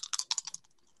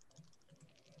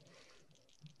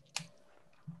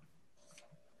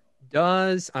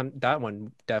Does that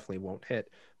one definitely won't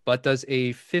hit, but does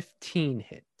a 15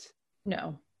 hit?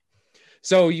 No.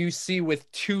 So you see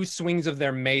with 2 swings of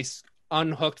their mace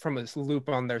unhooked from a loop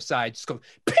on their side, just go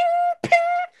ping, ping,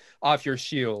 off your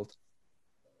shield,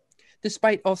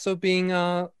 despite also being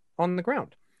on the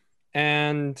ground.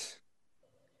 And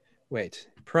wait,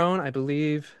 prone, I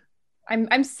believe.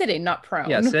 I'm sitting, not prone.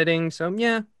 Yeah, sitting. So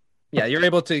yeah, you're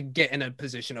able to get in a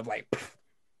position of like.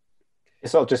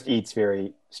 Isolde just eats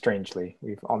very strangely.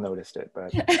 We've all noticed it,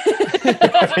 but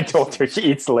I told her she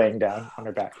eats laying down on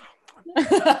her back.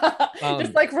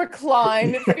 Just like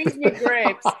recline, it feeds me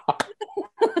grapes.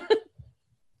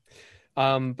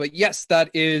 But yes, that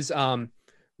is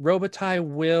Robitaille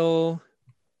will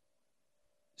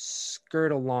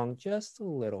skirt along just a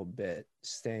little bit,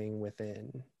 staying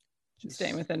within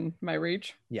my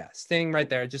reach. Yeah, staying right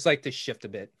there, just like to shift a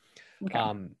bit.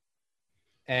 Okay.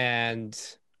 And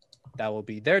that will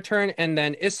be their turn, and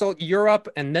then Isolde, you're up,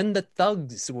 and then the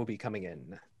thugs will be coming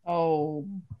in. Oh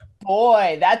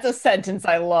boy, that's a sentence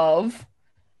I love.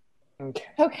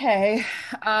 Okay.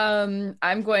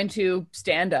 I'm going to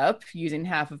stand up using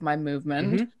half of my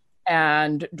movement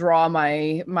and draw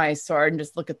my sword and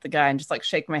just look at the guy and just like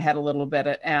shake my head a little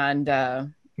bit and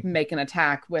make an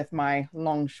attack with my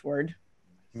long sword.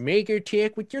 Make your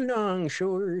attack with your long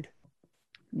sword.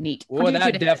 Neat. Oh,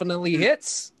 that definitely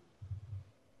hits.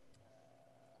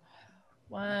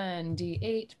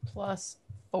 1d8 plus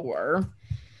 4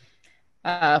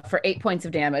 for 8 points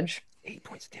of damage. 8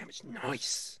 points of damage.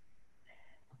 Nice.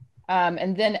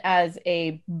 And then as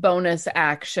a bonus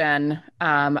action,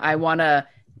 I want to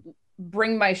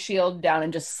bring my shield down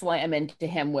and just slam into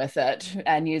him with it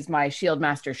and use my Shield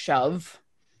Master Shove.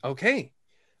 Okay.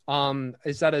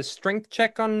 Is that a strength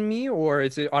check on me or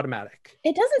is it automatic?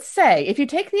 It doesn't say. If you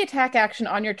take the attack action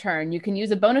on your turn, you can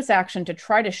use a bonus action to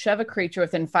try to shove a creature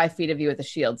within 5 feet of you with a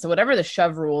shield. So whatever the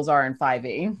shove rules are in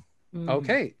 5e.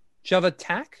 Okay. Shove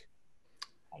attack?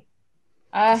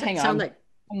 Hang on. Sound like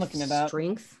I'm looking it up.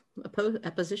 Strength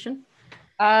opposition?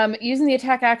 Using the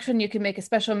attack action, you can make a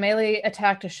special melee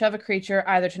attack to shove a creature,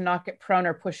 either to knock it prone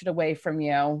or push it away from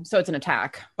you. So it's an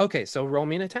attack. Okay, so roll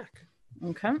me an attack.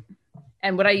 Okay.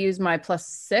 And would I use my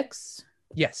 +6?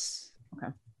 Yes.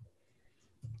 Okay.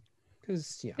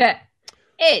 Because,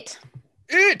 8.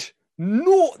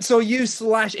 No! So you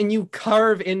slash and you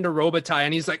carve into Robitaille,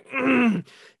 and he's like,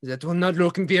 that will not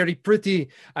look very pretty.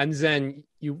 And then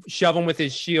you shove him with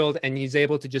his shield, and he's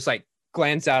able to just like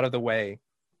glance out of the way.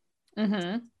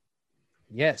 Mm-hmm.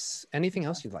 Yes. Anything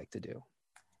else you'd like to do?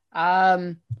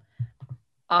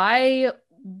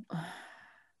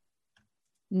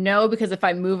 No, because if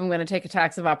I move, I'm going to take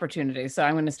attacks of opportunity. So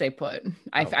I'm going to stay put.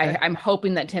 I'm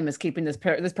hoping that Tim is keeping this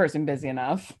person busy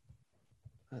enough.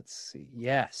 Let's see.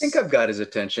 Yes. I think I've got his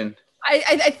attention.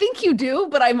 I think you do,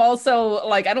 but I'm also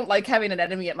like, I don't like having an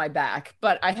enemy at my back,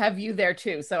 but I have you there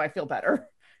too. So I feel better.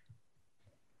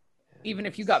 Even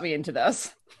if you got me into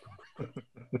this.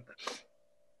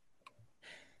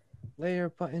 Layer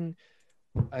button.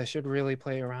 I should really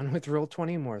play around with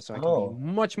Roll20 more so I can be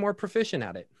much more proficient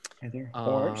at it. Are there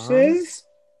horses?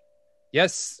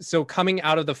 Yes. So coming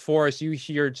out of the forest, you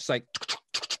hear just like,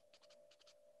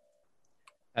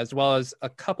 as well as a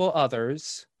couple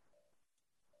others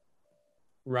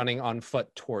running on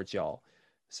foot towards y'all.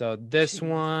 So this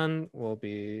one will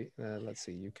be, let's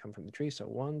see, you come from the tree. So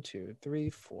 1, 2, 3,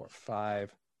 4,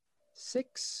 5,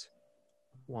 6.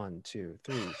 1, 2,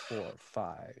 3, 4,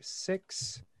 5,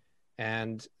 6.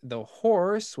 And the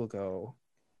horse will go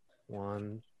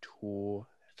 1, 2,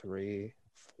 3,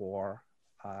 4,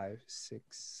 5, 6,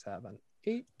 7,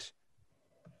 8.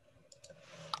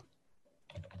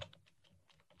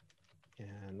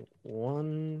 And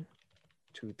 1,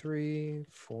 2, 3,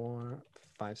 4,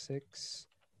 5, 6,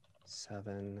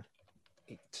 7,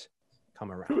 8.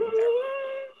 Come around there.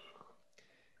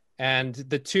 And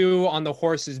the two on the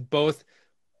horses both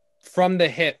from the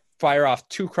hip fire off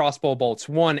 2 crossbow bolts,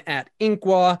 one at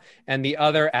Inqua and the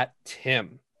other at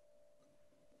Tim.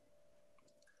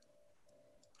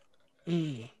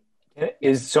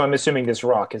 So I'm assuming this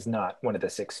rock is not one of the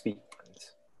 6 feet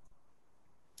ones.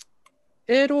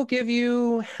 It'll give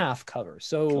you half cover.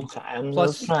 So I'm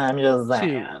just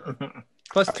saying.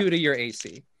 Plus 2 to your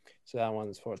AC. So that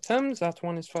one's for Tim's, that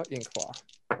one is for Inqua.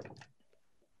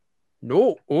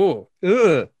 No. Oh.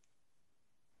 Ugh.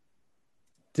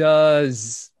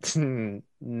 Does an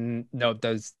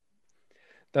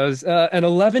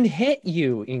 11 hit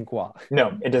you, Inqua?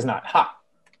 No, it does not. Ha.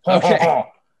 Okay.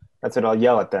 That's what I'll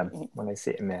yell at them when I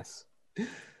see it miss.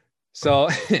 So,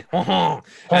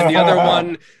 and the other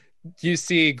one, you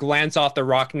see glance off the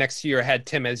rock next to your head,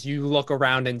 Tim, as you look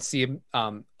around and see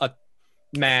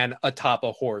man atop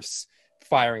a horse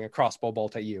firing a crossbow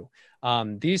bolt at you.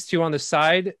 These two on the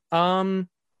side,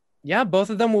 both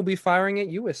of them will be firing at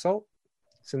you, Isolt,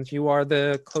 since you are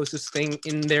the closest thing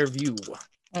in their view.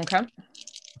 Okay.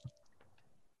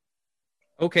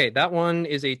 Okay, that one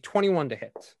is a 21 to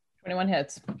hit. 21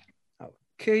 hits.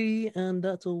 Okay, and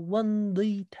that's a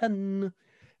 1d10.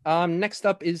 Next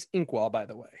up is Inkwell, by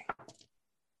the way.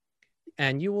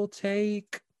 And you will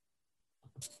take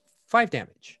 5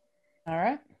 damage. All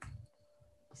right.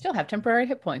 Still have temporary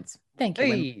hit points. Thank you.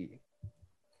 Hey.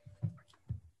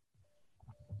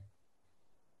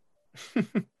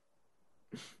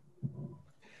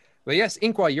 But yes,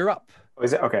 Inkwell, you're up. Oh,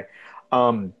 is it? Okay.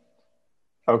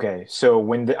 Okay, so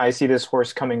when I see this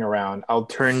horse coming around, I'll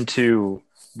turn to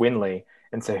Winley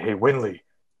and say, "Hey, Winley,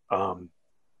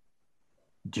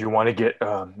 do you want to get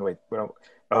Winley?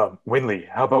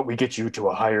 How about we get you to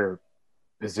a higher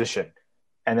position?"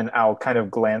 And then I'll kind of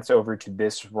glance over to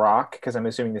this rock because I'm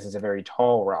assuming this is a very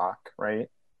tall rock, right?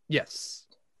 Yes.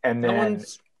 And then that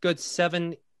one's good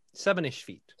 7-ish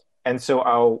feet. And so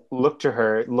I'll look to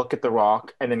her, look at the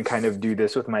rock, and then kind of do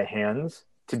this with my hands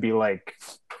to be like,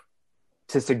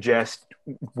 to suggest,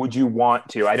 would you want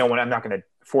to? I'm not going to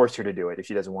force her to do it if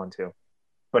she doesn't want to,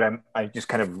 but I just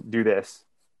kind of do this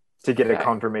to get a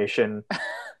confirmation.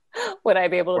 Would I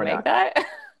be able to make that?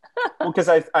 Well, because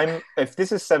if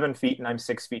this is 7 feet and I'm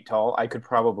 6 feet tall, I could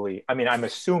probably, I'm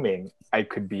assuming I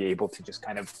could be able to just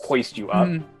kind of hoist you up.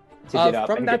 To get up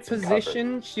from that get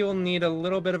position, she'll need a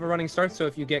little bit of a running start. So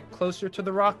if you get closer to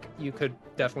the rock, you could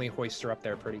definitely hoist her up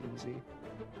there pretty easy.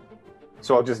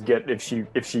 So I'll just get if she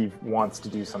wants to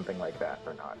do something like that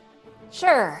or not.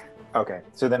 Sure. Okay.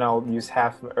 So then I'll use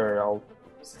I'll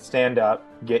stand up,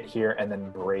 get here, and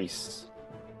then brace.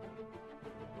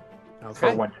 Okay.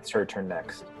 For when it's her turn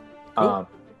next. To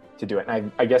do it.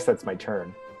 And I guess that's my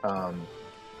turn.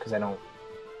 Because I don't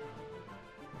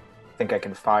think I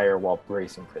can fire while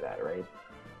bracing for that, right?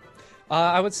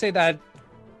 I would say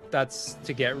that's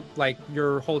to get, like,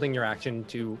 you're holding your action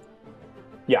to...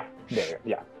 Yeah, there,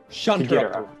 yeah. Shunt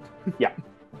her up. Yeah.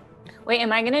 Wait,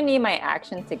 am I going to need my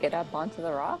action to get up onto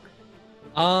the rock?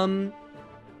 Or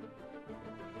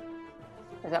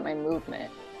is that my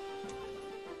movement?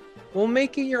 We'll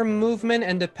make it your movement,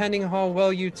 and depending how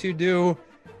well you two do,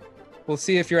 we'll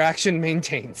see if your action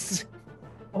maintains.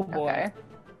 Oh, boy. Okay.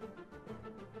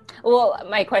 Well,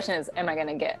 my question is, am I going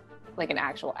to get like an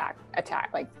actual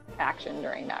attack, like action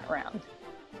during that round?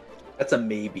 That's a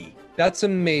maybe. That's a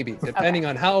maybe, depending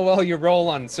on how well you roll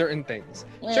on certain things.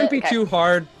 Shouldn't be too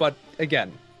hard, but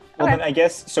again. Well, then I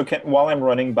guess, while I'm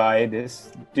running by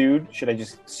this dude, should I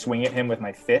just swing at him with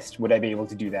my fist? Would I be able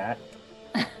to do that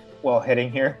while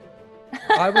hitting here?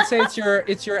 I would say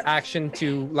it's your action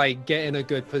to, like, get in a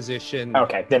good position.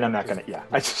 Okay, then I'm not gonna. Yeah,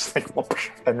 I just like,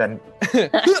 and then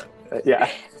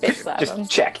yeah, just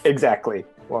check exactly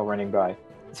while running by.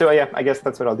 So yeah, I guess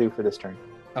that's what I'll do for this turn.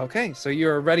 Okay, so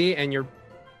you're ready and you're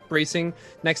bracing.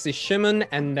 Next is Shimon,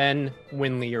 and then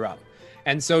Winley, you're up.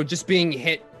 And so just being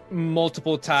hit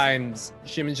multiple times,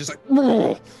 Shimon's just like,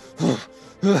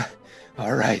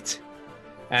 all right.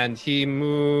 And he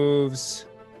moves.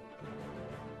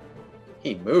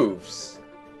 He moves.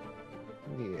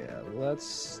 Yeah,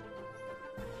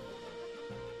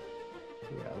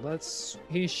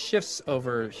 he shifts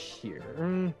over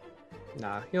here.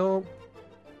 Nah, he'll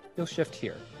shift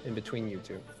here in between you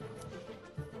two.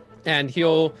 And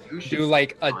he'll do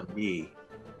like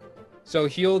so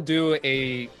he'll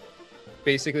do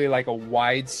basically like a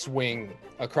wide swing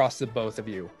across the both of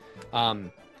you.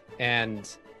 And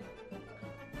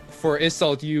for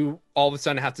Isolt, you all of a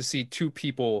sudden have to see two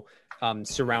people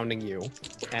surrounding you,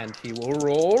 and he will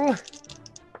roll.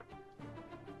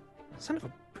 Son of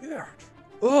a bitch.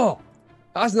 Oh,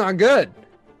 that's not good.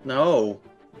 No.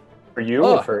 For you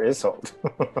or for Isolt?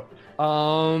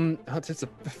 It's a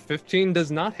 15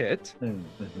 does not hit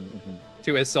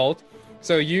to Isolt.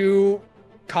 So you,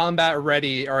 combat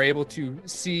ready, are able to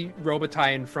see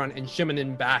Robitaille in front and Shimon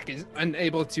in back, is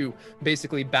unable to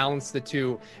basically balance the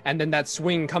two. And then that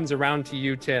swing comes around to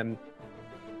you, Tim.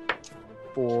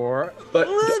 But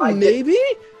maybe?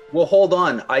 Well, hold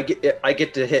on. I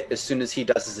get to hit as soon as he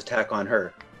does his attack on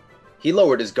her. He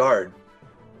lowered his guard.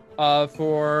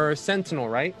 For Sentinel,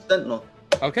 right? Sentinel.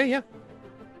 Okay, yeah.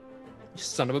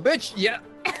 Son of a bitch. Yeah.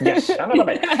 Yes, son of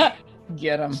a bitch.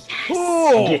 Get him.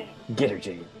 Oh! Get her,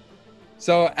 Jade.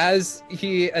 So as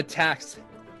he attacks,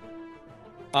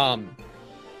 you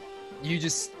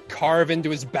just carve into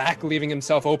his back, leaving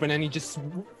himself open, and he just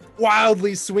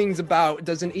wildly swings about.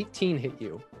 Does an 18 hit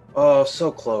you? Oh,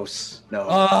 so close.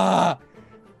 No.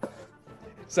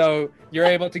 So you're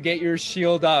able to get your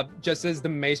shield up just as the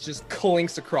mace just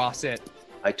clinks across it.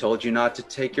 I told you not to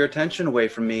take your attention away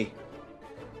from me.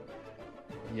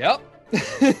 Yep.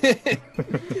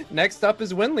 Next up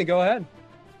is Winley. Go ahead.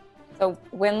 So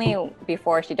Winley,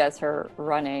 before she does her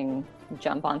running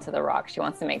jump onto the rock, she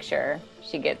wants to make sure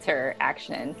she gets her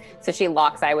action. So she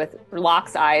locks eyes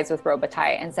with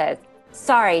Robitaille and says,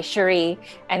 "Sorry, Cherie."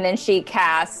 And then she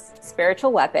casts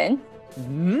Spiritual Weapon.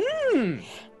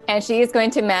 And she is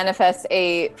going to manifest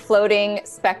a floating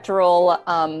spectral,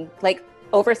 like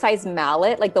oversized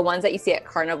mallet, like the ones that you see at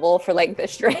Carnival for like the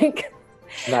shrink.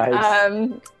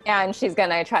 Nice. And she's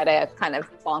gonna try to kind of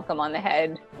bonk him on the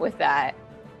head with that.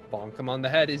 Bonk him on the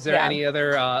head. Is there any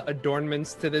other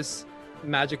adornments to this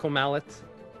magical mallet?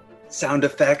 Sound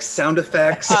effects.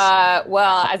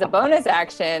 Well, as a bonus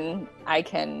action, I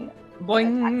can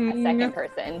attack a second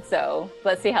person. So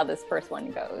let's see how this first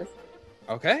one goes.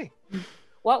 Okay.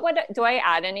 Do I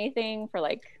add anything for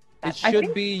like? It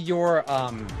should be your,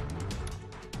 I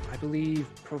believe,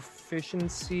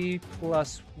 proficiency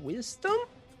plus wisdom.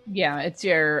 Yeah, it's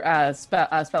your spell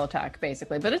attack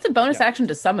basically, but it's a bonus action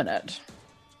to summon it.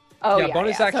 Oh Yeah,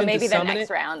 bonus action So maybe to the summon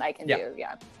next it? round I can do.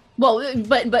 Yeah. Well,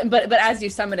 but as you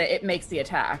summon it, it makes the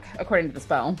attack according to the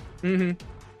spell. Mm-hmm.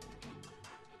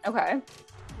 Okay.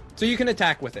 So you can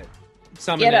attack with it.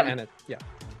 Summon Get it him. and it. Yeah.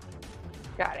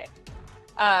 Got it.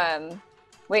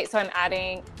 Wait, so I'm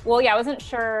adding. Well, yeah, I wasn't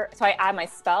sure. So I add my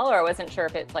spell, or I wasn't sure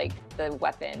if it's like the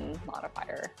weapon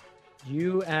modifier.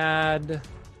 You add.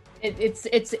 It's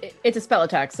a spell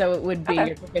attack, so it would be Okay.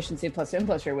 your proficiency plus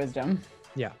your wisdom.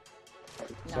 Yeah.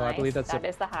 Nice. So I believe that's that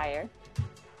is the higher.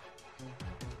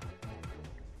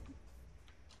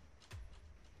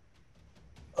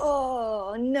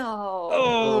 Oh no!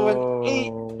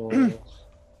 Oh, an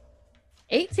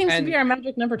 8 seems to be our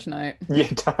magic number tonight. Yeah,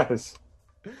 it does.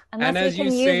 Unless And as we you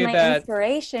can say use my that-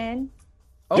 inspiration.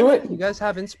 Do it. You guys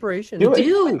have inspiration. Do it.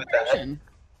 Should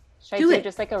I Do do it.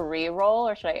 just like a re-roll,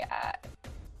 or should I add?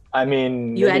 I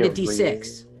mean, You maybe add a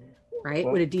D6, right?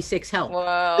 Would a D6 help?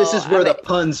 Whoa! This is where the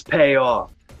puns pay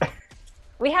off.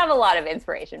 We have a lot of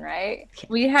inspiration, right?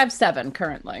 We have 7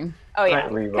 currently. Oh yeah.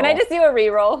 Alright, re-roll. Can I just do a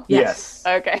re-roll? Yes.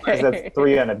 Okay. 'Cause that's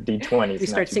 3 on a D20. We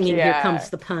start singing "Here Comes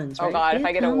the Puns." Oh Right? god, if Here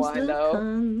I get a comes 1 the though.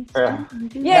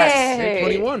 puns. Yay!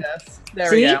 21. There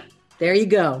See? we go. There you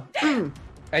go.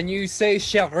 And you say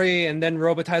Cherie, and then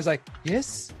Robitaille's like,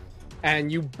 yes. And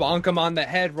you bonk him on the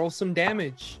head, roll some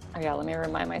damage. Oh yeah, let me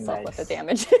remind myself what the Nice.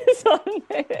 damage is on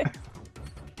it.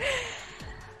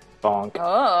 Bonk.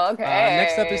 Oh, okay.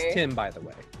 Next up is Tim, by the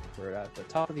way. We're at the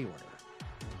top of the order.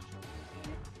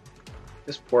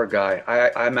 This poor guy.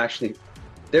 I'm actually.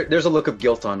 There's a look of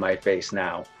guilt on my face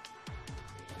now.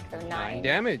 So 9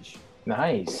 damage.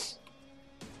 Nice.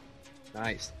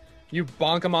 Nice. You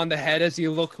bonk him on the head as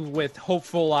you look with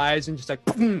hopeful eyes and just like,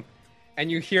 boom,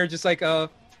 and you hear just like a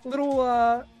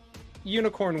little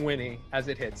unicorn whinny as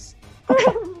it hits.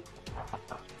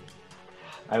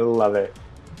 I love it.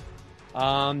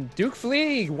 Duke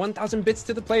Fleeg, 1,000 bits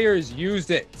to the players.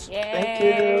 Used it.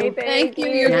 Yay! Thank you.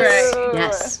 You're Yes. great.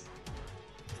 Yes.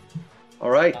 All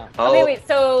right. Okay, wait.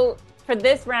 So for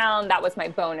this round, that was my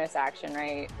bonus action,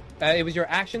 right? It was your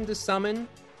action to summon,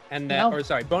 and then, No. or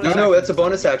sorry, bonus. No, action that's a to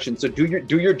bonus summon. action. So do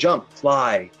your jump.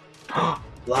 Fly.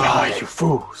 Fly, you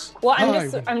fools. Well, Hi.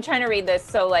 I'm trying to read this.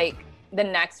 So like the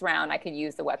next round, I could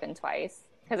use the weapon twice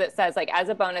because it says like as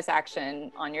a bonus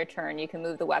action on your turn, you can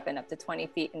move the weapon up to 20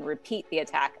 feet and repeat the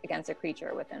attack against a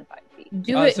creature within 5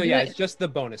 feet. So yeah, it's just the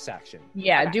bonus action.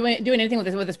 Yeah, doing anything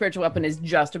with a spiritual weapon is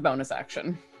just a bonus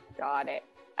action. Got it.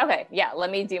 Okay, yeah.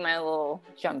 Let me do my little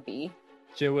jumpy.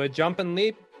 So jump and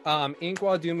leap.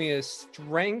 Inkwell, do me a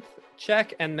strength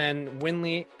check, and then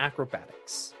Winley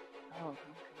acrobatics. Oh.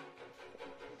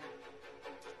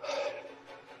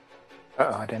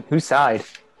 I didn't. Whose side?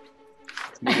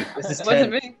 This is It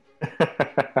wasn't 10.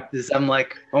 me. I'm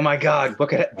like, oh my god,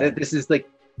 look at it. This is like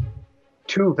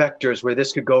 2 vectors where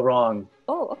this could go wrong.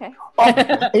 Oh, okay.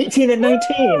 Oh, 18 and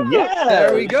 19. Yeah.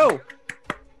 There we go.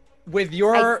 With I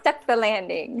your stuck the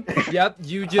landing. yep,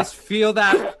 you just feel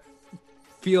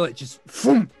it just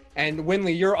boom. And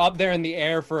Winley, you're up there in the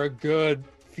air for a good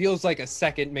feels like a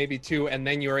second, maybe 2, and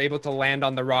then you're able to land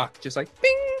on the rock, just like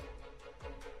bing.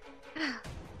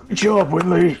 Good job,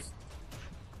 Winley.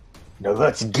 Now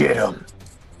let's get him.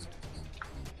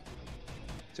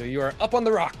 So you are up on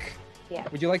the rock. Yeah.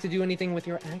 Would you like to do anything with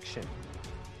your action?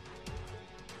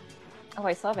 Oh,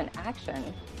 I still have an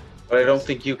action. But I don't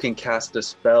think you can cast a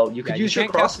spell. You could use your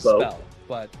can't cast a crossbow. spell,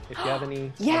 but if you have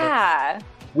any, Yeah.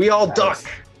 We all duck.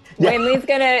 Yeah. Winley's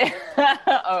gonna.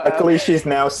 Oh, Luckily, she's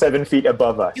now 7 feet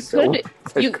above us. You so-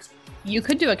 could you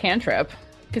could do a cantrip.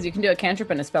 Because you can do a cantrip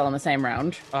and a spell in the same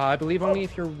round. I believe only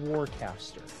if you're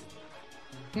Warcaster.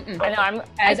 Mm-mm. I know.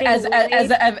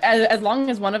 As long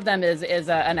as one of them is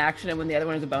an action and when the other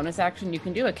one is a bonus action, you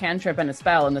can do a cantrip and a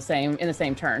spell in the same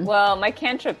turn. Well, my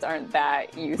cantrips aren't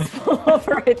that useful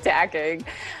for attacking.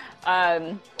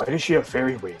 Why does she have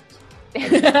fairy wings?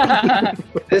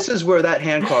 This is where that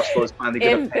hand crossbows finally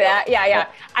get Yeah.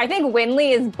 I think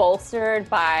Winley is bolstered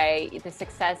by the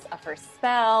success of her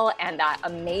spell and that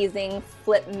amazing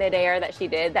flip midair that she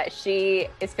did, that she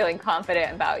is feeling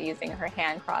confident about using her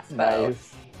hand crossbow.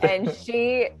 Nice. And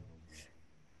she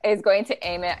is going to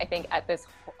aim it, I think, at this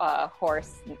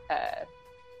horse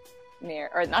near,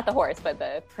 or not the horse, but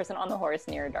the person on the horse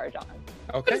near Darjan.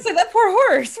 Okay. Say that poor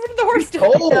horse. What did the horse do?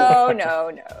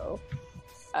 No.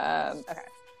 Okay.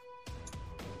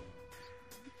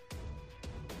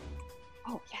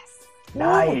 Oh, yes.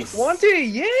 Nice. 20,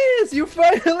 yes, you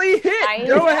finally hit.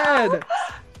 Go ahead.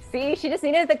 See, she just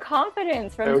needed the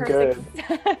confidence from her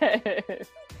success.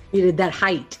 Needed that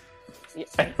height. Yeah,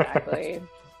 exactly.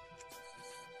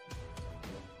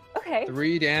 Okay.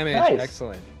 3 damage. Nice.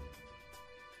 Excellent.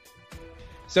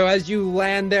 So as you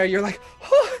land there, you're like,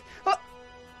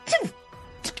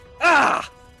 ah!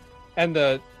 And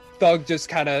the thug just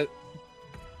kind of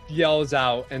yells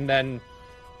out and then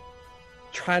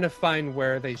trying to find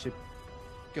where they should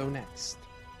go next.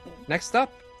 Next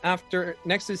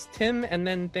is Tim, and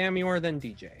then Thamior, then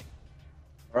DJ.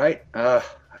 All right. I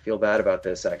feel bad about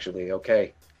this, actually.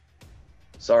 Okay.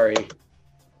 Sorry.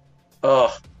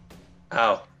 Oh.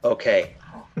 Ow. Okay.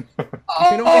 You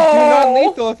can always do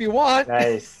non-lethal if you want.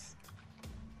 Nice.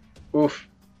 Oof.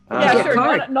 Yeah,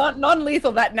 sure.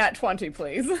 Non-lethal, that nat 20,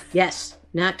 please. Yes,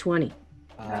 nat 20.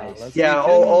 Nice. Yeah,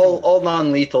 all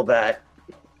non-lethal that.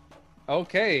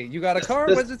 Okay, you got a card.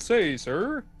 What does it say,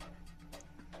 sir?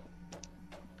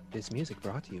 This music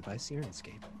brought to you by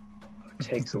Sirenscape.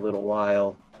 Takes a little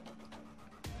while.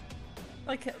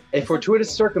 Like A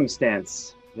fortuitous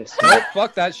circumstance. This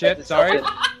Fuck that shit. Sorry.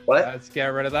 What? Let's get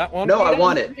rid of that one. No, I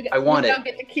want it. I want it.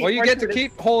 Well, you get to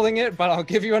keep holding it, but I'll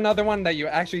give you another one that you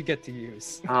actually get to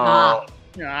use. Oh.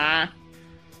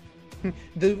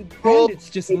 The bandits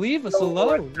just leave us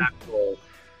alone.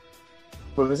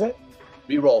 What was it?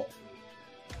 Reroll.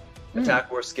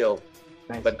 Attack or skill.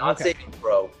 Nice. But not saving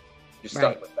throw. You're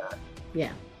stuck with that.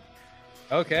 Yeah.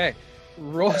 Okay.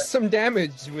 Roll some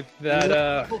damage with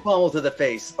that. Full pummel to the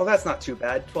face. Oh, that's not too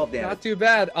bad. 12 damage. Not too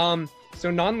bad. So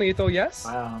non-lethal, yes?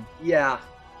 Wow. Yeah.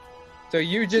 So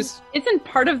you just... Isn't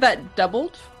part of that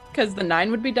doubled? Because the 9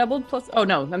 would be doubled plus... Oh,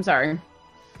 no, I'm sorry.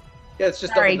 Yeah, it's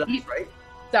just Sorry, double dice, right?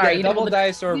 Sorry, Yeah, you double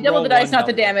dice or you double roll the dice, one not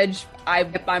the double. damage.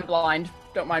 I'm blind.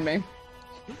 Don't mind me.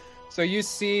 So you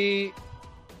see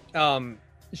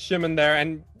Shimon there,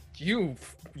 and you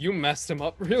messed him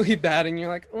up really bad, and you're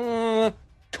like,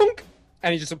 kunk!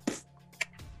 And he just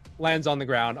lands on the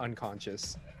ground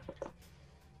unconscious.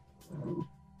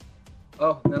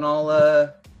 Oh, then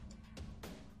I'll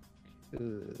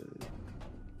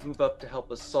move up to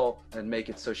help Assault and make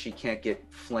it so she can't get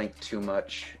flanked too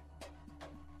much.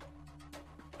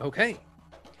 Okay.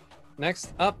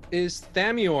 Next up is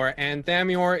Thamior, and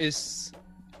Thamior is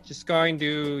just going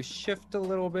to shift a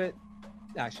little bit.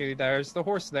 Actually, there's the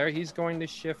horse there. He's going to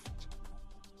shift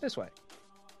this way.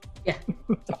 Yeah.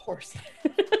 The horse.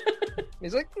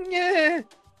 He's like, yeah.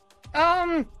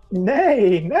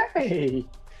 Nay.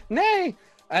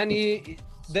 And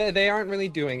they aren't really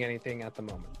doing anything at the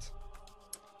moment.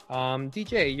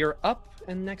 DJ, you're up,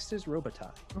 and next is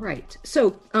Robitaille. All right.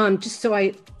 So, just so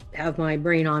I have my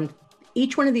brain on,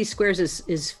 each one of these squares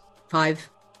is 5.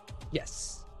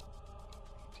 Yes.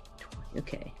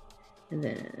 Okay. And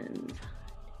then...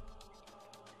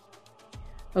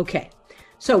 Okay.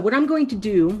 So what I'm going to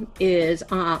do is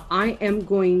I am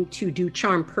going to do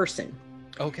Charm Person.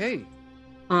 Okay.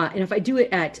 And if I do it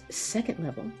at 2nd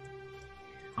level,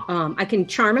 I can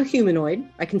charm a humanoid.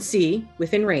 I can see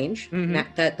within range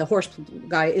that the horse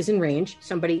guy is in range,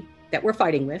 somebody that we're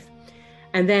fighting with.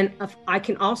 And then I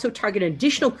can also target an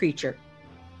additional creature.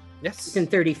 Yes. Within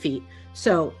 30 feet.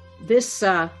 So this,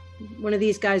 one of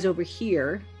these guys over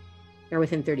here, are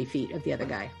within 30 feet of the other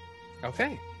guy.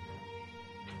 Okay.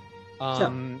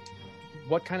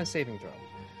 What kind of saving throw?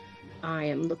 I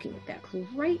am looking at that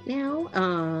right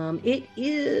now. It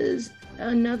is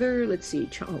another, let's see,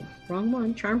 wrong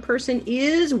one. Charm Person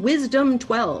is Wisdom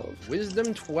 12.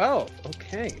 Wisdom 12.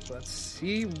 Okay, let's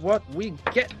see what we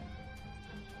get.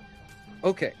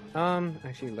 Okay,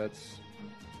 actually let's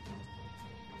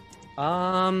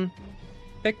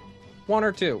pick 1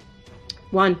 or 2.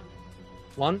 1.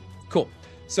 Cool.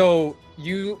 So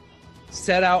you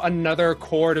set out another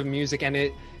chord of music, and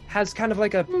it has kind of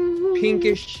like a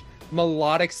pinkish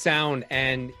melodic sound,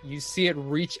 and you see it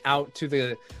reach out to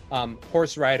the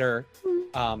horse rider,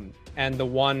 and the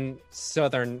one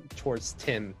southern towards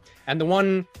Tim, and the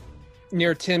one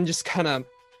near Tim just kind of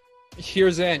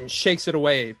hears it and shakes it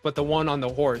away, but the one on the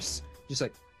horse just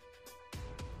like, you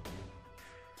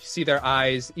see their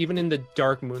eyes, even in the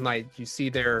dark moonlight, you see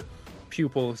their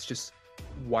pupils just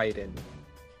widen,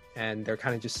 and they're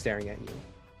kind of just staring at you.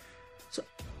 So,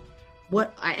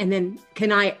 and then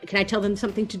can I tell them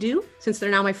something to do since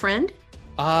they're now my friend?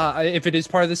 If it is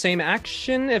part of the same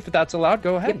action, if that's allowed,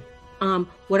 go ahead. Yep.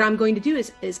 What I'm going to do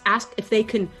is ask if they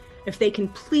can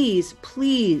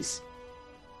please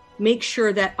make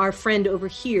sure that our friend over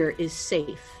here is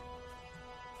safe.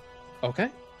 Okay.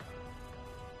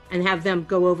 And have them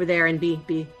go over there and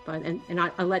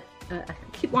I let I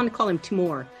keep wanting to call him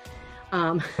Timur,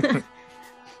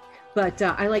 but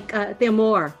I like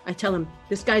Thamor. I tell him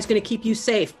this guy's going to keep you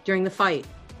safe during the fight.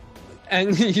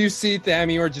 And you see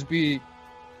Thamor just be.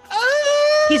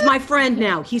 He's my friend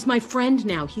now. He's my friend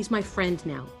now. He's my friend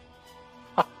now.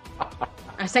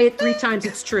 I say it 3 times.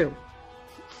 It's true.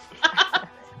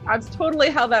 That's totally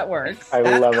how that works. I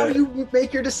love it. That's how you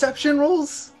make your deception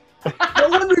rolls? No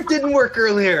wonder it didn't work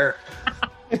earlier.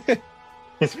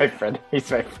 He's my friend.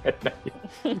 Beetlejuice.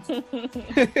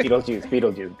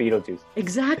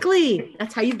 Exactly.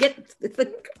 That's how you get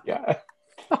the. Yeah.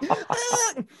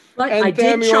 But I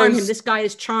did charm him. This guy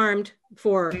is charmed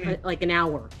for like an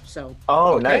hour. So.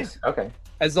 Oh, okay. Nice. Okay.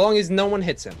 As long as no one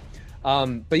hits him.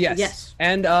 But yes. Yes.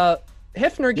 And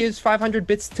Hefner gives 500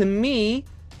 bits to me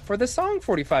for the song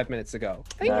 45 minutes ago.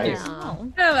 Thank you.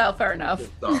 Oh, well, fair enough.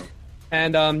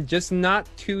 And just not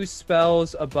 2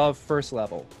 spells above first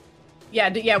level.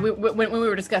 Yeah. When we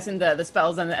were discussing the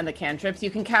spells and the cantrips, you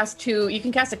can cast 2. You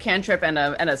can cast a cantrip and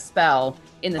a spell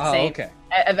in the same. Okay.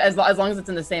 As long as it's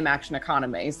in the same action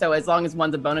economy. So as long as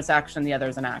one's a bonus action, the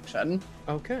other's an action.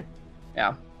 Okay.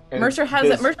 Yeah. Mercer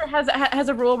has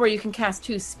a rule where you can cast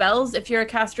 2 spells if you're a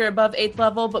caster above 8th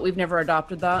level, but we've never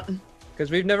adopted that because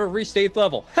we've never reached 8th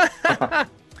level.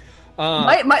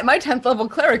 My 10th level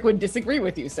cleric would disagree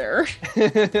with you, sir.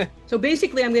 So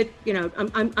basically,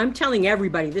 I'm telling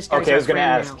everybody this guy's our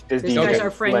friend now. This guy's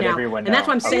our friend now, and that's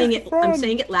why I'm saying it. I'm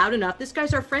saying it loud enough. This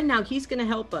guy's our friend now. He's going to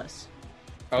help us.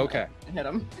 Okay. Hit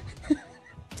him.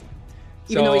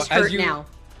 Even though he's hurt now.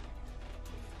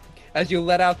 As you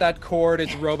let out that cord,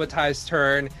 it's Robotai's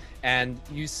turn, and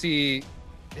you see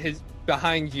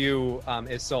behind you,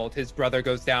 Isolde, his brother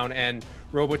goes down, and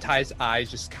Robotai's eyes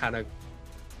just kind of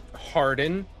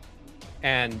harden,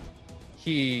 and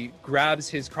he grabs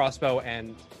his crossbow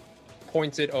and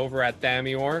points it over at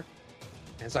Thamor, and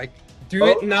it's like, do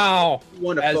it now!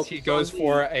 As he goes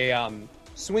for a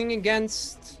swing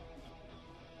against...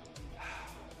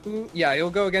 Yeah, he'll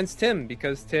go against Tim,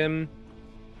 because Tim...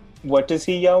 What does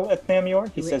he yell at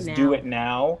Thamor? He says, do it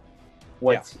now.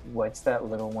 What's that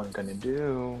little one gonna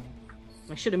do?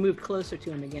 I should have moved closer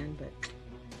to him again, but...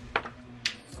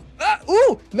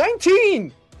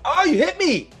 19! Oh, you hit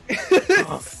me!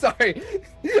 Sorry.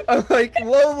 I'm like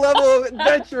low-level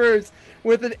adventurers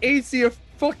with an AC of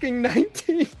fucking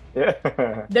 19.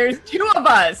 Yeah. There's 2 of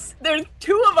us. There's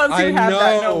 2 of us who have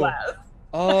that, no less.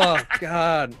 Oh,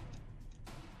 God.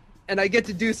 And I get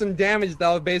to do some damage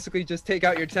that'll basically just take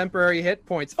out your temporary hit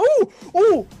points.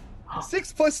 Oh!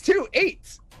 6 plus 2,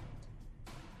 8.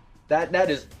 That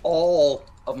is all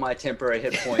of my temporary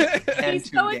hit points. He's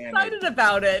so excited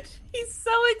about it. He's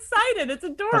so excited. It's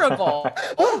adorable.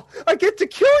 Oh, I get to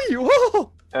kill you. Oh.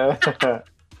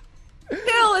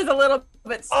 Kill is a little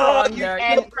bit stronger.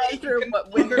 And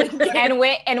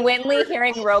Winley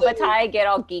hearing Robotai get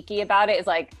all geeky about it is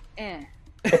like, eh.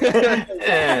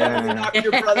 Knock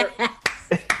your brother.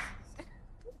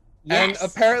 And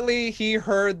apparently he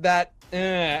heard that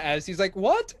as he's like,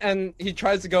 what? And he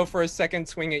tries to go for a second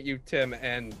swing at you, Tim,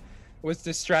 and was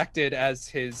distracted as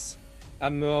his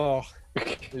amour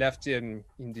left him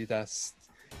in the dust.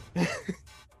 That's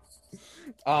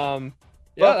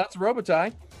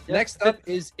Robotai. Next up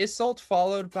is Isolde,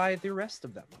 followed by the rest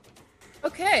of them.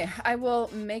 Okay, I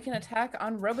will make an attack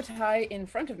on Robotai in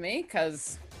front of me,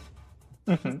 because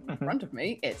in front of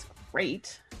me, it's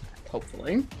great.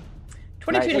 Hopefully.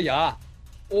 22 nice.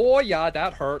 Oh yeah,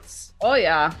 that hurts. Oh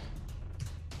yeah.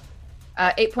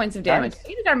 8 points of damage. Nice.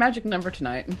 8 is our magic number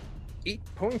tonight. 8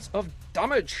 points of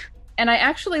damage. And I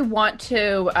actually want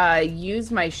to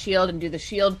use my shield and do the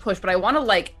shield push, but I want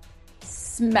to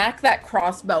smack that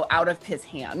crossbow out of his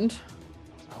hand.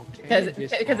 Because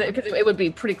it would be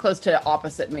pretty close to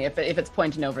opposite me if it's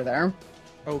pointing over there.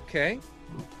 Okay.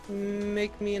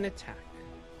 Make me an attack.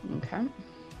 Okay.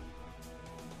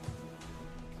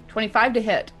 25 to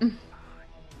hit.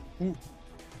 Ooh.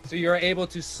 So you're able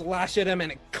to slash at him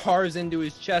and it carves into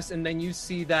his chest, and then you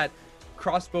see that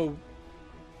crossbow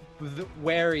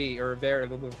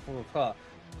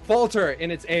falter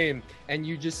in its aim, and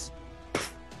you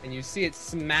see it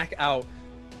smack out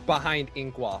behind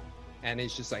Inkwell, and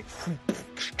it's just like,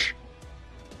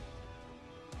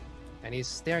 and he's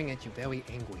staring at you very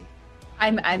angry.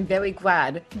 I'm very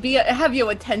glad. Have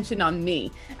your attention on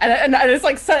me, and I just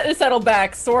like settle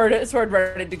back, sword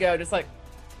ready to go, just like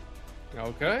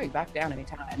okay, back down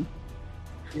anytime.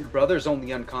 Your brother's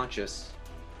only unconscious.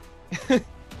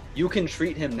 You can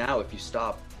treat him now if you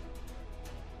stop.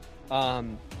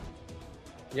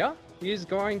 Yeah, he's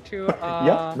going to.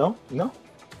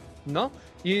 No.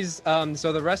 He's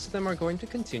so the rest of them are going to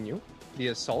continue the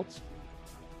assault.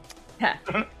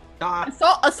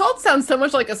 Assault sounds so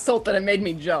much like assault that it made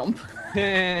me jump.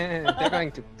 They're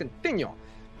going to continue.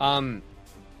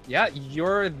 Yeah,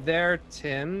 you're there,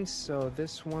 Tim. So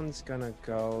this one's gonna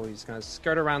go. He's gonna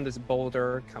skirt around this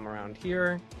boulder, come around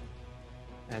here,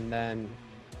 and then.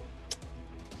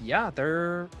 Yeah,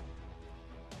 they're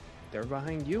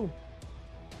behind you.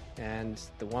 And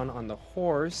the one on the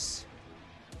horse.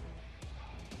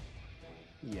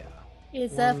 Yeah.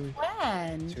 Is a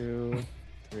friend. 2,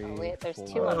 3. Oh, wait, there's 4,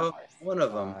 2 on the horse. One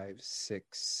of them. 5,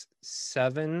 6,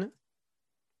 7.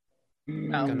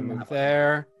 No. Gonna move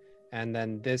there. And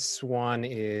then this one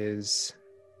is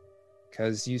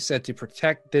because you said to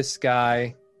protect this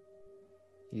guy.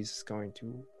 He's going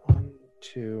to 1,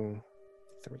 2,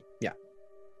 3. Yeah.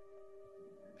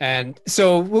 And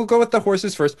so we'll go with the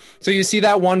horses first. So you see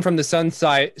that one from the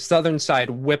southern side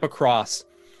whip across,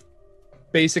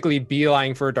 basically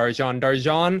beeline for Darjan.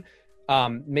 Darjan,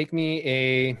 make me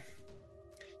a...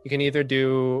 You can either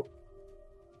do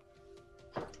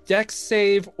Dex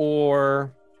save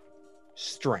or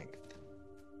strength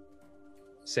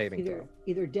saving throw.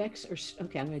 Either Dex or...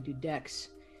 Okay, I'm going to do Dex.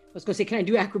 I was going to say, can I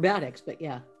do acrobatics? But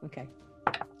yeah, okay.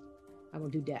 I will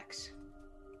do Dex.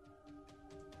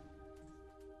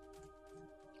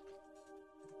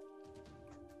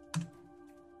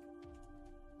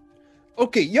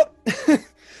 Okay, yep.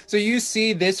 So you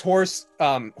see this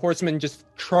horseman just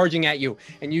charging at you,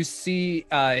 and you see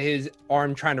his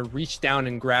arm trying to reach down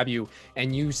and grab you,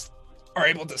 and you are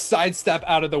able to sidestep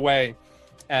out of the way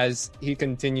as he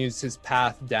continues his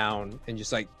path down and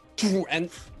just like and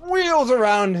wheels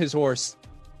around his horse.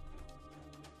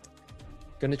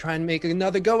 Gonna try and make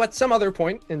another go at some other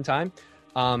point in time,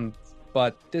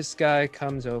 but this guy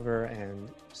comes over and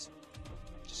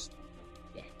just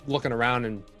looking around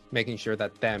and making sure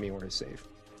that Thamior is safe.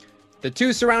 The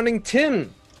 2 surrounding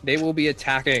Tim, they will be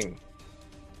attacking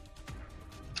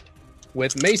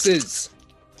with maces.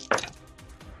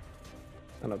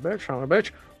 Son of a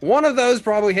bitch. One of those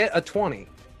probably hit a 20.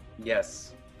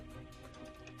 Yes.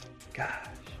 Gosh.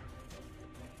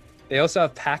 They also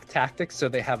have pack tactics, so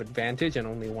they have advantage, and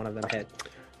only one of them hit.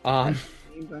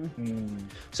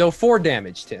 So 4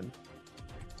 damage, Tim.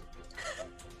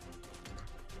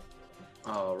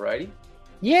 Alrighty.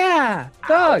 Yeah,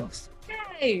 thugs.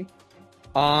 Yay.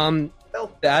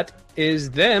 That is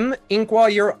them. Inkwell,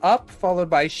 you're up, followed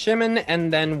by Shimon,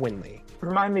 and then Winley.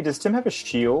 Remind me, does Tim have a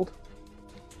shield?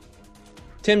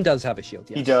 Tim does have a shield,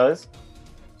 yes. He does?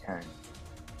 Okay.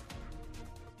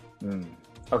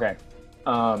 Okay.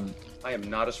 I am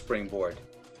not a springboard.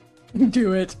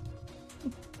 Do it.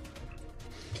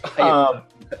 I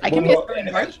can be a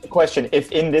springboard. Question: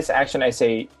 if in this action I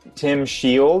say Tim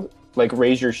shield, like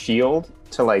raise your shield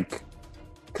to like,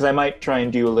 because I might try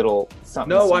and do a little something.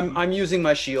 No, I'm using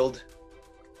my shield.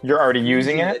 You're already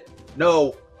using it?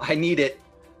 No, I need it.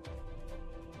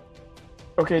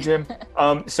 Okay, Tim.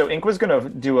 So Ink was gonna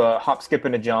do a hop, skip,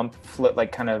 and a jump, flip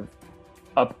like kind of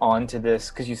up onto this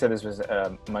because you said this was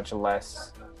much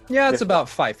less. Yeah, it's about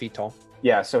 5 feet tall.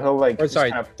 Yeah, so he'll like. Or sorry,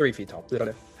 kind of 3 feet tall.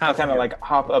 He'll kind of like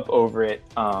hop up over it,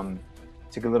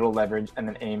 take a little leverage, and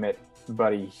then aim at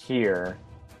Buddy here.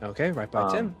 Okay, right by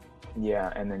Tim.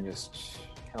 Yeah, and then just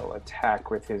he'll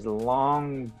attack with his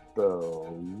long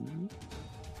bow.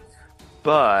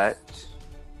 But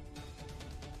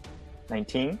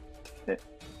 19.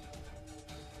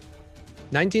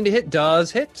 19 to hit does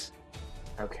hit.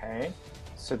 Okay,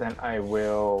 so then I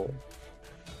will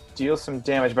deal some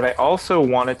damage, but I also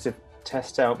wanted to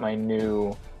test out my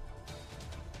new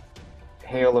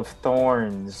Hail of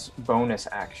Thorns bonus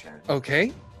action.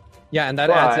 Okay. Yeah, and that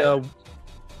adds a...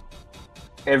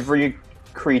 Every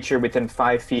creature within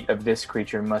 5 feet of this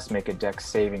creature must make a Dex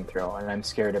saving throw, and I'm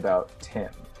scared about Tim.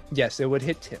 Yes, it would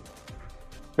hit Tim.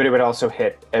 But it would also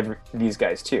hit these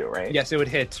guys too, right? Yes, it would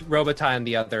hit Robitaille and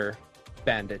the other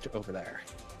bandit over there.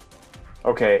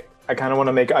 Okay, I kind of want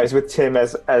to make eyes with Tim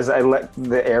as I let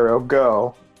the arrow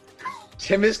go.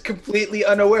 Tim is completely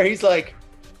unaware. He's like,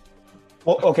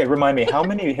 well, okay, remind me, how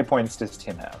many hit points does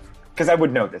Tim have? Because I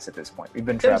would know this at this point. We've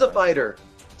been Tim's traveling. a fighter.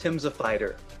 Tim's a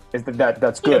fighter. Is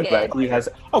that's good, right? He has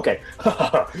okay.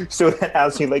 So then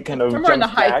as he like kind of We're in the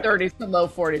jumps high back, 30s to low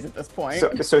 40s at this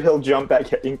point. so he'll jump back.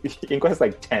 Inko has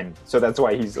like 10, so that's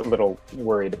why he's a little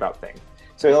worried about things.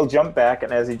 So he'll jump back,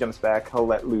 and as he jumps back, he'll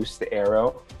let loose the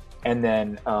arrow, and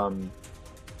then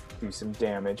do some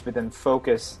damage. But then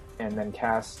focus, and then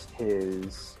cast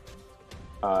his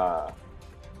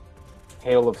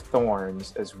Hail of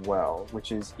Thorns as well,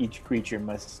 which is each creature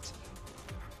must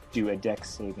do a dex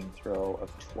saving throw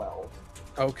of 12.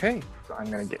 Okay. So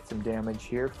I'm going to get some damage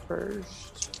here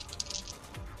first.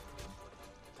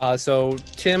 So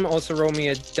Tim, also roll me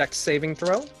a dex saving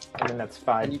throw. And then that's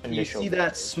 5 And you initial see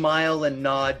that smile and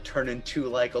nod turn into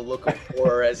like a look of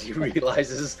horror as he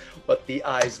realizes what the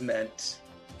eyes meant.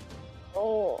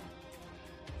 Oh.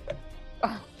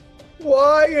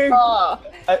 Why?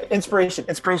 Inspiration.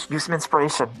 Use some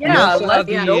inspiration.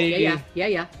 Yeah,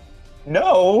 Yeah.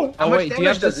 No. Oh wait, do you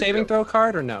have the saving throw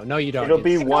card or no? No, you don't. It'll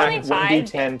be It's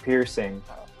 1d10 piercing.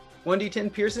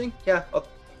 1d10 piercing? Yeah.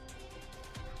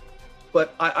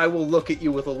 But I will look at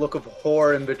you with a look of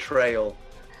horror and betrayal.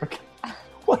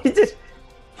 Well,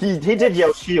 he did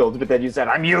yell shield, but then you said,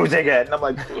 I'm using it. And I'm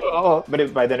like, oh.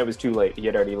 But by then it was too late. He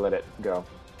had already let it go.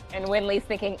 And Winley's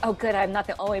thinking, oh good, I'm not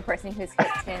the only person who's hit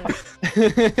Tim.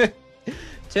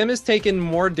 Tim has taken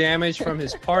more damage from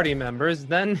his party members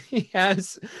than he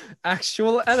has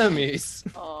actual enemies.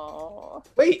 Oh.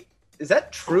 Wait, is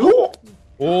that true?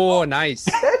 Oh, nice.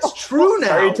 That's true now.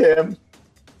 Sorry, Tim.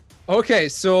 Okay,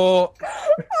 so...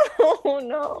 Oh,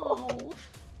 no.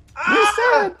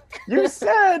 You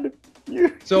said.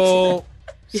 So...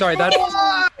 Sorry, that...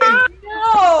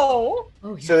 No!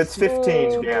 So it's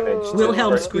 15 damage.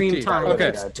 Wilhelm scream 15. time.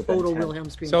 Okay. Total Wilhelm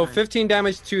scream So time. 15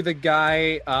 damage to the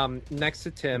guy next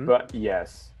to Tim. But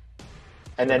yes.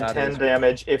 And So then that 10 is-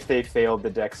 damage if they failed the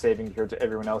dex saving throw to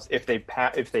everyone else. If they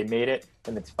made it,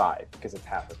 then it's 5 because it's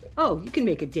half of it. Oh, you can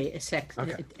make a dex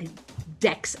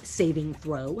saving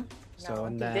throw. So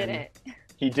and He then... didn't.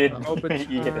 He did. Oh, but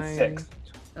He hit a 6.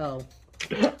 Oh.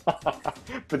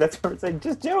 But that's what it's like.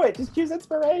 Just do it. Just use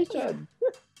inspiration.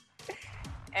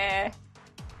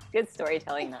 Good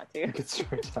storytelling, not to. Good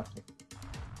storytelling.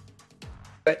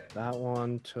 But that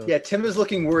one took... yeah, Tim is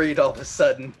looking worried all of a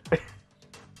sudden.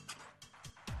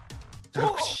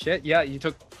 Oh shit! Yeah, you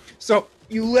took. So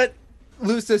you let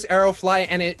loose this arrow fly,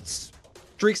 and it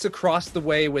streaks across the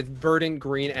way with verdant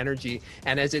green energy.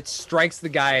 And as it strikes the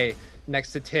guy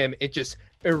next to Tim, it just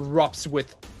erupts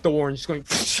with thorns, going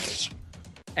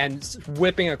and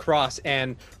whipping across.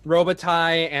 And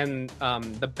Robitaille and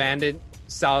the bandit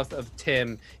south of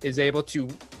Tim is able to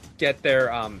get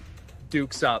their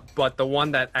dukes up, but the one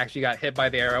that actually got hit by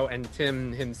the arrow and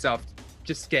Tim himself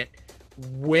just get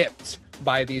whipped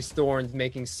by these thorns,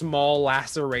 making small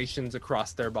lacerations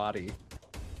across their body.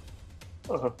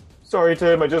 Sorry,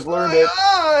 Tim. I just learned it.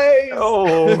 Eyes!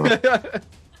 Oh.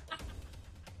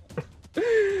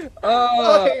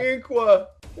 Why, Inqua?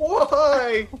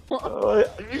 Why?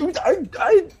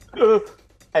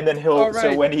 And then he'll. All right.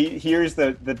 So when he hears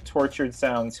the tortured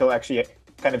sounds, he'll actually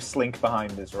kind of slink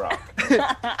behind this rock. He'll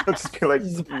just be like,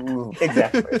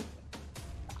 exactly.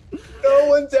 No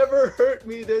one's ever hurt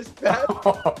me this bad.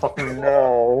 Oh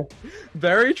no!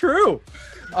 Very true.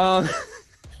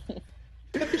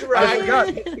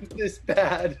 Dragon this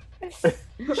bad.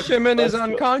 Shimon is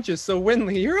unconscious, so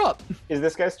Winley, you're up. Is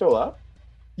this guy still up?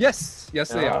 Yes,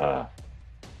 they are.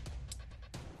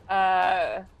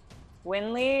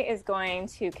 Winley is going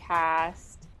to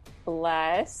cast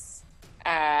Bless.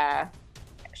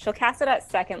 She'll cast it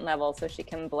at 2nd level so she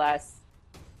can bless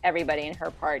everybody in her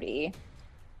party.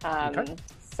 Okay.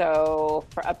 So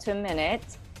for up to a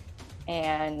minute.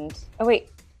 And oh wait,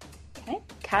 can I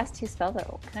cast 2 spells?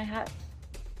 Can I have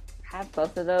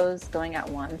both of those going at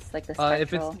once, like the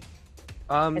spectral?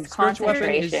 It's spiritual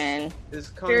weapon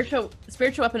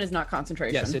Spiritual weapon is not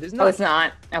concentration. Yes, it is not. Oh, it's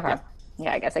not. Okay.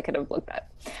 Yeah, I guess I could have looked that.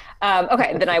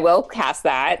 Okay, then I will cast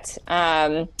that.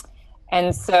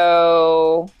 And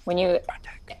so when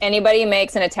anybody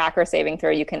makes an attack or saving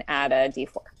throw, you can add a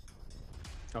D4.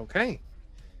 Okay.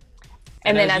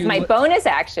 And then as my bonus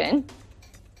action,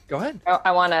 go ahead.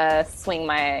 I want to swing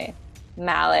my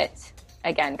mallet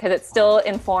again because it's still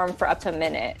in form for up to a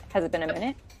minute. Has it been a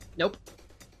minute? Nope.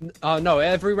 No,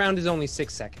 every round is only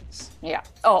 6 seconds. Yeah.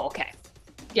 Oh, okay.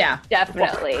 Yeah,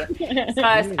 definitely. So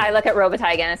I look at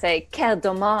Robitaille again and say, "Quel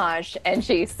dommage!" and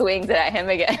she swings it at him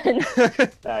again.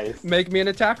 Nice. Make me an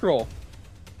attack roll.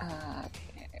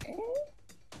 Okay.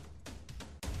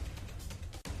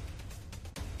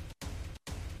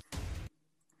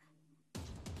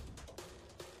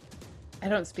 I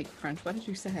don't speak French. What did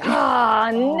you say? Oh,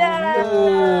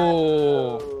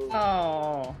 no.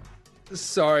 Oh.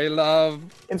 Sorry, love.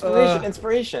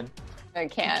 Inspiration. I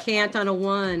can't. Can't on a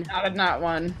 1. Not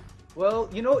 1. Well,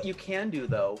 you know what you can do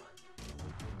though.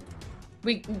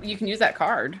 You can use that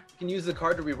card. You can use the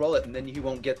card to re-roll it, and then you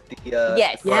won't get the.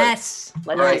 Yes. Card. Yes.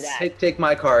 Let's All right, do that. take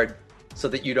my card, so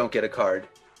that you don't get a card.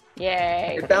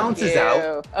 Yay. It balances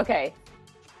out. Okay.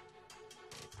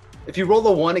 If you roll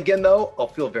a 1 again, though, I'll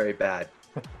feel very bad.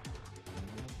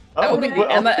 That would be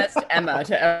the Emma to Emma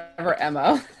to ever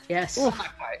Emma. Yes.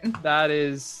 That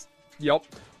is, yep.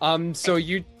 So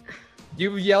you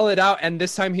yell it out, and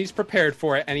this time he's prepared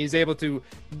for it, and he's able to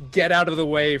get out of the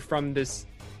way from this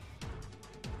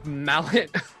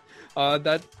mallet.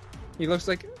 That he looks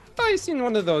like I seen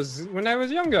one of those when I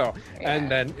was younger,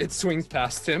 and then it swings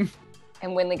past him.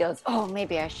 And Winley goes, "Oh,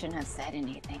 maybe I shouldn't have said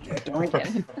anything."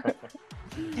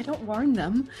 I don't warn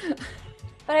them.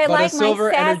 But I like my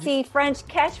silver sassy French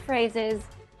catchphrases.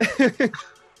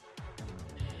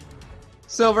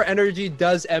 Silver energy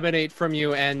does emanate from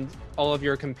you, and all of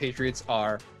your compatriots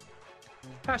are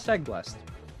 #blessed.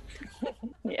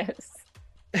 Yes.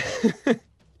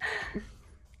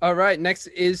 All right, next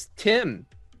is Tim.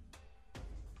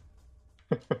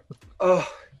 Oh,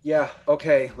 yeah.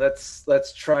 Okay, let's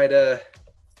try to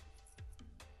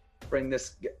bring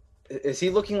this. Is he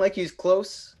looking like he's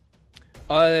close?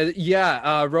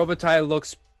 Robitaille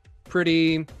looks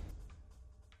pretty.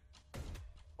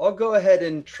 I'll go ahead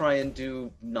and try and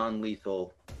do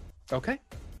non-lethal. Okay.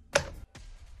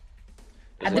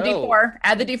 Add the D4.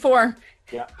 Add the D4.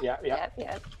 Yeah.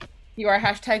 You are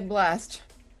 #blessed.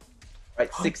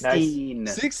 Right, 16.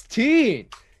 Nice. 16.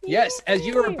 Yes, as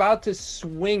you are about to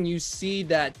swing, you see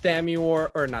that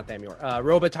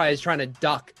Robitaille is trying to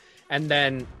duck, and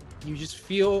then you just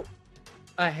feel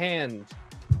a hand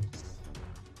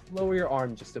lower your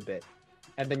arm just a bit,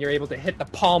 and then you're able to hit the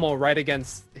pommel right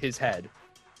against his head.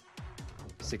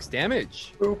 6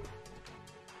 damage. Oop.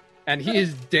 And he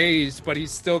is dazed, but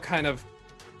he's still kind of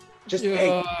just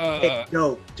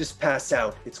pass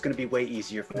out. It's gonna be way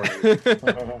easier for you.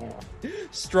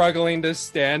 struggling to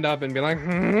stand up and be like,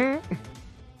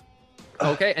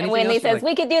 Okay. And Winley says,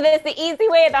 "We could do this the easy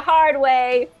way or the hard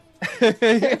way."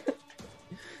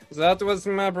 That was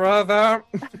my brother.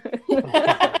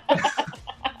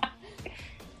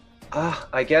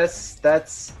 I guess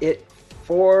that's it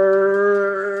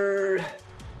for.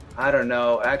 I don't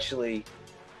know. Actually,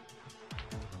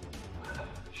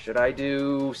 should I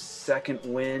do second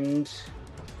wind?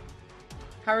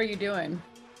 How are you doing?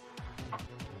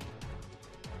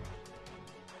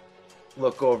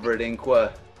 Look over at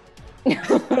Inqua.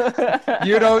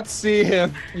 You don't see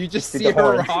him. You just see a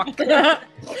rock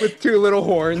with 2 little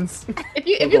horns. If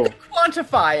you could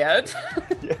quantify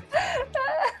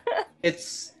it.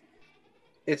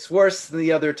 It's worse than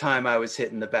the other time I was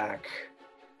hit in the back.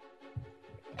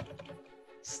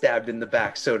 Stabbed in the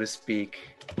back, so to speak.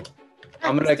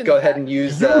 I'm gonna go ahead and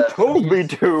use. You told me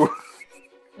to.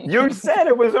 You said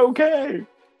it was okay.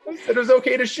 I said it was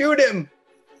okay to shoot him.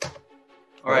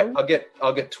 All right,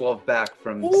 I'll get 12 back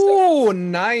from. Ooh,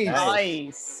 nice.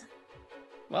 Nice.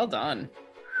 Well done.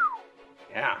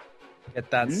 Yeah.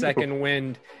 Get that second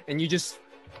wind, and you just,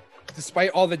 despite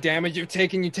all the damage you've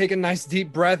taken, you take a nice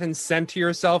deep breath and center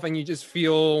yourself, and you just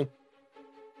feel.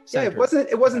 Centered. Yeah,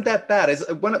 it wasn't that bad.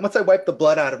 Once I wiped the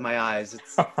blood out of my eyes,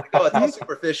 it's like, oh, it's all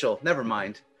superficial. Never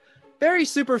mind. Very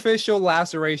superficial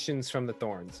lacerations from the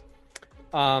thorns.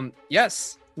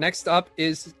 Yes. Next up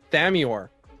is Thamior.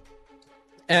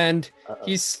 And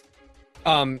he's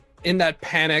in that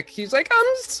panic. He's like,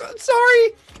 "I'm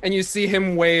sorry." And you see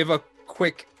him wave a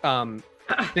quick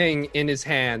thing in his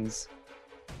hands.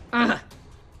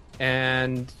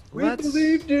 And we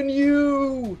believed in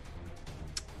you.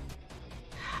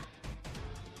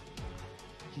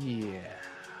 Yeah.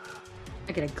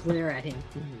 I gotta glare at him.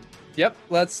 Yep,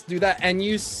 let's do that. And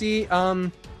you see,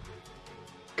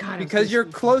 because you're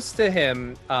close to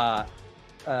him,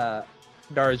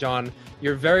 Darjan,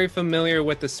 you're very familiar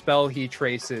with the spell he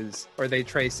traces, or they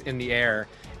trace in the air.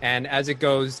 And as it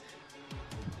goes,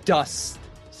 dust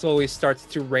slowly starts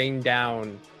to rain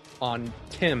down on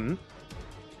Tim.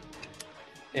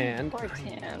 And Poor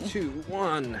Tim. 2,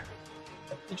 1.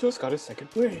 He just got a second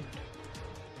wind.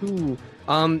 Ooh.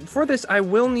 For this, I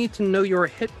will need to know your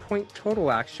hit point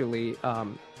total, actually.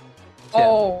 Tim.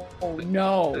 Oh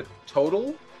no!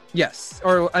 Total? Yes,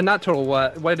 or not total.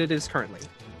 What it is currently?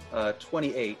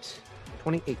 28.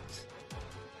 28.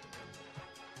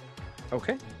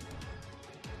 Okay.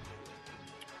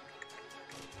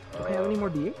 Do I have any more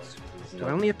d8s? Do I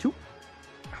only have 2?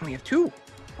 I only have 2.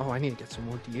 Oh, I need to get some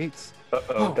more D8s.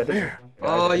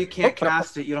 Oh, you can't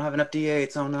cast it. You don't have enough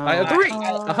D8s. Oh no. I have 3.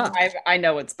 I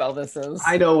know what spell this is.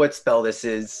 I know what spell this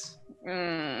is.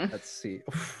 Let's see.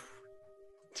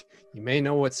 You may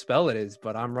know what spell it is,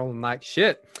 but I'm rolling like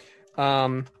shit.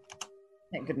 Thank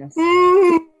goodness.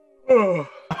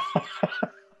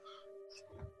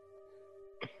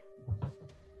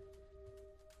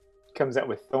 Comes out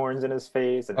with thorns in his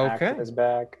face and axe in his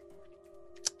back.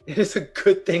 It is a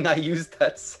good thing I used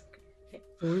that.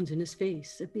 Thorns in his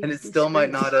face. And it still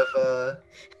might not have.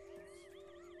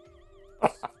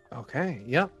 Okay,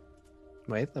 yep.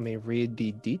 Wait, let me read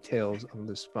the details of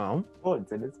the spell.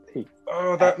 Thorns in his face.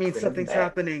 Oh, that means something's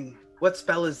happening. What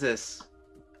spell is this?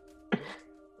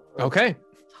 Okay.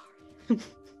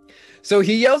 So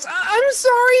he yells, "I'm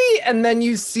sorry!" And then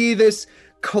you see this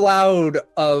cloud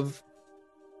of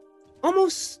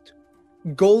almost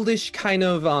goldish kind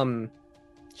of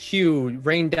hue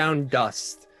rain down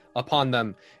dust upon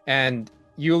them. And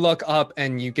you look up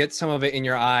and you get some of it in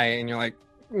your eye and you're like,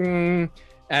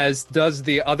 as does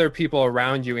the other people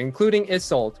around you, including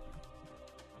Isolde.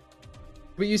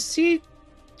 But you see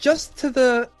just to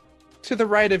the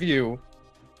right of you,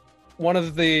 one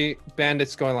of the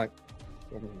bandits going like,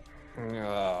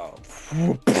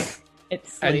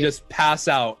 and just pass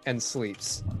out and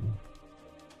sleeps.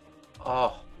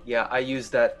 Oh, yeah, I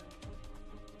used that.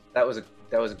 That was a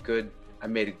good. I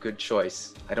made a good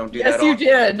choice. I don't do that often. Yes, you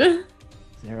did. Is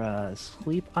there a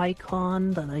sleep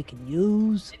icon that I can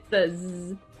use? It's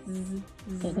the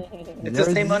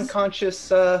same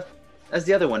unconscious as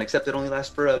the other one, except it only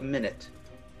lasts for a minute.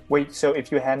 Wait, so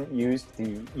if you hadn't used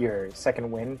your second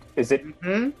wind, is it?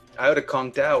 I would have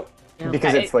conked out.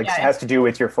 Because it's like has to do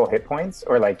with your full hit points,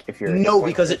 or like if you're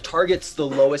because it targets the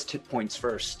lowest hit points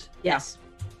first. Yes.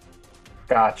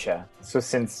 Gotcha. So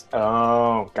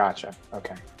gotcha.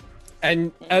 Okay.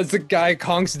 And as the guy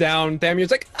conks down, Thamir's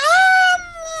like,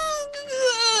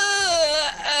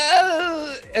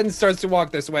 and starts to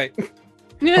walk this way.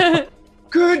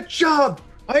 Good job.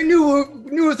 I knew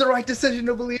it was the right decision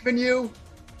to believe in you.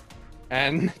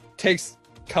 And takes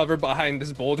cover behind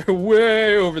this boulder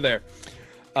way over there.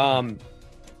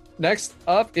 Next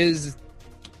up is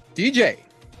DJ.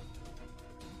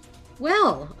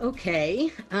 Well,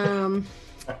 okay.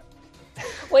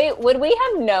 Wait, would we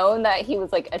have known that he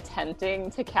was like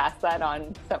attempting to cast that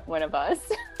on one of us?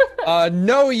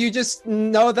 No, you just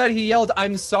know that he yelled,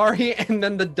 "I'm sorry," and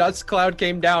then the dust cloud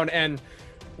came down and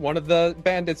one of the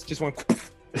bandits just went.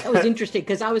 That was interesting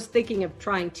because I was thinking of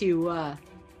trying to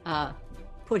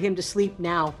put him to sleep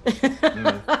now.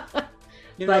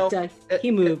 He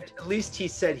moved. At least he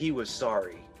said he was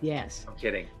sorry. Yes. I'm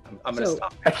kidding. I'm gonna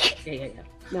stop. Yeah.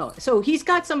 No, so he's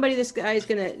got somebody. This guy is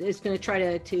gonna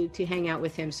try to hang out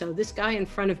with him. So this guy in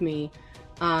front of me,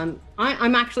 I'm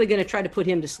actually gonna try to put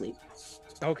him to sleep.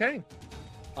 Okay.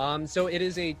 So it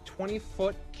is a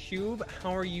 20-foot cube.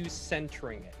 How are you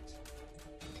centering it?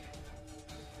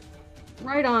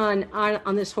 Right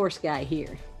on this horse guy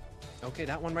here. Okay,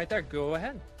 that one right there. Go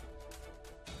ahead.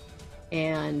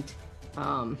 And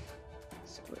so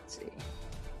let's see.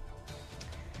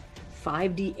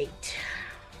 5d8.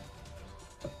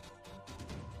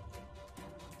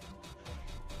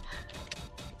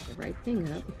 The right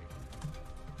thing up.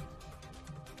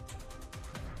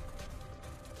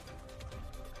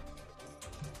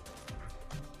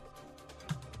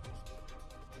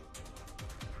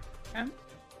 Okay.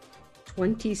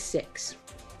 26.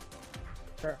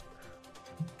 Sure.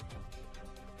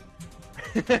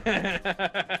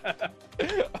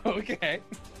 Okay.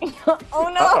 Oh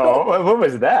no! Uh-oh, what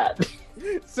was that?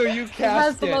 So you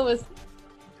cast it,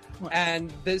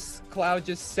 and this cloud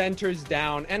just centers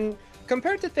down. And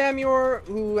compared to Thamur,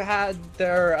 who had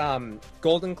their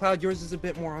golden cloud, yours is a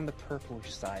bit more on the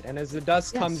purplish side. And as the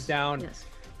dust comes down,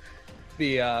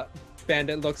 the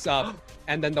bandit looks up,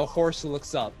 and then the horse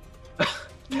looks up.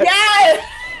 Yes!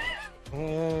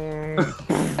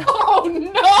 Oh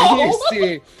no! And you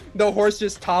see the horse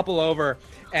just topple over,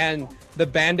 and the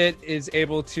bandit is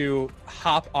able to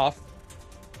hop off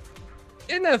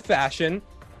in a fashion.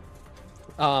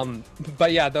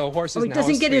 But yeah, the horse is he now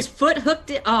doesn't asleep. get his foot hooked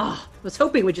in. Oh, I was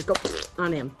hoping we'd just go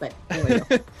on him, but anyway.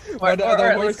 But the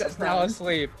at horse least is now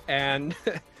asleep, and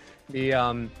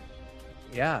the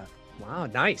yeah, wow,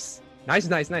 nice.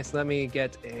 Let me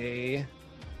get a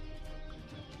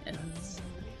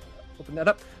open that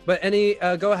up. But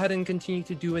go ahead and continue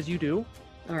to do as you do.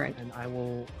 All right, and I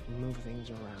will move things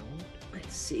around.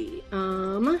 Let's see.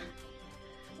 And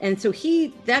so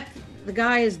the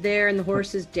guy is there and the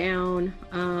horse is down.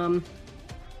 I'm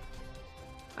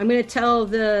going to tell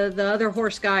the other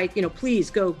horse guy,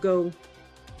 please go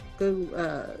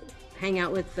hang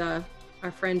out with our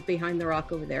friend behind the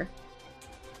rock over there.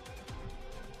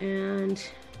 And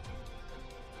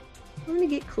I'm going to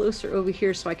get closer over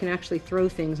here so I can actually throw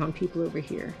things on people over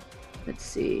here. Let's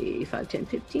see, 5, 10,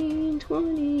 15,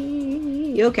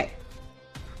 20. Okay.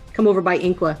 Come over by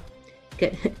Inqua.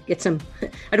 Get some.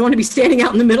 I don't want to be standing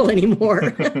out in the middle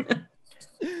anymore.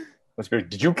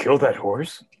 Did you kill that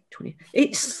horse? 20.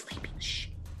 It's sleeping. Shh.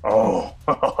 Oh,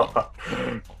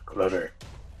 clever.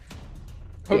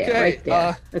 Okay. Yeah, right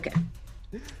there. Okay.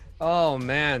 Oh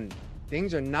man,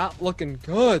 things are not looking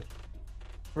good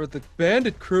for the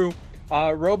bandit crew.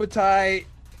 Robitaille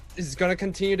is gonna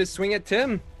continue to swing at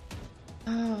Tim.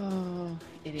 Oh,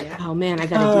 idiot. Oh man, I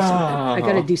gotta do something. I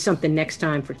gotta do something next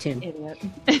time for Tim. Idiot.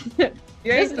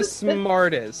 Yeah, he's the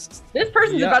smartest. This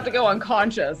person's about to go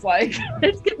unconscious. Like,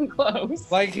 it's getting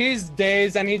close. Like, he's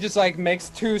dazed and he just like makes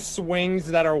 2 swings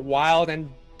that are wild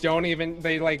and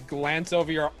they like glance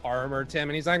over your armor, Tim,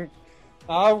 and he's like,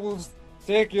 I will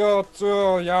take you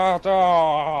to your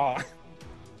door.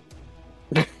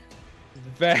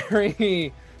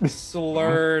 Very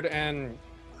slurred and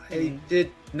I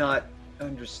did not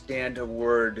understand a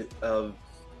word of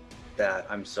that.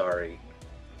 I'm sorry.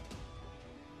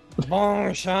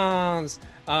 Bon chance.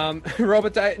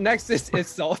 Robitaille, next is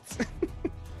Isolt.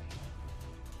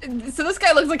 So this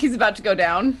guy looks like he's about to go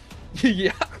down.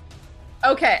 Yeah.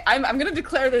 Okay, I'm gonna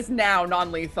declare this now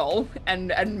non-lethal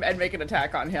and make an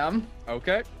attack on him.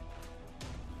 Okay.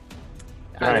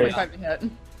 25 to hit.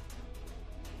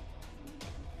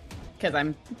 Because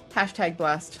I'm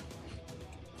 #blessed.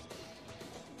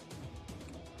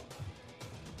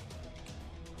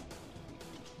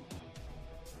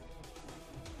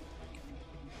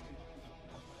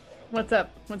 What's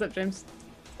up? What's up, James?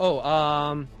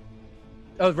 Roll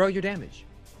your damage.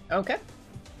 Okay.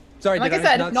 Sorry, like I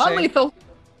said, non-lethal.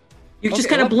 You just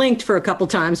kind of blinked for a couple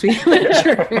times. We weren't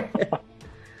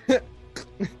sure.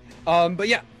 But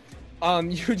yeah,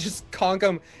 you just conk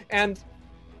him, and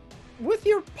with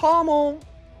your pommel,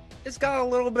 it's got a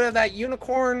little bit of that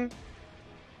unicorn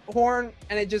horn,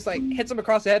 and it just like hits him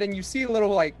across the head, and you see a little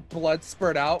like blood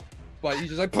spurt out, but you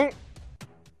just like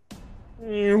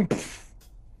boom,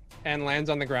 and lands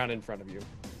on the ground in front of you.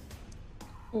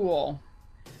 Cool.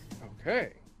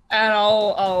 Okay. And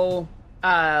I'll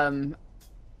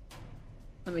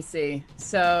let me see.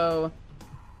 So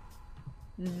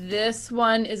this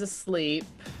one is asleep.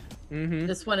 Mm-hmm.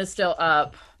 This one is still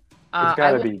up. It's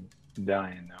gotta be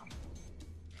dying though.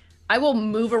 I will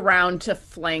move around to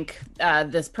flank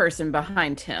this person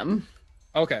behind him.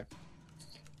 Okay.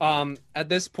 At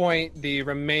this point, the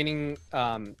remaining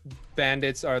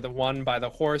bandits are the one by the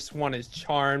horse. One is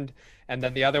charmed, and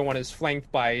then the other one is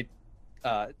flanked by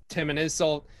Tim and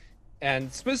Isolt.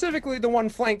 And specifically, the one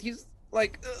flanked, he's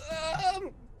like,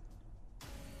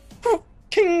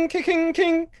 king. Yeah,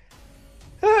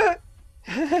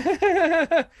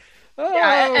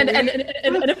 and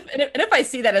if I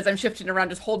see that as I'm shifting around,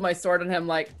 just hold my sword on him,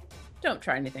 like, don't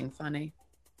try anything funny.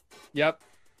 Yep.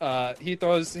 He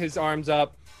throws his arms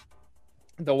up.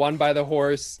 The one by the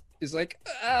horse is like,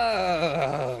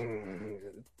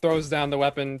 throws down the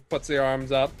weapon, puts the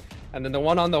arms up, and then the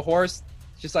one on the horse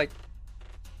just like,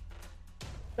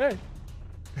 hey.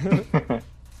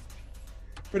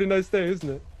 Pretty nice day, isn't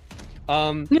it?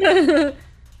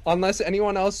 Unless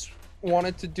anyone else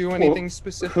wanted to do anything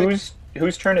specific.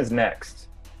 Whose turn is next?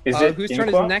 Whose turn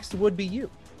is next would be you.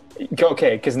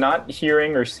 Okay, because not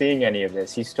hearing or seeing any of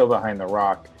this, he's still behind the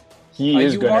rock.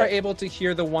 You are able to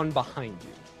hear the one behind you.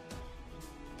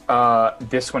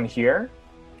 This one here?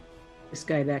 This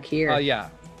guy back here. Yeah.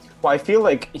 Well, I feel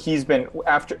like he's been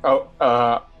after.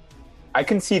 I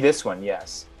can see this one.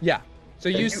 Yes. Yeah. So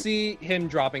you see him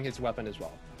dropping his weapon as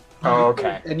well. Oh,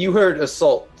 okay. And you heard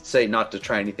Assault say not to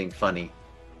try anything funny.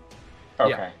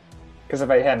 Okay. Because if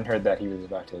I hadn't heard that, he was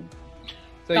about to.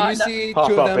 So you see pop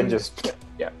two of up them. and just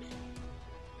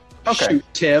Okay. Shoot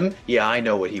Tim. Yeah, I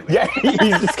know what he was. Yeah,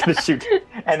 he's just gonna shoot,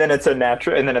 and then it's a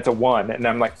natural, and then it's a 1, and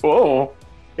I'm like, whoa,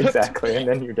 exactly, and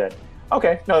then you're dead.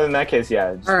 Okay, no, in that case,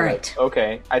 yeah. All right.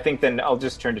 Okay, I think then I'll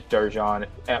just turn to Darjan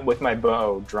with my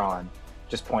bow drawn,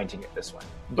 just pointing at this one,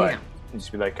 but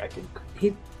just be like, I think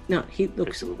he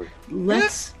looks.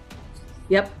 Let's.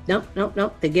 Yep.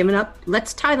 Nope. They're giving up.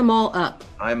 Let's tie them all up.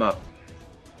 I'm up.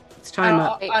 Let's tie them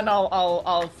up. And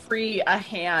I'll free a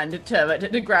hand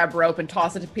to grab rope and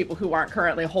toss it to people who aren't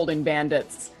currently holding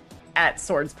bandits at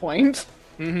sword's point.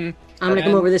 Mm-hmm. I'm gonna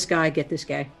come over this guy. Get this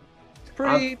guy.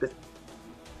 Pretty.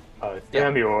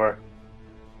 Thamior.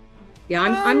 Yeah,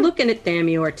 I'm looking at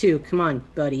Thamior too. Come on,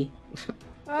 buddy.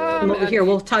 Come over here.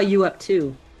 We'll tie you up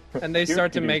too. And they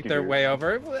start to make their way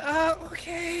over.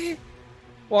 Okay.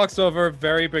 walks over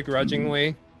very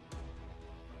begrudgingly.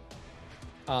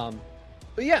 But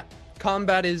yeah,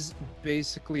 combat is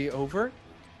basically over.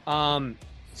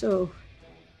 So,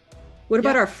 what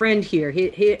about our friend here?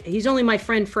 He's only my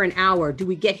friend for an hour. Do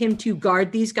we get him to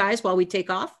guard these guys while we take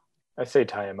off? I say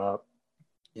tie him up.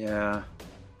 Yeah.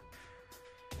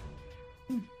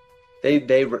 They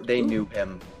knew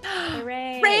him.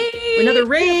 Another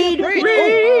raid!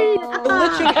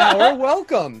 Glitching hour,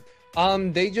 welcome.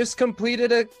 They just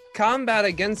completed a combat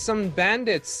against some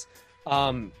bandits.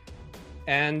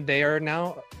 And they are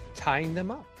now tying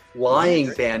them up.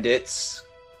 Lying bandits,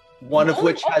 one of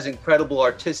which has incredible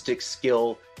artistic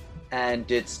skill and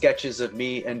did sketches of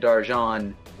me and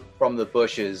Darjan from the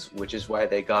bushes, which is why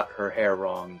they got her hair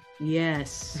wrong.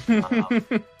 Yes.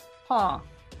 Huh.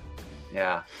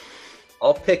 Yeah.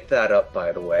 I'll pick that up,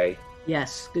 by the way.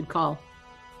 Yes, good call.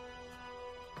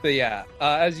 But yeah,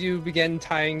 as you begin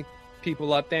tying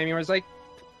people up, Damien was like,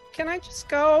 can I just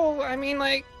go? I mean,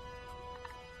 like,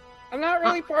 I'm not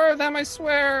really part of them, I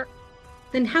swear.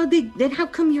 Then how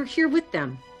come you're here with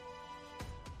them?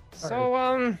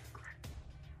 So,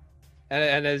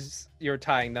 and as you're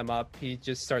tying them up, he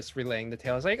just starts relaying the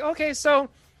tale. It's like, okay, so,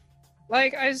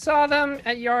 like, I saw them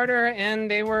at Yarder, and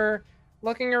they were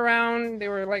looking around, they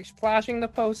were, like, flashing the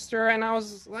poster, and I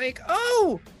was like,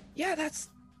 oh, yeah, that's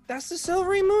the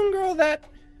Silvery Moon girl that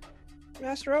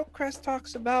Master Oakcrest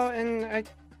talks about, and I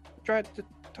tried to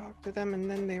talk to them, and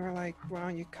then they were like, why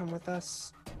don't you come with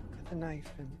us with a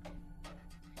knife, and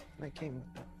I came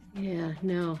with them. Yeah,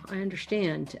 no, I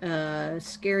understand.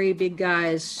 Scary big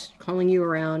guys calling you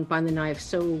around by the knife.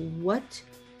 So what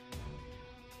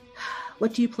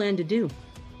do you plan to do?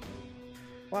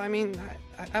 Well, I mean,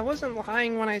 I wasn't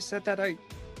lying when I said that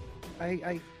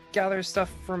I gather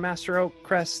stuff for Master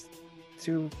Oakcrest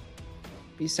to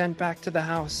be sent back to the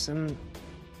house, and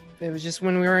it was just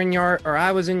when we were in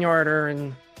I was in Yarder,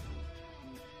 and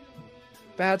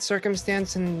bad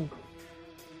circumstance, and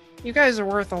you guys are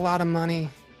worth a lot of money.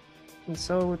 And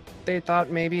so they thought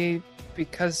maybe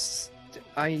because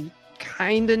I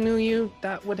kind of knew you,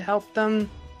 that would help them.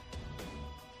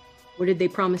 What did they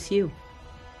promise you?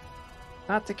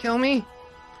 Not to kill me.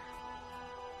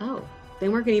 Oh, they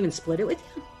weren't going to even split it with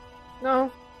you?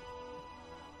 No.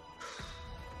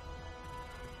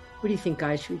 What do you think,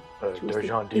 guys?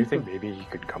 Darjan, do you think maybe he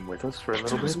could come with us for a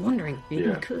little bit? I was wondering. Maybe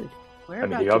he could. I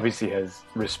mean, he obviously has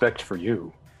respect for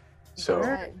you. So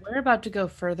we're about to go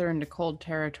further into cold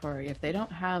territory. If they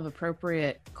don't have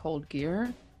appropriate cold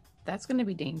gear, that's going to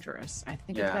be dangerous. I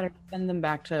think it's better to send them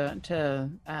back to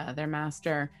their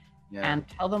master and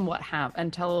tell them what happened,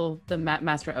 and tell the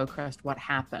Master Oakcrest what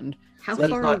happened. Let's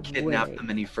not kidnap them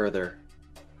any further.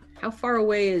 How far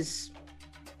away is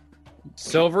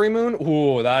Silvery Moon?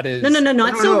 Ooh, that is... No,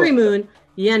 not Silvery Moon.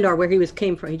 Yendar, where he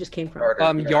came from. He just came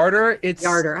from. Yarder. It's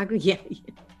Yarder.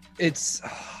 It's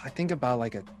I think about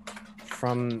like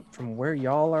from where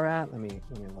y'all are at. Let me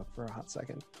look for a hot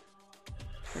second.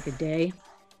 Like a day.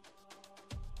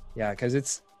 Yeah, because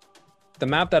it's the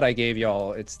map that I gave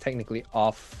y'all. It's technically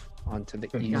off onto the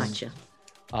east. Gotcha.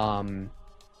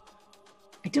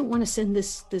 I don't want to send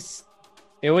this.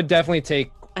 It would definitely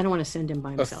take. I don't want to send him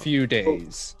by himself. A few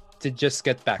days to just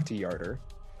get back to Yarder.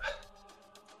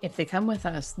 If they come with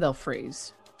us, they'll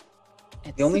freeze.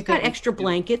 We've got extra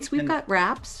blankets. We've got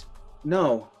wraps.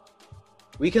 No,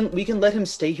 we can let him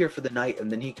stay here for the night,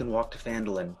 and then he can walk to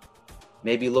Phandalin.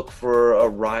 Maybe look for a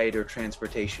ride or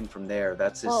transportation from there.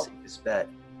 That's his safest bet.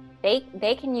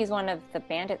 They can use one of the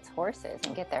bandits' horses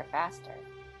and get there faster.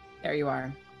 There you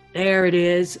are. There it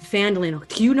is, Phandalin.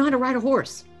 Do you know how to ride a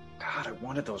horse? God, I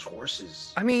wanted those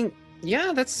horses. I mean,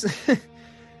 yeah, that's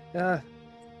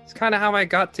it's kind of how I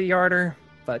got to Yarder.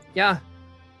 But yeah.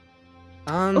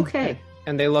 Okay.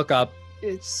 And they look up.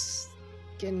 It's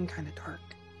getting kind of dark.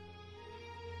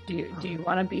 Do you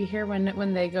want to be here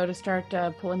when they go to start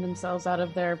pulling themselves out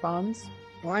of their bonds?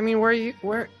 Well, I mean,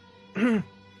 where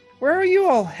are you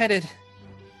all headed?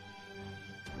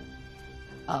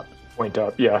 Up. Point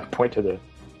up. Yeah, point to the...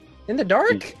 In the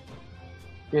dark?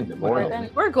 In the morning.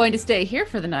 We're going to stay here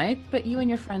for the night, but you and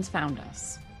your friends found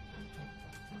us.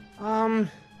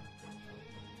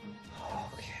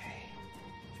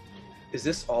 Is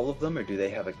this all of them, or do they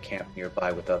have a camp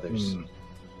nearby with others?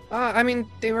 I mean,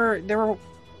 they were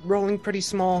rolling pretty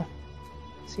small.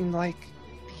 Seemed like.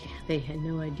 Yeah, they had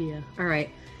no idea. All right.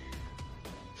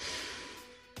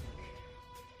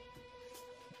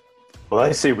 Well,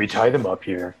 I say we tie them up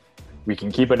here. We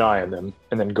can keep an eye on them,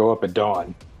 and then go up at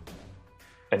dawn.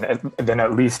 And then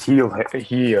at least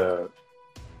Thamor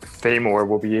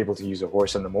will be able to use a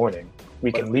horse in the morning.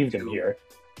 We can leave them here.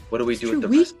 What do we do with the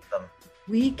rest of them?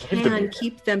 We Leave them here. can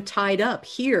keep them tied up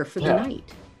here for the Yeah.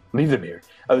 night. Leave them here.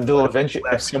 They'll eventually.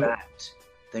 If Last some- fact,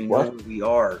 they know What? where we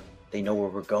are. They know where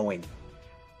we're going.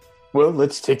 Well,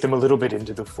 let's take them a little bit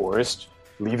into the forest.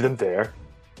 Leave them there.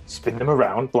 Spin them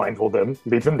around. Blindfold them.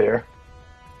 Leave them there.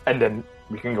 And then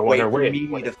we can go Wait on our for way.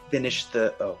 me to finish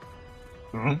the. Oh.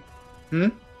 Hmm? Hmm?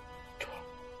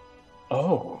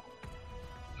 Oh.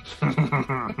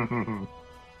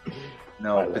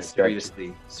 No, I like but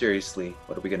that. seriously,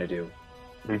 what are we gonna do?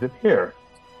 Leave them here.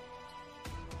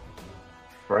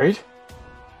 Right?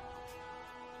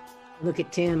 Look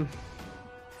at Tim.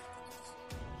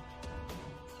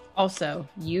 Also,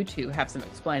 you two have some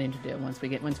explaining to do once we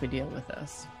deal with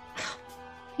this.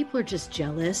 People are just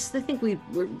jealous. They think we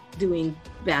were doing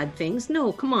bad things.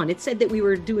 No, come on. It said that we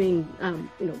were doing,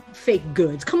 fake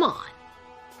goods. Come on.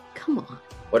 Come on.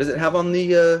 What does it have on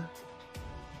the?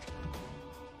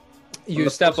 You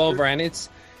step over, and it's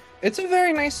a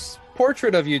very nice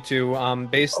portrait of you two.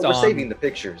 Based Oh, we're on saving the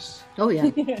pictures. Oh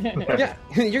yeah. yeah,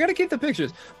 you're gonna keep the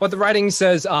pictures, but the writing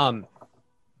says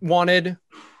wanted.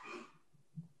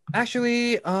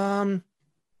 Actually, are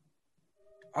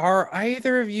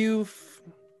either of you?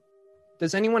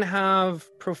 Does anyone have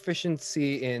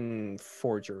proficiency in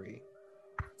forgery?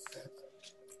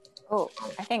 Oh,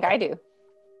 I think I do.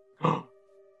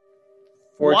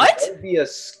 What? That would be a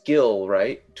skill,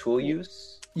 right? Tool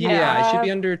use. Yeah, it should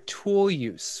be under tool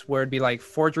use, where it'd be like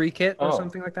forgery kit or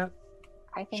something like that.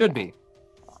 I think Should be.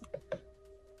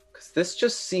 Because this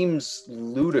just seems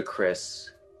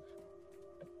ludicrous.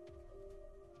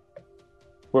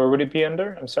 Where would it be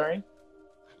under? I'm sorry.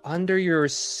 Under your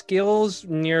skills,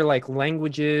 near like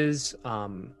languages,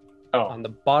 on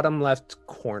the bottom left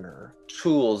corner.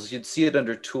 Tools. You'd see it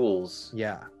under tools.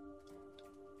 Yeah.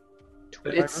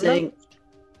 But it's saying.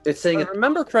 It's saying. If I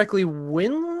remember correctly,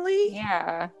 Winley.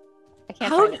 Yeah, I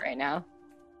can't find it right now.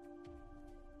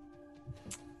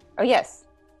 Oh yes,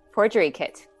 forgery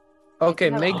kit. Okay,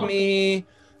 Oh. make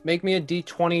me a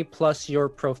d20 plus your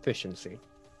proficiency.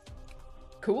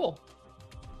 Cool.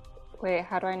 Wait,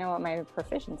 how do I know what my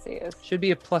proficiency is? Should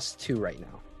be a +2 right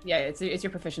now. Yeah, it's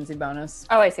your proficiency bonus.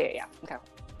 Oh, I see it. Yeah. Okay.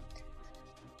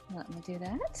 Let me do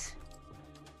that.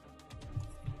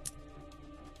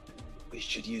 We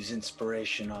should use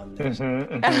inspiration on this.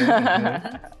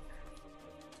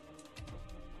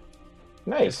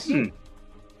 Nice. No,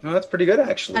 that's pretty good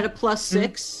actually. At a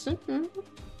 +6. Mhm.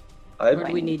 I Or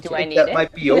do we need to? I need that it?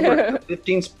 might be over.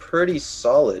 15's pretty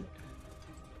solid.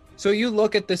 So you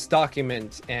look at this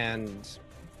document, and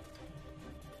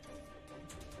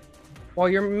while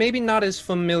you're maybe not as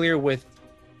familiar with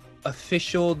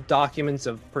official documents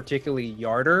of particularly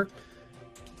Yarder,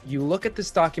 you look at this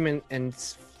document and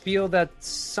feel that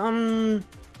some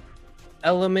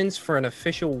elements for an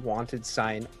official wanted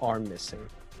sign are missing.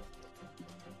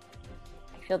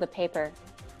 I feel the paper.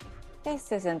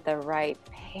 This isn't the right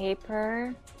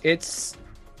paper. It's,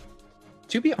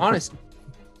 to be honest,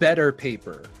 better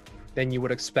paper than you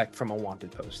would expect from a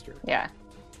wanted poster. Yeah.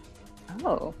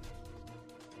 Oh.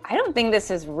 I don't think this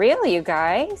is real, you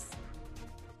guys.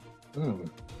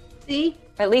 See?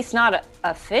 At least not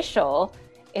official.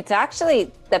 It's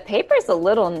actually, the paper's a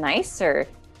little nicer.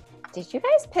 Did you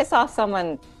guys piss off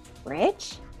someone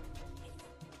rich?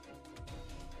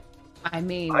 I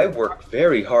mean, I worked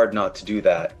very hard not to do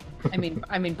that. I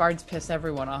mean, bards piss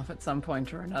everyone off at some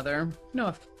point or another.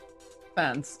 No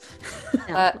offense.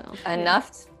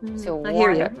 Enough to I hear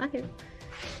warrant you. a I hear you.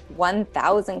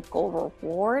 1,000 gold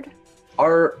reward?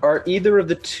 Are either of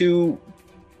the two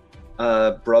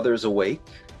brothers awake?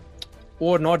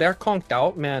 Oh no, they're conked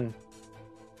out, man.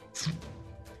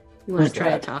 You want Who's to try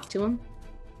that? to talk to him?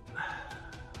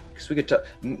 Because we could talk.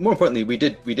 More importantly, we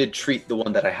did treat the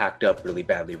one that I hacked up really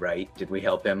badly, right? Did we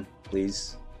help him,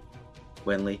 please,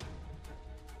 Winley?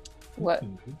 What?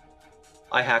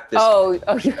 I hacked this. Oh,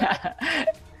 yeah.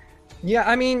 Yeah,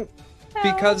 I mean,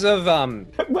 because of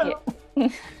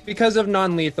because of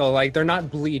non-lethal, like they're not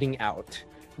bleeding out,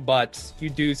 but you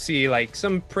do see like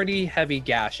some pretty heavy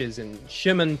gashes in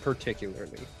Shimon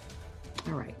particularly.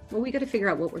 All right. Well, we got to figure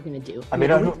out what we're going to do. I mean,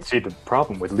 I don't see the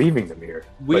problem with leaving them here.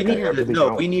 We Like, I need to really know.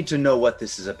 don't. We need to know what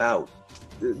this is about.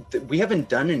 We haven't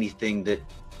done anything that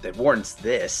warrants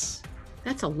this.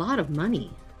 That's a lot of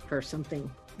money for something.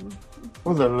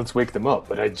 Well, then let's wake them up.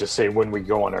 But I'd just say when we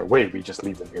go on our way, we just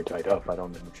leave them here tied up. I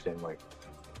don't understand why.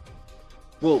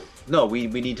 Well, no. We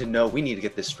need to know. We need to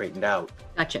get this straightened out.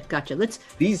 Gotcha. Let's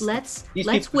these let's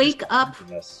people wake just- up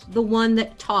Yes. the one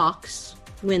that talks,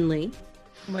 Winley.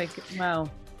 Like, well,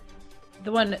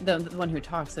 the one who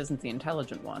talks isn't the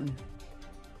intelligent one.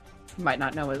 He might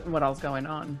not know what all's going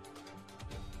on.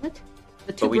 What?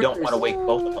 But we don't want to wake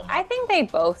both of them. I think they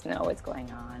both know what's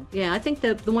going on. Yeah, I think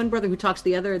the one brother who talks to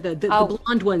the other, the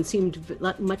blonde one, seemed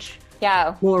much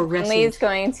more rested. Lee's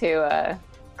going to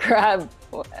grab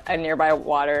a nearby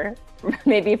water,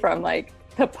 maybe from like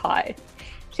the pot.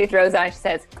 She throws on. She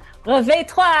says,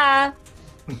 "Réveille-toi!"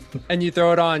 And you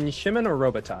throw it on Shimon or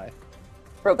Robitaille?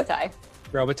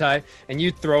 Robitaille, and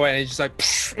you throw it, and it's just like,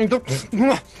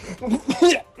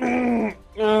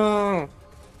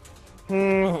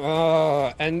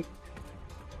 and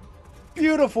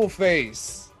beautiful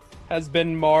face has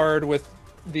been marred with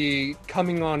the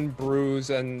coming on bruise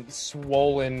and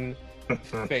swollen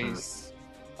face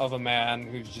of a man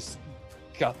who's just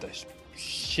got the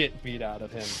shit beat out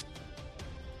of him.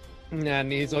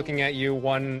 And he's looking at you,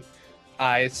 one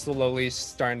eye slowly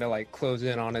starting to like close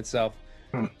in on itself.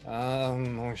 Mon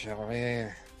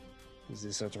chéri, is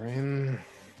this a dream?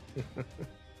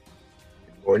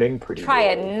 Morning, pretty Try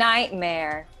a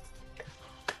nightmare.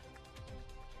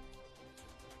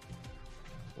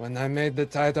 When I made the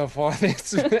title for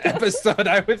this episode,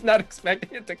 I was not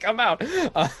expecting it to come out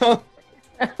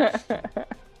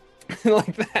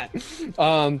like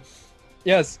that.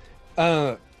 Yes.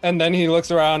 And then he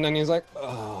looks around and he's like,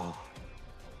 oh,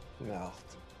 no.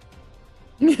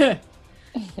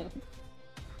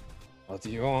 What do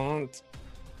you want?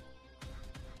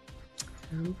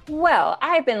 Well,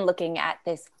 I've been looking at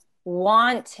this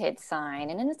wanted sign,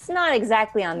 and it's not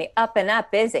exactly on the up and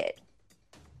up, is it?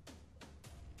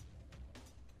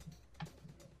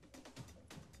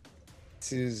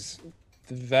 It is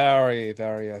very,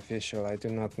 very official. I do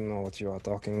not know what you are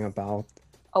talking about.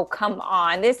 Oh, come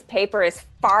on. This paper is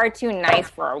far too nice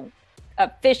for an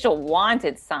official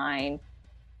wanted sign.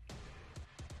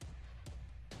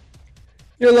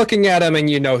 You're looking at him and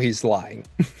you know he's lying.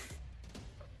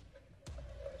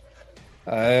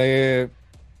 I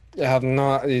have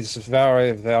not. It's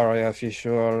very, very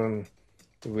official.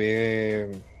 We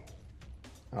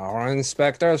are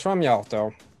inspectors from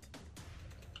Yalto.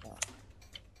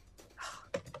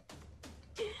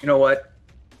 You know what?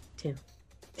 Tim.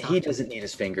 He doesn't need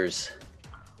his fingers.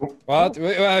 What?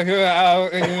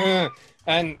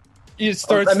 And he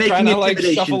starts trying to like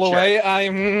shuffle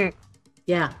away.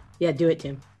 Yeah, do it,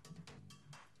 Tim.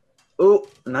 Oh,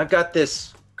 and I've got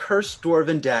this cursed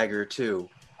dwarven dagger too.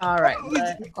 All right.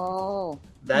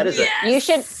 That is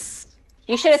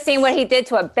You should have seen what he did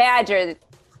to a badger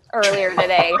earlier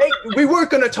today. Hey, we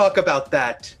weren't going to talk about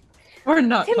that. We're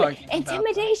not talking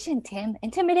Intimidation, Tim.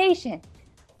 Intimidation.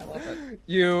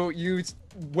 You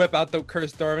whip out the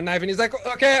cursed dwarven knife, and he's like,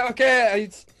 okay.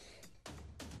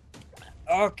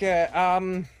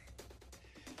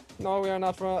 No, we are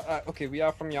not from. Okay, we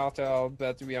are from Yalto,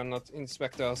 but we are not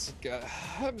inspectors.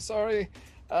 I'm sorry.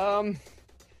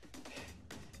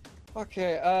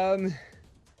 Okay.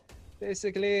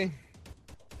 Basically,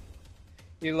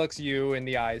 he looks you in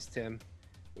the eyes, Tim.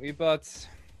 We bought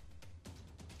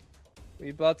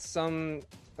some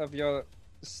of your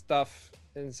stuff,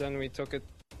 and then we took it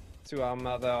to our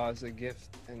mother as a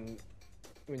gift. And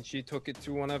when she took it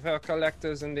to one of her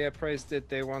collectors, and they appraised it,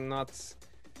 they were not.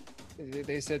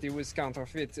 They said it was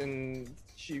counterfeit, and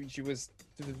she was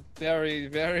very,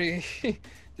 very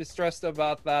distressed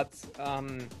about that.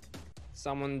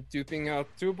 Someone duping her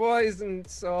two boys, and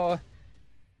so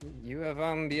you have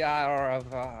earned the ire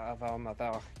of our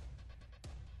mother.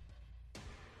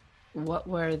 What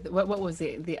was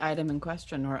the item in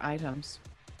question, or items?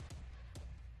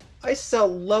 I sell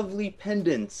lovely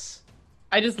pendants.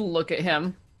 I just look at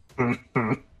him.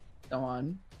 Go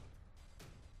on.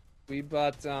 We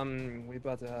bought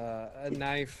a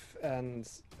knife and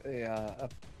a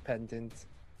pendant.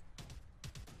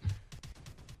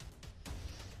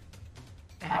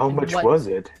 How much was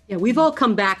it? Yeah, we've all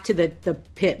come back to the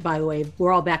pit, by the way.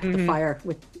 We're all back at the fire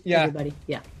with everybody.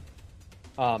 Yeah.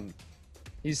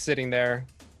 He's sitting there,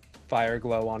 fire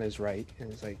glow on his right,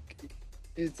 and it's like,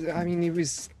 it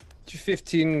was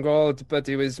 15 gold, but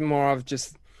it was more of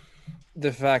just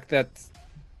the fact that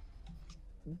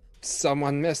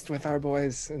someone messed with our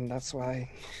boys, and that's why.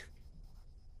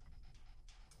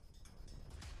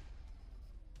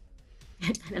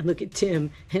 And I look at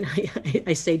Tim, and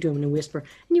I say to him in a whisper,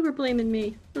 and you were blaming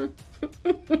me. Just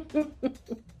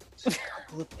a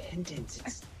couple of pendants.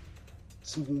 It's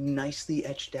some nicely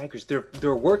etched daggers.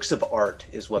 They're works of art,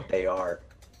 is what they are.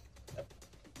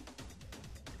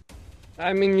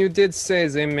 I mean, you did say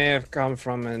they may have come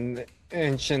from an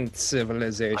ancient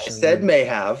civilization. I said may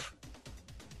have.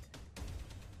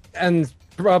 And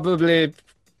probably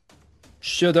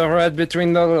should have read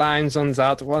between the lines on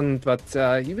that one, but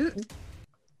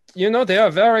you know, they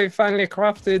are very finely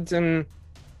crafted, and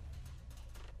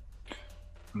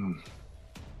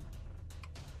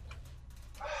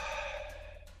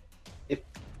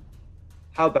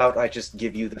How about I just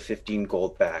give you the 15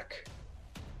 gold back?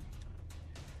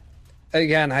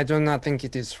 Again, I do not think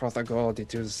it is for the gold.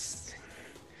 It is...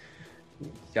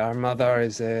 Your mother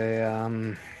is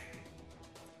a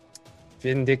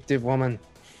vindictive woman.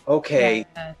 Okay,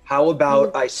 how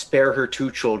about I spare her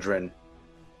 2 children?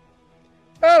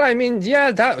 Well, I mean,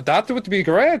 yeah, that would be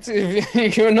great.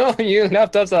 If you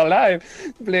left us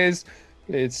alive. Please.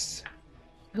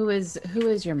 Who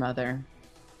is your mother?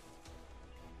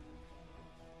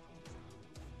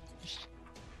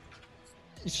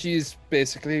 She's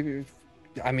basically,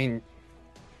 I mean,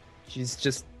 she's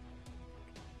just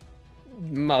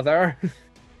mother.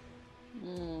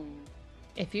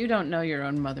 If you don't know your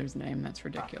own mother's name, that's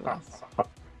ridiculous.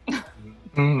 I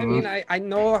mean, I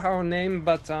know her name,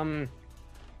 but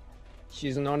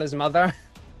she's known as mother.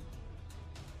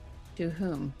 To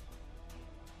whom?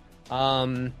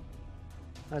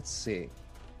 Let's see.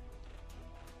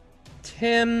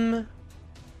 Tim.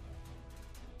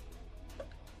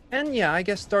 And yeah, I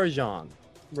guess Darjan.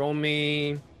 Roll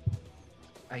me,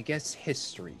 I guess,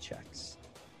 history checks.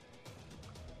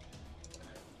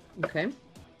 Okay.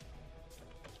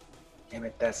 Damn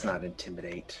it, that's not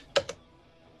intimidate.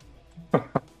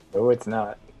 No, it's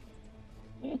not.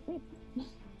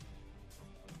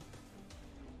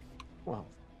 Well.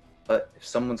 But if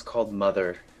someone's called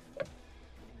mother...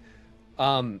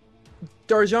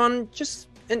 Darjan, just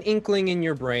an inkling in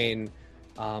your brain.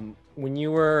 When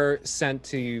you were sent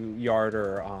to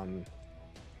Yarder on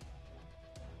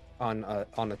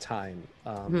a time,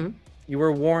 you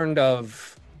were warned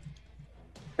of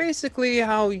basically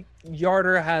how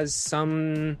Yarder has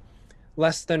some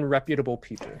less than reputable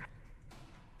people,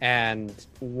 and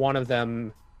one of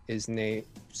them is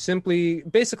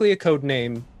basically a code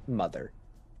name, Mother.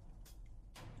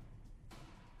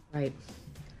 Right.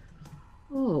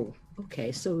 Oh,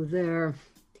 okay. So they're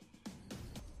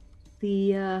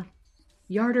the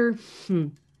Yarder,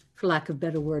 for lack of a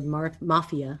better word,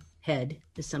 mafia head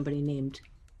is somebody named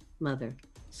Mother.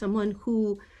 Someone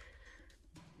who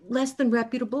less than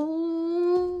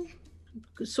reputable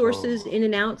sources in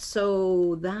and out,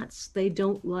 so they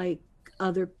don't like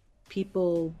other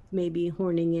people maybe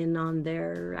horning in on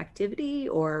their activity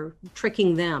or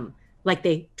tricking them like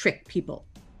they trick people.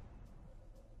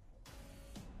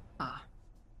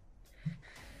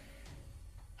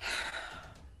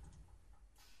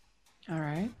 All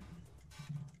right.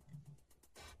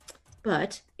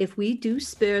 But if we do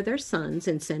spare their sons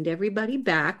and send everybody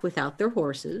back without their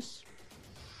horses,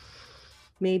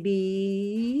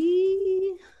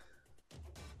 maybe...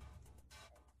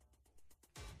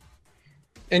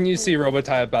 And you see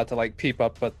Robotai about to peep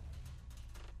up, but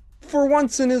for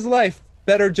once in his life,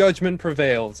 better judgment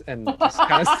prevails and just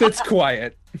kind of sits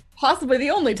quiet. Possibly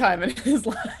the only time in his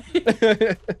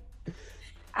life.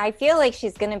 I feel like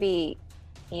she's going to be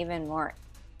even more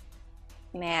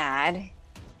mad.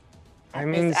 I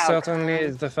mean,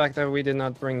 certainly the fact that we did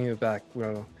not bring you back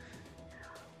will...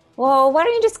 Well, why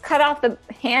don't you just cut off the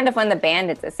hand of one of the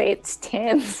bandits and say it's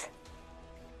Tim's?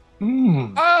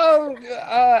 Oh,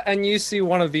 and you see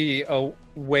one of the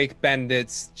awake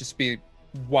bandits just be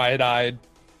wide-eyed.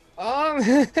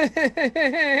 Please.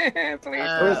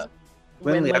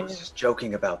 Winley, I was just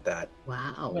joking about that.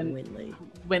 Wow, Winley.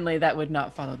 Winley, that would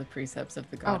not follow the precepts of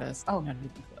the goddess. Oh. Not even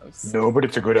close. No, but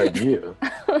it's a good idea.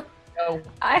 No.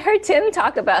 I heard Tim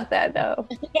talk about that, though.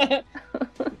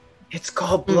 It's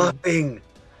called bluffing.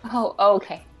 Oh,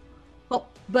 okay. Well,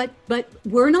 but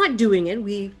we're not doing it.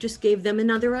 We just gave them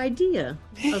another idea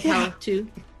of how to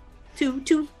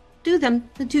do them,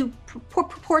 to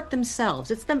purport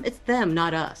themselves. It's them,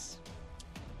 not us.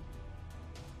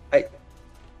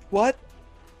 What?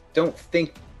 Don't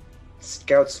think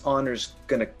Scout's Honor's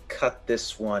gonna cut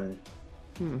this one.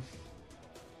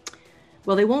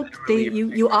 Well, they won't.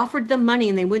 You offered them money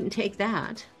and they wouldn't take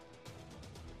that.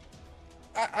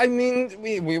 I mean,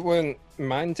 we wouldn't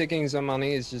mind taking some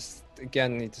money. It's just,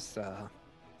 again,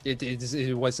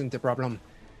 it wasn't a problem.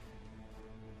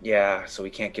 Yeah, so we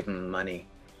can't give them money.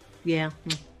 Yeah.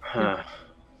 Huh.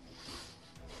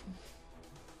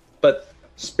 But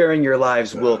sparing your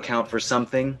lives will count for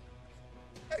something.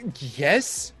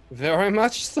 Yes, very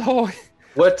much so.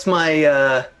 What's my,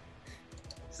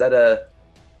 is that a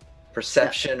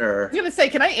perception or? I was gonna say,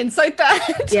 can I insight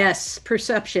that? Yes,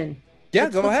 perception. Yeah,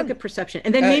 let's go ahead. Look at perception,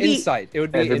 and then maybe insight. It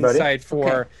would be insight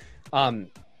for. Okay.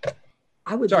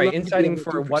 I would. Sorry, love to be inciting able to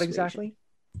for do what persuasion. exactly?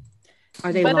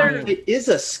 Are they Whether- lying? It is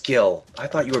a skill. I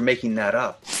thought you were making that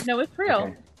up. No, it's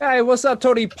real. Hey, what's up,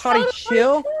 Tony? Potty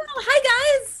chill.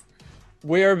 Hi, guys.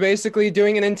 We are basically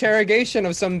doing an interrogation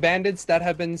of some bandits that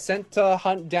have been sent to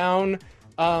hunt down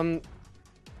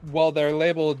well, they're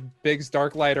labeled Biggs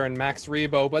Darklighter and Max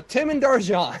Rebo, but Tim and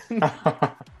Darjan.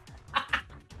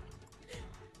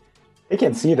 They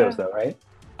can't see those though, right?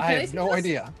 I have no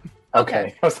idea.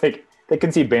 Okay. I was like, they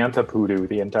can see Bantha Poodoo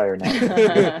the entire night.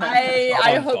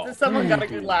 I hope that someone got a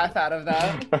good laugh out of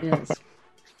that. Yes.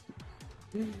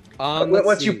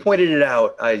 Once you pointed it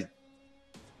out,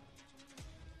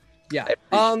 Yeah.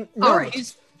 No, All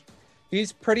right.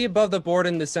 he's pretty above the board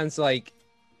in the sense like,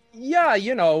 yeah,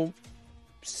 you know,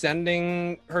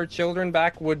 sending her children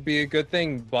back would be a good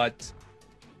thing, but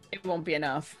it won't be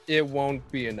enough. It won't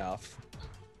be enough.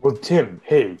 Well, Tim,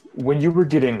 hey, when you were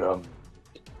getting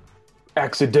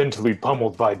accidentally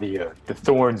pummeled by the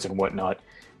thorns and whatnot,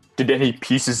 did any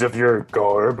pieces of your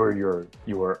garb or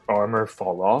your armor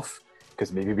fall off?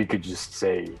 Because maybe we could just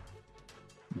say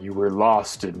you were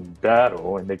lost in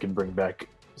battle, and they can bring back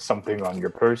something on your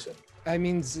person. I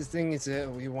mean, the thing is,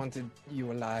 we wanted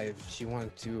you alive. She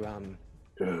wanted to.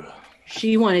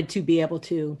 She wanted to be able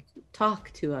to talk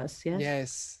to us. Yes.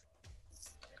 Yes.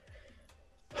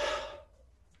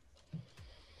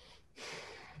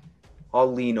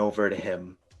 I'll lean over to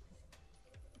him.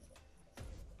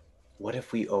 What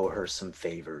if we owe her some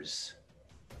favors?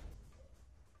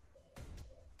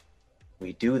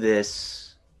 We do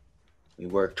this. We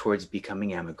work towards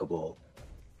becoming amicable.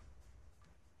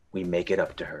 We make it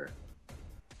up to her.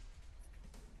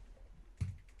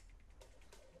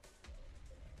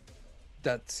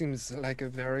 That seems like a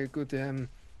very good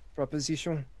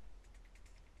proposition. Do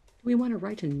we want to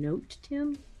write a note,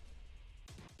 Tim?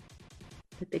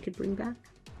 That they could bring back?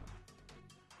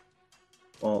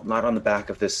 Well, not on the back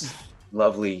of this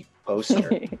lovely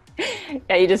poster.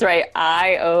 Yeah, you just write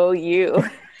IOU.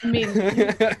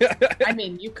 I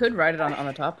mean, you could write it on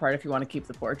the top part if you want to keep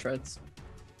the portraits.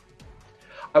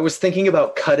 I was thinking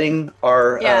about cutting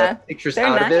our pictures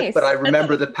out of it, but I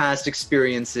remember the past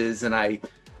experiences, and I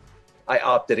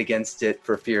opted against it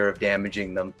for fear of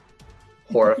damaging them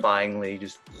horrifyingly.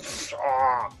 Just.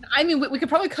 I mean, we could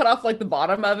probably cut off like the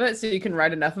bottom of it so you can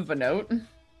write enough of a note.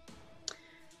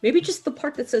 Maybe just the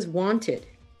part that says wanted.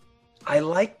 I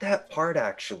like that part,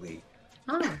 actually.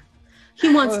 Ah.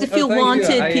 He wants to feel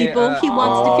wanted, you. people. He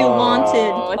wants to feel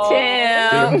wanted.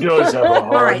 Tim. Tim does have a hard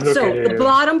All right, look so at the him.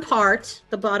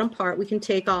 bottom part we can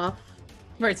take off.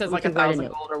 Where it says We like can write a 1,000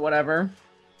 note. gold or whatever.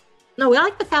 No, we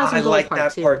like the 1,000 I gold like part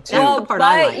that too. part, too. That's the part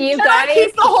I like. You Should guys, I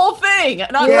keep the whole thing?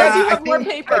 Not unless you have more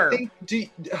paper. I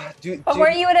think, but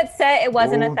were you at set? It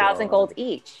wasn't Hold 1,000 on. gold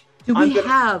each. Do I'm we gonna-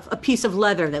 have a piece of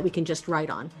leather that we can just write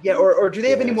on? Yeah, or do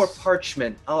they have any more Yes.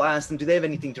 parchment? I'll ask them. Do they have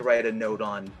anything to write a note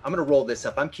on? I'm gonna roll this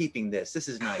up. I'm keeping this. This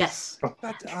is nice. Yes.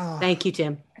 But, oh. Thank you,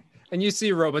 Tim. And you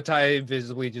see Robitaille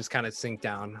visibly just kind of sink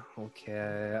down.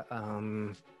 Okay,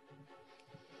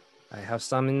 I have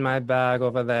some in my bag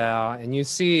over there. And you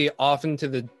see off into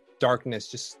the darkness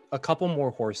just a couple more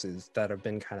horses that have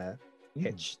been kind of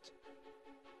hitched.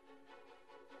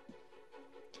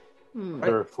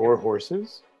 There are 4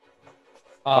 horses?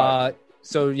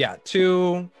 So yeah,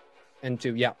 2 and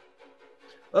 2, yeah.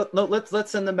 No,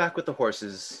 let's send them back with the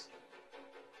horses.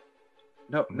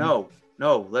 No.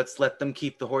 Let's let them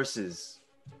keep the horses.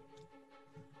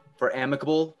 For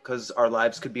amicable, because our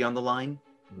lives could be on the line.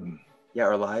 Yeah,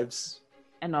 our lives.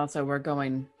 And also, we're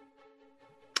going.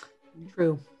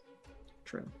 True.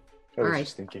 I was All right.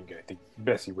 just thinking, I think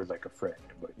Bessie would like a friend,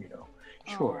 but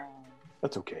sure.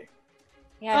 That's okay.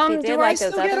 Yeah, she did do like I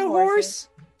still those get other a horses.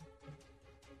 horse?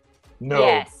 No.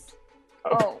 Yes.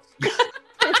 Oh.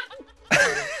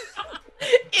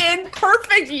 In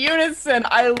perfect unison.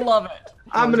 I love it.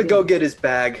 I'm gonna go get his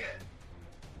bag.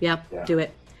 Yep, Yeah. do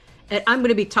it. And I'm going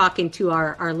to be talking to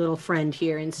our little friend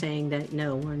here and saying that,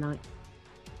 no, we're not.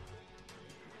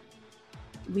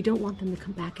 We don't want them to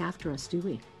come back after us, do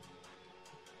we?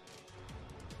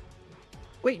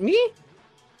 Wait, me?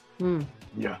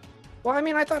 Yeah. Well, I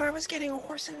mean, I thought I was getting a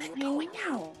horse and then going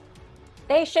out.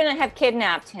 They shouldn't have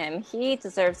kidnapped him. He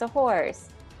deserves a horse.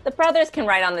 The brothers can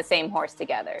ride on the same horse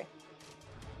together.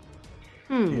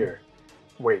 Here.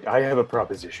 Wait, I have a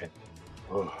proposition.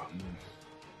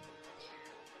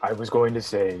 I was going to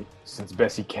say, since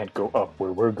Bessie can't go up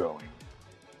where we're going,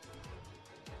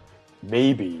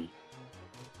 maybe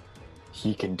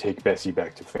he can take Bessie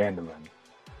back to Phandalin.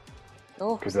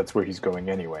 Oh. Because that's where he's going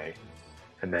anyway.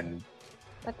 And then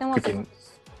But then we we'll can...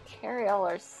 carry all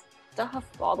our stuff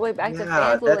all the way back to Yeah,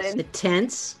 that's- Phandalin. The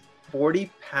tents. 40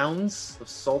 pounds of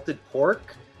salted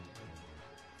pork.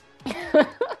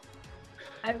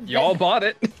 Y'all bought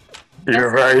it.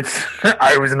 You're right.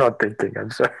 I was not thinking.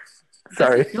 I'm sorry.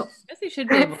 Sorry. Bessie should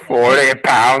be able. 40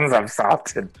 pounds of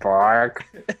salted pork.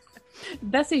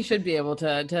 Bessie should be able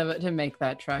to make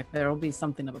that trek. There will be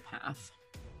something of a path.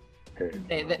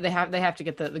 They have to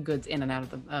get the goods in and out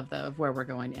of where we're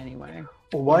going anyway.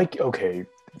 Okay,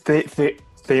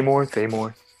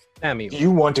 Thamor. Samuel. You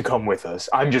want to come with us?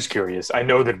 I'm just curious. I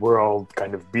know that we're all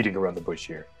kind of beating around the bush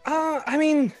here. I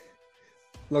mean,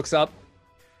 looks up,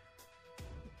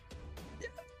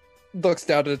 looks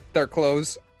down at their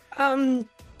clothes. Do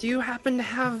you happen to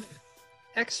have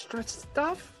extra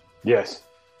stuff? Yes.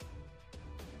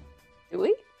 Do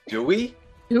we?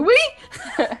 Do we?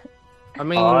 I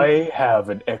mean, I have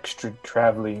an extra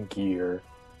traveling gear.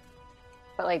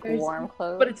 But like warm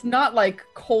clothes? But it's not like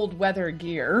cold weather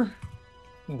gear.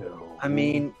 No. I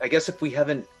mean, I guess if we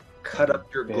haven't cut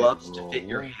up your gloves to fit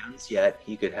your hands yet,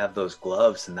 he could have those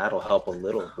gloves, and that'll help a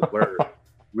little. But we're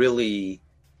really,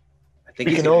 I think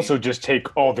we can also just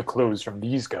take all the clothes from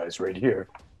these guys right here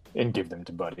and give them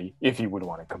to Buddy if he would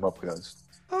want to come up with us.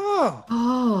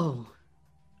 Oh.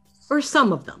 Or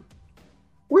some of them.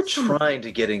 We're trying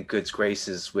to get in good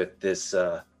graces with this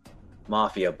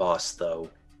mafia boss, though.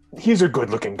 He's a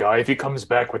good-looking guy. If he comes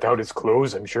back without his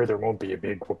clothes, I'm sure there won't be a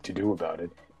big whoop-to-do about it.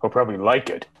 He'll probably like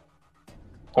it.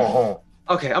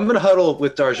 Okay, I'm going to huddle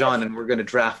with Darjan, and we're going to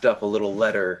draft up a little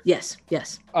letter. Yes.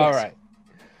 All right.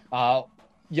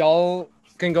 Y'all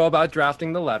can go about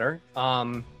drafting the letter.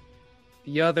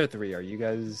 The other three, are you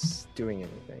guys doing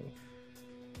anything?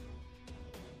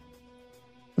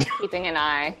 Keeping an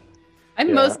eye.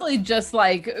 I'm mostly just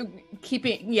like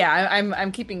keeping. Yeah,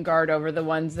 I'm keeping guard over the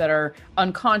ones that are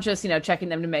unconscious. Checking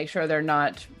them to make sure they're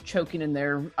not choking in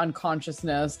their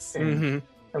unconsciousness. Mm-hmm.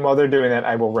 And while they're doing that,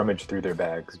 I will rummage through their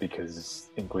bags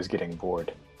because Ink was getting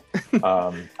bored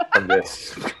of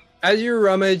this. As you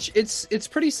rummage, it's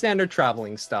pretty standard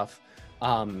traveling stuff.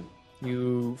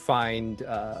 You find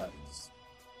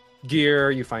gear,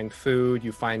 you find food,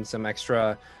 you find some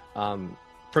extra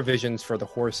provisions for the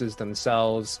horses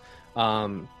themselves.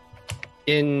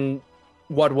 In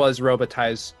what was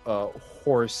Robotai's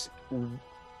horse,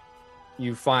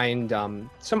 you find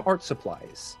some art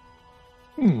supplies.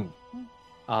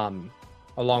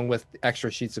 Along with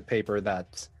extra sheets of paper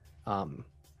that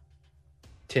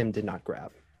Tim did not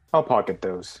grab. I'll pocket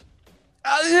those.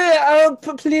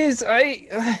 Please,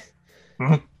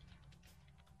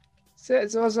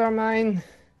 those are mine.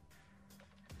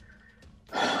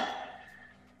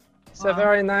 So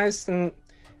very nice, and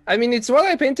I mean, it's what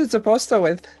I painted the poster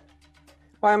with.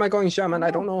 Why am I going shaman? I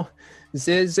don't know.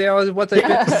 They are what I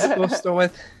painted the poster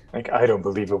with. Like, I don't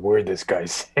believe a word this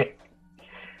guy's saying.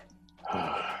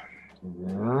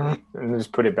 And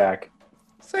just put it back.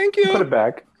 Thank you. Put it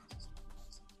back.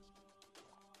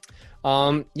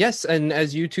 Yes, and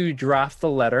as you two draft the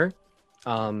letter,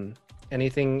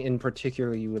 anything in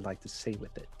particular you would like to say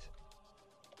with it?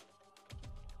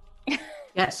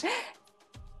 Yes.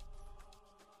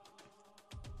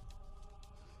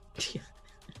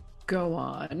 Go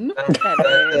on.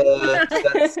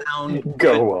 That sound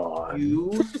Go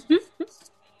on.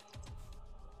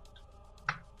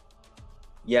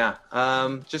 Yeah.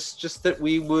 Just that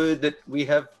we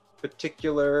have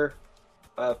particular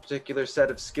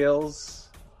set of skills,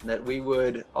 and that we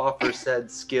would offer said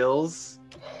skills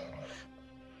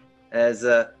as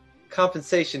a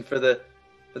compensation for the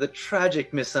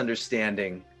tragic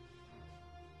misunderstanding.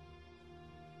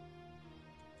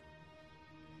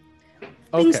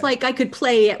 Things like I could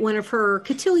play at one of her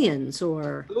cotillions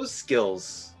or... Those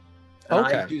skills. And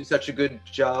I do such a good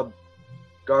job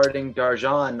guarding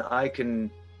Darjan, I can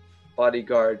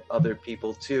bodyguard other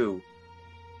people too.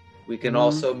 We can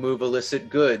also move illicit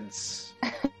goods.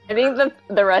 I think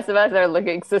the rest of us are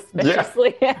looking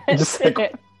suspiciously at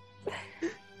it.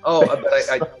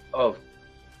 Oh,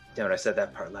 damn it, I said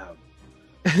that part loud.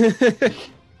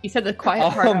 You said the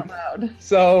quiet part out loud.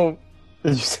 So...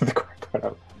 You said the quiet part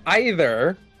out loud.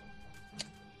 Either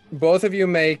both of you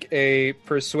make a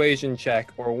persuasion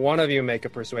check or one of you make a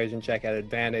persuasion check at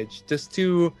advantage just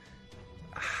to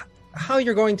how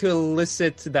you're going to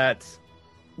elicit that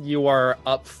you are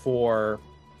up for.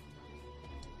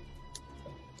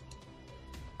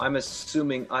 I'm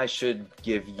assuming I should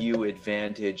give you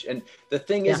advantage. And the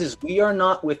thing is we are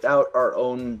not without our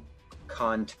own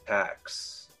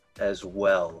contacts as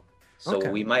well.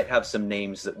 So we might have some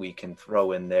names that we can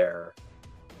throw in there.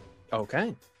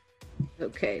 Okay,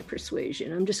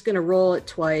 persuasion. I'm just going to roll it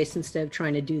twice instead of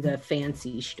trying to do the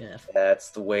fancy stuff. That's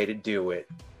the way to do it.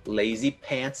 Lazy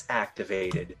pants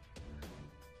activated.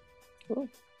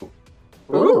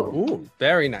 Ooh,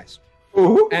 very nice.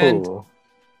 Ooh. And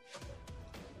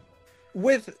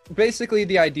with basically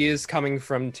the ideas coming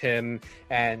from Tim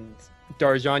and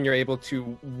Darjan, you're able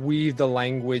to weave the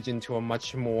language into a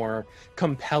much more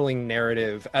compelling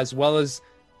narrative, as well as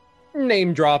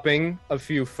name dropping a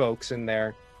few folks in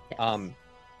there.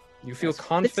 You feel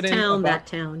confident. This town, about... that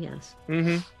town, yes.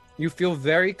 Mm-hmm. You feel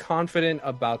very confident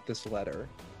about this letter.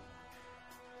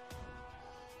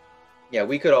 Yeah,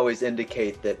 we could always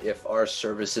indicate that if our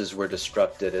services were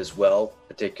disrupted as well,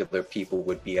 particular people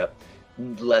would be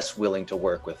less willing to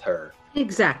work with her.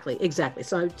 Exactly.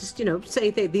 So I just, say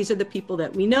these are the people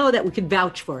that we know that we could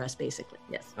vouch for us, basically.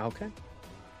 Yes. Okay.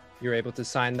 You're able to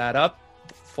sign that up,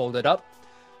 fold it up,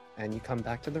 and you come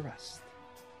back to the rest.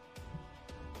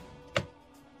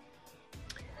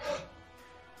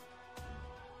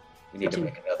 We need to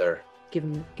make another give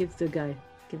it to the guy.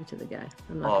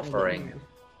 I'm not offering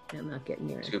I'm not getting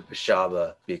near it. to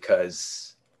Bashaba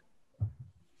because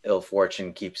ill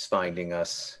fortune keeps finding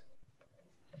us.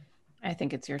 I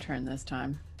think it's your turn this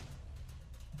time.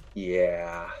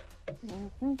 Yeah.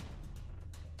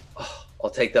 Oh, I'll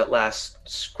take that last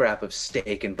scrap of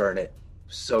steak and burn it.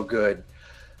 So good.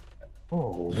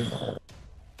 Oh.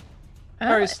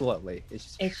 Very slowly.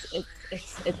 It's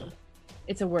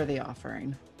a worthy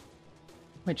offering,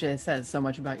 which says so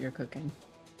much about your cooking.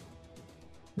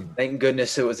 Thank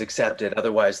goodness it was accepted.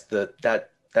 Otherwise, that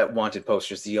wanted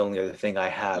poster is the only other thing I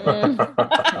have.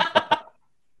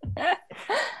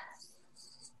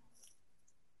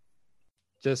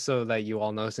 Just so that you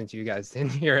all know, since you guys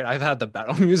didn't hear it, I've had the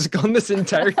battle music on this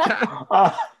entire time.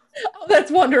 Oh,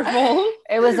 that's wonderful.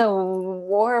 It was a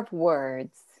war of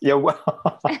words. Yeah,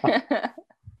 well.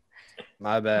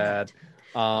 My bad.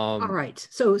 All right.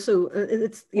 So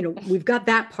it's we've got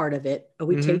that part of it. Are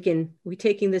we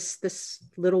taking this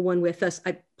little one with us?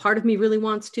 Part of me really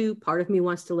wants to. Part of me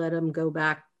wants to let him go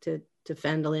back to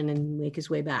Phandalin and make his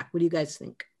way back. What do you guys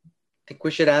think? I think we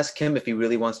should ask him if he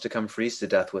really wants to come freeze to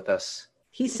death with us.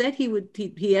 He said he would.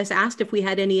 He has asked if we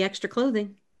had any extra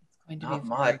clothing. Not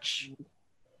much.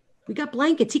 We got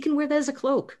blankets. He can wear that as a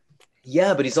cloak.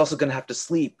 Yeah, but he's also going to have to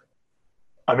sleep.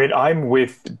 I mean, I'm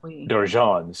with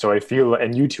Darjan, so I feel,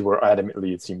 and you two are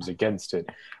adamantly, it seems, against it.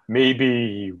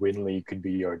 Maybe Winley could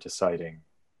be our deciding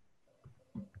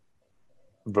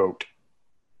vote.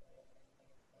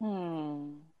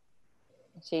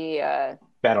 She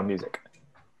battle music.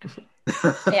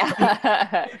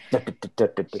 Yeah.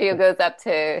 She goes up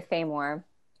to Thamor.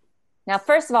 Now,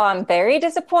 first of all, I'm very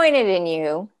disappointed in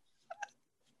you.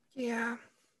 Yeah.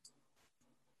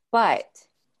 But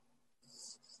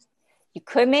you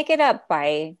could make it up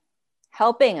by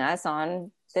helping us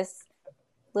on this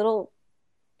little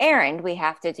errand we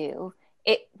have to do.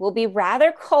 It will be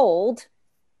rather cold,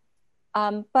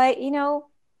 but you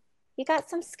got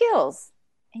some skills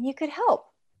and you could help.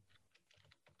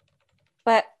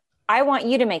 But I want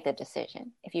you to make the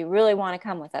decision if you really want to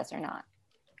come with us or not.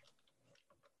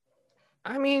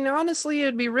 I mean, honestly,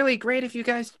 it'd be really great if you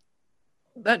guys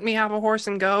let me have a horse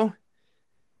and go.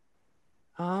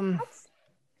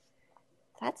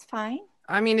 That's fine.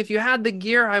 I mean, if you had the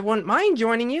gear, I wouldn't mind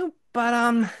joining you, but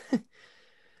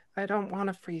I don't want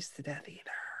to freeze to death either.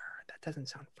 That doesn't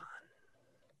sound fun.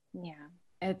 Yeah,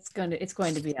 it's going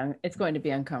to be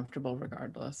uncomfortable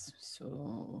regardless.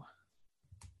 So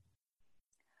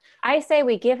I say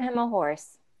we give him a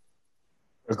horse.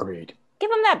 Agreed.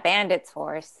 Give him that bandit's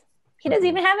horse. He doesn't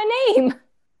even have a name.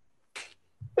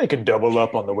 They can double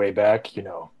up on the way back,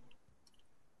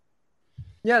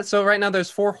 Yeah, so right now there's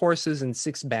 4 horses and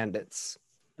 6 bandits.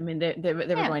 I mean, they were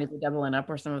going to be doubling up,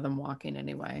 or some of them walking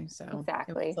anyway. So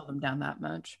exactly, it would slow them down that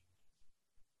much.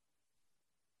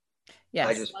 Yes.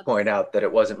 I just point out that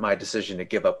it wasn't my decision to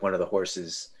give up one of the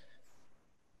horses.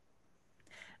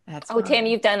 That's fine. Tim,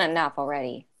 you've done enough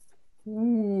already.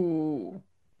 Ooh.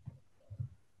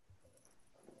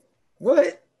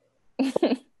 What?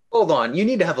 Hold on. You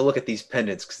need to have a look at these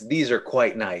pendants because these are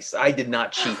quite nice. I did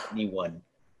not cheat anyone.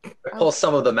 I pull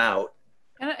some of them out.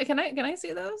 Can I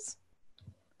see those?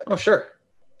 Oh, sure.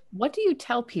 What do you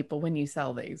tell people when you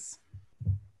sell these?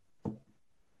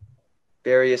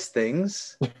 Various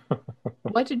things.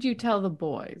 What did you tell the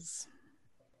boys?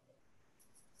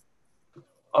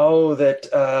 Oh, that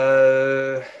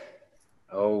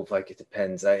it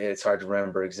depends. It's hard to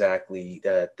remember exactly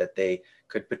that they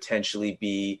could potentially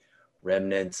be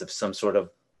remnants of some sort of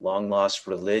long lost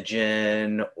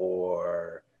religion,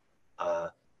 or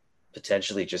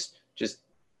potentially just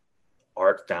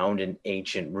art found in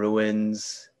ancient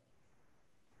ruins.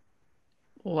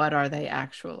 What are they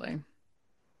actually?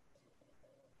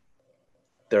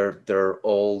 They're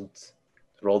old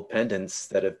pendants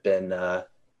that have been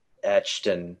etched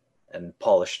and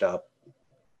polished up.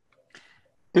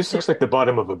 This looks like the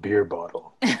bottom of a beer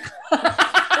bottle.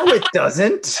 No, it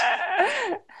doesn't.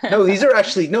 No, these are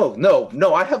actually no.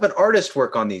 I have an artist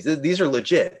work on these. These are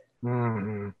legit.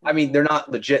 Mm-hmm. I mean, they're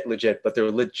not legit, but they're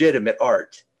legitimate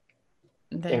art.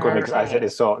 Ingrid makes eyes at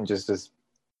his salt and just says,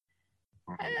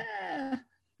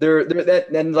 They're that,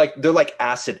 and like they're like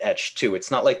acid etched too.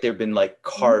 It's not like they've been like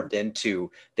carved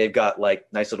into. They've got like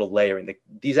nice little layering.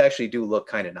 These actually do look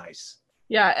kind of nice.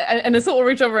 Yeah, and Assault will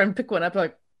reach over and pick one up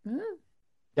like,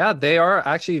 Yeah, they are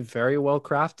actually very well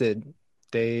crafted.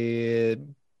 They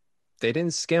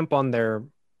didn't skimp on their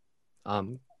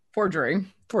forgery.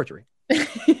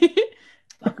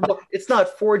 Well, it's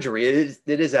not forgery. It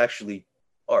is actually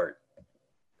art.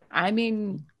 I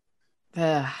mean,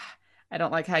 I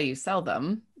don't like how you sell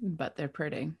them, but they're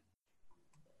pretty.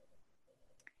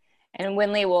 And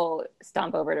Winley will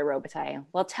stomp over to Robitaille.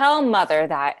 Well, tell Mother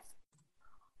that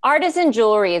artisan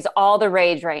jewelry is all the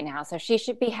rage right now, so she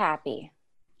should be happy.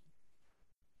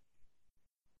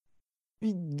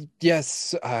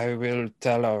 Yes, I will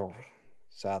tell her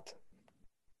that.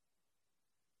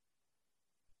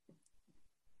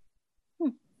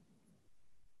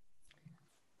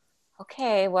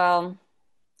 Okay, well,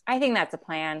 I think that's a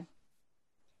plan.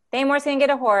 Thamore's gonna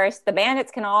get a horse. The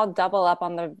bandits can all double up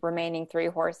on the remaining 3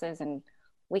 horses, and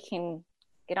we can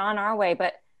get on our way.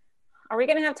 But are we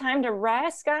gonna have time to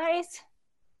rest, guys?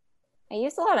 I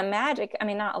used a lot of magic. I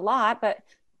mean, not a lot, but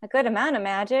a good amount of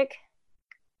magic.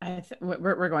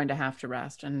 We're going to have to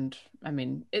rest, and I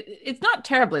mean, it's not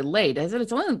terribly late, is it?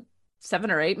 It's only 7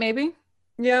 or 8, maybe.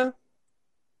 Yeah.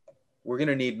 We're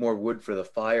gonna need more wood for the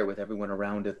fire with everyone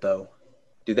around it, though.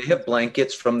 Do they have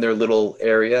blankets from their little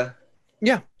area?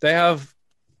 Yeah,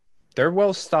 they're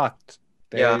well stocked.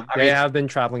 They Yeah, I they mean- have been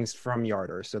traveling from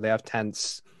Yarder, so they have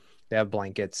tents, they have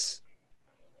blankets.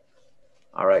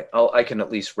 All right, I can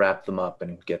at least wrap them up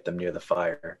and get them near the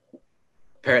fire.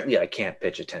 Apparently, I can't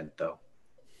pitch a tent, though.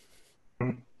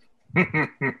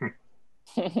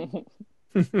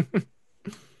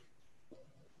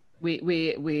 We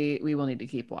will need to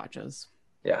keep watches.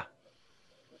 Yeah.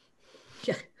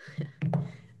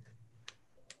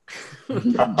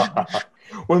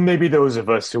 Well, maybe those of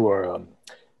us who are a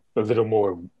little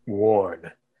more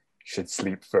worn should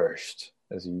sleep first.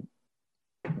 As he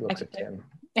looks at Tim.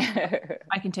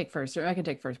 I can take first. I can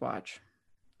take first watch.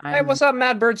 Hey, what's up,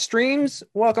 Madbird Streams?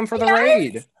 Welcome for the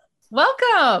raid.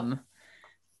 Welcome.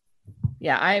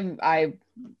 Yeah, I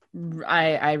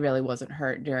really wasn't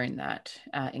hurt during that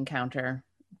encounter.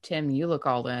 Tim, you look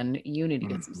all in. You need to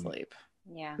get some sleep.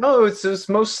 Yeah. No, it's just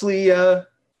mostly. I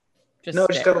just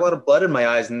stare. got a lot of blood in my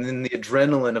eyes, and then the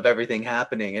adrenaline of everything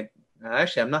happening.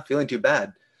 Actually, I'm not feeling too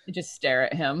bad. You just stare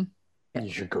at him. You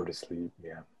should go to sleep.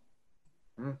 Yeah.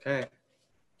 Okay.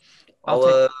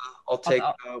 I'll I'll take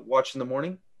watch in the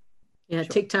morning. Yeah,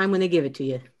 take time when they give it to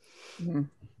you. Mm-hmm.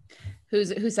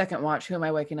 Who's second watch? Who am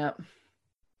I waking up?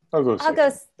 I'll go. I'll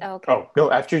go. Okay. Oh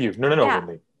no! After you. No. Yeah.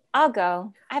 Winley. I'll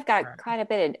go. I've got quite a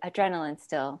bit of adrenaline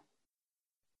still.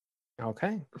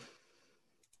 Okay.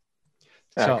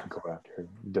 I So- can go after her.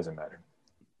 It doesn't matter.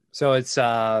 So it's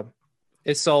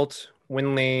Isolt,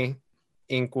 Winley,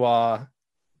 Inkwa,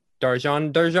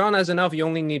 Darjan. Darjan has enough. You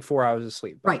only need 4 hours of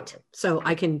sleep. Right. So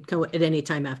I can go at any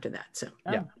time after that. So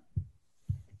Yeah.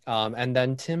 And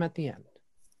then Tim at the end.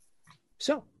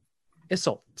 So,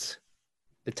 Isolt.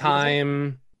 The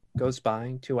time goes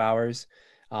by, 2 hours.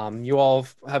 You all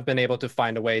have been able to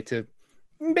find a way to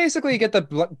basically get the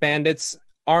bandits'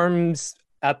 arms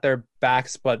at their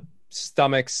backs, but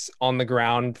stomachs on the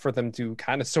ground for them to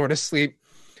kind of sort of sleep.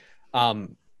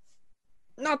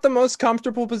 Not the most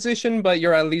comfortable position, but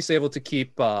you're at least able to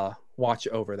keep watch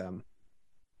over them.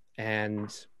 And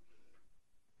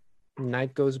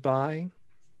night goes by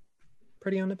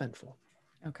pretty uneventful.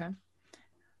 Okay.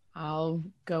 I'll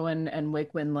go in and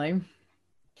wake Winley.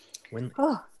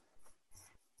 Oh.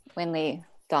 Winley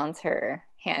dons her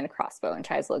hand crossbow and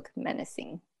tries to look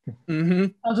menacing. Mm-hmm.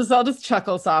 I'll just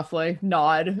chuckle softly,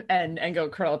 nod, and go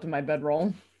curl up in my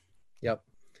bedroll. Yep.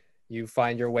 You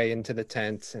find your way into the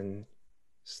tent and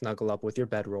snuggle up with your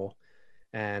bedroll.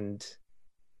 And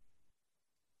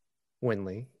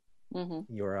Winley,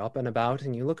 you're up and about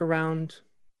and you look around.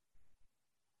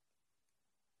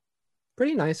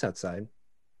 Pretty nice outside,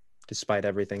 despite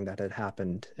everything that had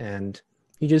happened. And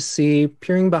you just see,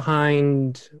 peering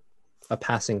behind a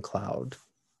passing cloud,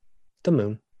 the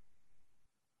moon.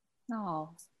 Oh.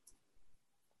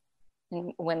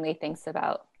 And Winley thinks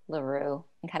about LaRue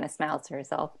and kind of smiles to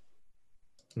herself.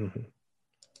 Mm-hmm.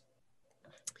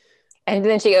 And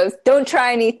then she goes, "Don't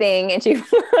try anything." And she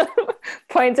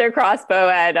points her crossbow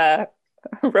at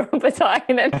Robitaille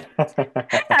and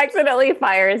accidentally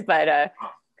fires, but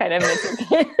kind of misses.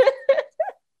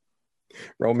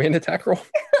 Roll me an attack roll.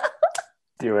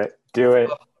 Do it.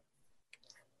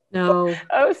 No.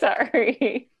 Oh,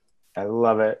 sorry. I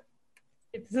love it.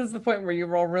 This is the point where you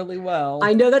roll really well.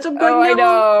 I know that's a point. Oh, I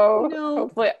know. No.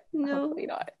 Hopefully No.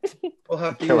 not. We'll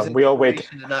have to Kill use him. We all wake.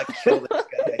 inspiration to not kill this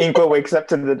guy. Inqua wakes up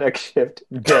to the next shift,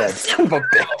 dead. Son of a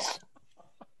bitch.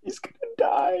 He's gonna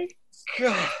die.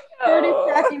 Dirty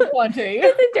cracking 20.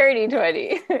 It's a dirty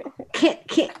 20.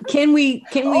 Can we?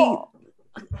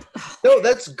 No,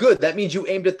 that's good. That means you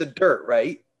aimed at the dirt,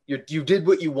 right? You did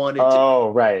what you wanted to.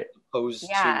 Oh, right. Opposed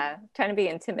Yeah, trying to be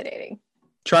intimidating.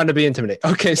 Trying to be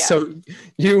intimidating. Okay, so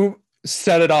you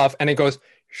set it off and it goes,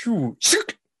 shoo, shoo,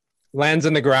 lands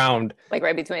in the ground. Like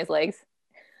right between his legs.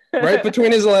 Right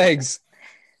between his legs.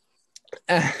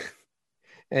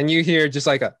 And you hear just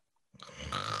like a...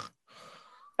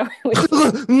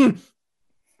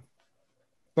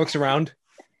 looks around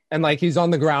and like he's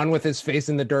on the ground with his face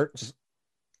in the dirt. Just,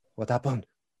 what happened?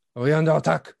 Are we under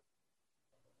attack?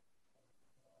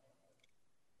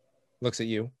 Looks at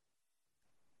you.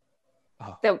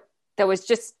 That was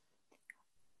just,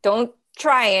 don't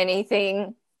try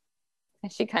anything.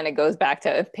 And she kind of goes back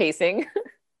to pacing.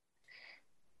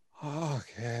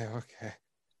 Okay.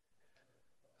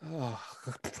 Oh.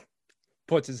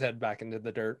 Puts his head back into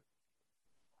the dirt.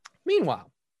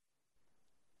 Meanwhile,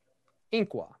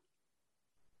 Inqua.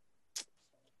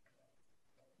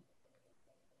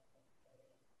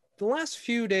 The last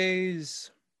few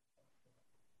days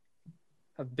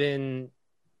have been,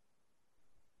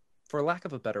 for lack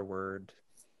of a better word,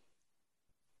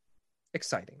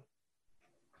 exciting.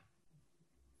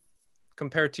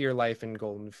 Compared to your life in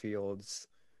Golden Fields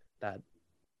that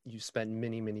you spent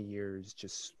many, many years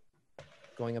just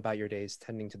going about your days,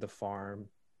 tending to the farm,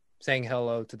 saying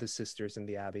hello to the sisters in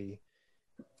the abbey.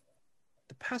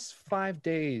 The past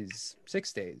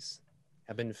 6 days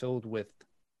have been filled with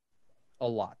a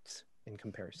lot in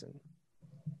comparison.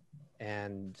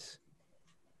 And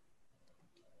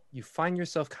you find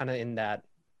yourself kind of in that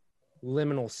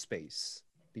liminal space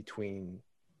between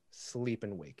sleep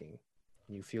and waking.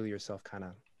 You feel yourself kind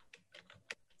of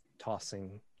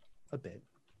tossing a bit.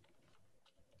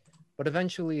 But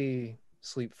eventually,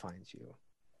 sleep finds you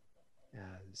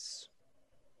as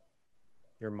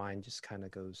your mind just kind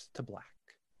of goes to black.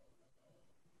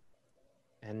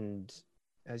 And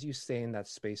as you stay in that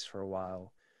space for a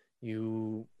while,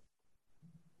 you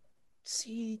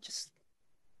see just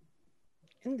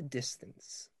in the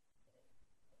distance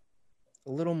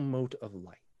a little mote of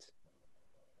light.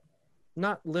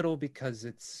 Not little because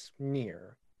it's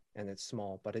near and it's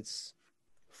small, but it's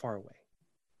far away.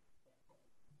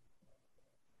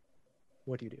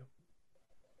 What do you do?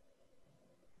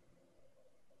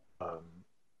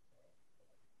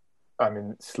 I'm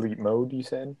in sleep mode, you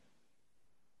said?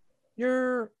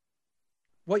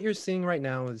 What you're seeing right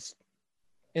now is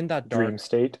in that dark dream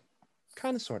state?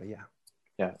 Kind of, sort of, yeah.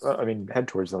 Yeah, I mean, head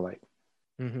towards the light.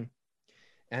 Mm-hmm.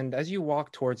 And as you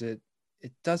walk towards it,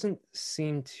 it doesn't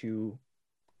seem to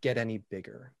get any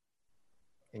bigger.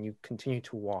 And you continue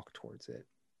to walk towards it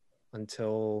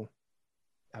until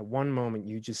at one moment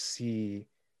you just see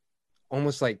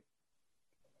almost like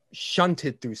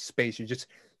shunted through space. You just,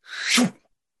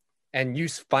 and you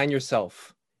find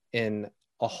yourself in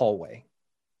a hallway,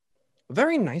 a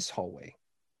very nice hallway.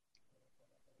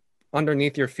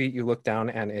 Underneath your feet, you look down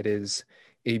and it is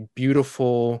a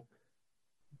beautiful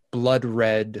blood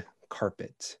red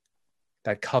carpet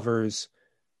that covers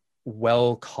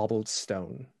well cobbled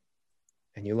stone.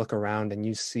 And you look around and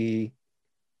you see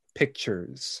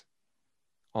pictures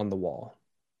on the wall.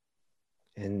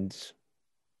 And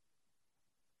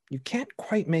you can't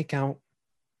quite make out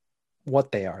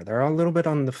what they are. They're a little bit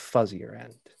on the fuzzier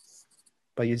end.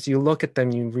 But as you look at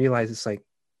them, you realize it's like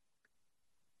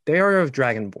they are of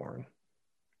Dragonborn.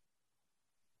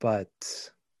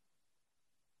 But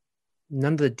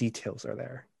none of the details are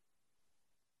there.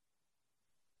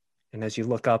 And as you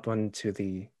look up onto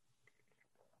the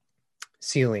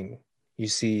ceiling, you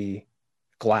see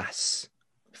glass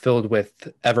filled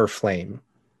with everflame.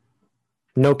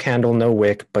 No candle, no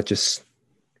wick, but just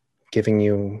giving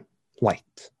you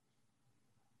light.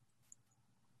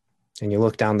 And you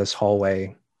look down this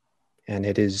hallway, and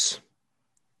it is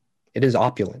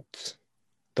opulent.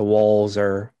 The walls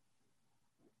are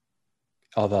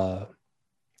of a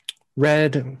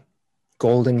red,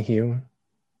 golden hue,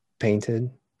 painted.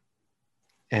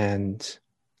 And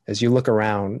as you look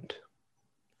around,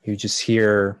 you just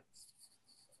hear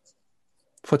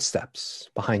footsteps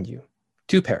behind you,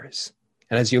 2 pairs.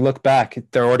 And as you look back,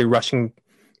 they're already rushing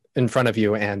in front of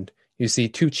you, and you see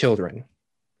 2 children,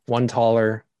 one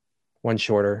taller, one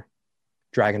shorter,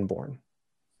 Dragonborn,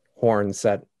 horns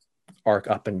that arc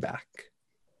up and back.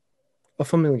 A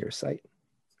familiar sight,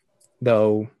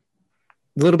 though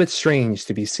a little bit strange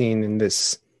to be seen in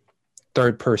this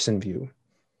third-person view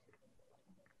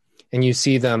And you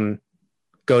see them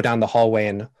go down the hallway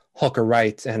and hook a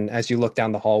right. And as you look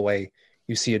down the hallway,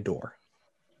 you see a door.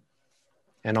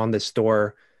 And on this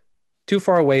door, too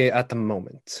far away at the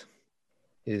moment,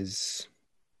 is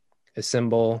a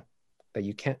symbol that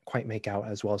you can't quite make out,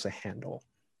 as well as a handle.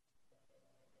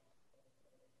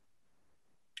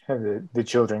 Have the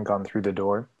children gone through the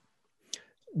door?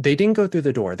 They didn't go through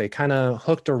the door. They kind of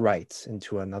hooked a right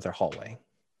into another hallway.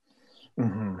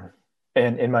 Mm-hmm.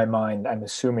 And in my mind, I'm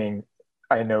assuming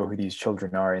I know who these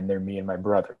children are, and they're me and my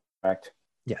brother, correct?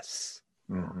 Yes.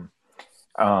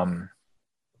 Mm-hmm.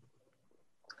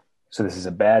 So this is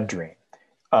a bad dream.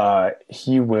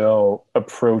 He will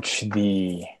approach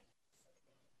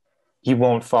he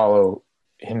won't follow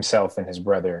himself and his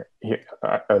brother.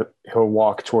 He'll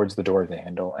walk towards the door of the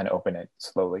handle and open it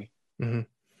slowly. Mm-hmm.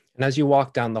 And as you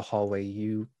walk down the hallway,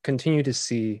 you continue to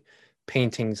see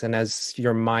paintings. And as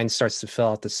your mind starts to fill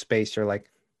out the space, you're like,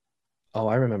 oh,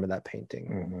 I remember that painting.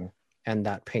 Mm-hmm. And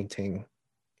that painting.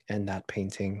 And that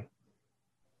painting.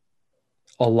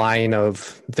 A line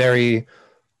of very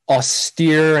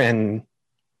austere and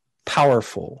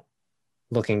powerful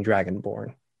looking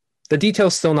dragonborn. The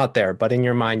detail's still not there, but in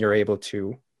your mind you're able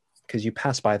to, because you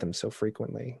pass by them so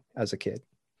frequently as a kid,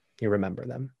 you remember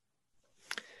them.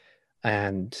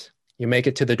 And you make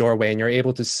it to the doorway and you're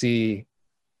able to see,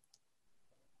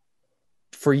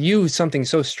 for you, something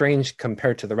so strange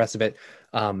compared to the rest of it,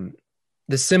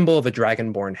 the symbol of a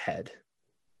dragonborn head.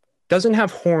 Doesn't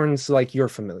have horns like you're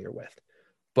familiar with,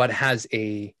 but has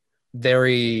a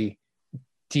very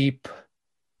deep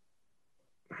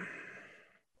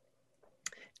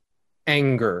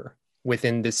anger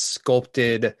within this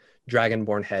sculpted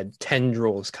dragonborn head,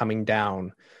 tendrils coming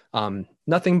down,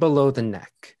 nothing below the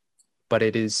neck, but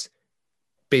it is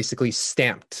basically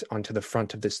stamped onto the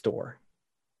front of this door.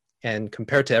 And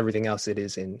compared to everything else, it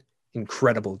is in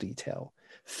incredible detail.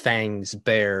 Fangs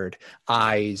bared,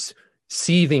 eyes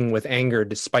seething with anger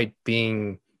despite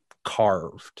being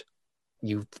carved.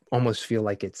 You almost feel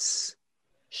like it's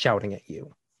shouting at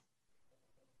you.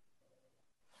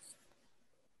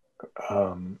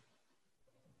 And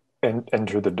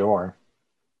enter the door.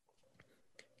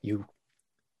 You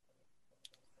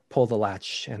pull the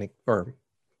latch or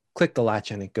click the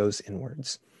latch and it goes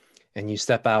inwards. And you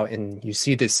step out and you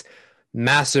see this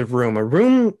massive room, a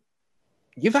room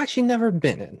you've actually never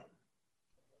been in,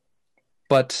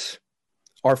 but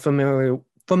are familiar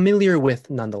with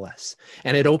nonetheless.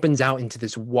 And it opens out into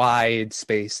this wide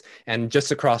space. And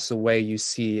just across the way, you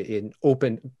see an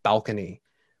open balcony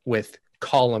with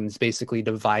columns basically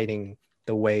dividing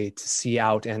the way to see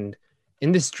out. And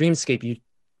in this dreamscape, you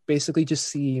basically just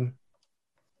see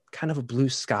kind of a blue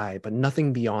sky, but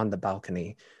nothing beyond the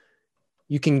balcony.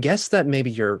 You can guess that maybe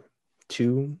you're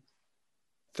 2,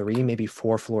 3, maybe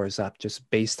 4 floors up, just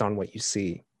based on what you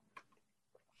see.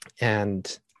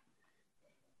 And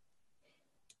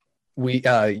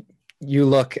you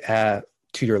look to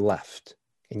your left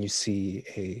and you see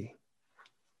a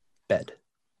bed,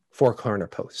 4 corner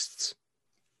posts,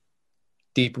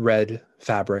 deep red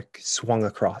fabric swung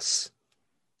across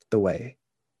the way.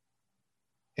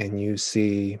 And you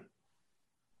see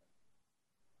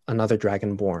another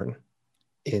dragonborn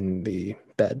in the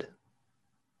bed.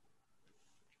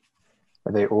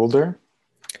 Are they older?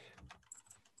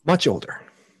 Much older.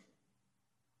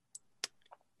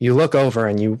 You look over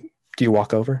and do you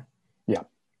walk over? Yeah.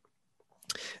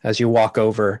 As you walk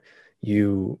over,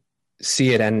 you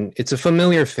see it and it's a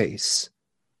familiar face,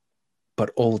 but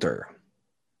older,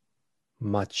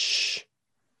 much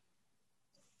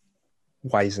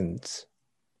wizened,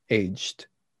 aged.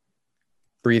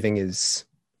 Breathing is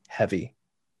heavy.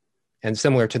 And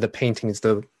similar to the paintings,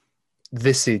 the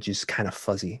visage is kind of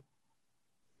fuzzy.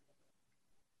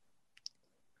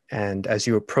 And as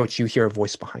you approach, you hear a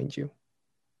voice behind you.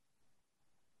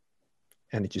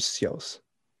 And it just yells,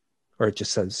 or it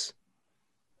just says,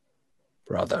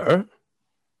 "Brother."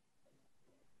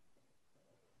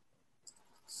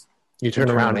 You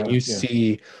turn around and you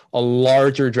see a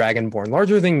larger dragonborn,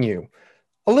 larger than you,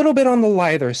 a little bit on the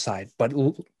lither side, but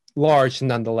large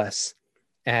nonetheless.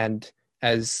 And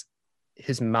as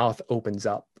his mouth opens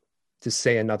up to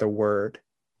say another word,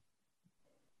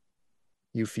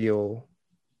 you feel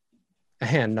a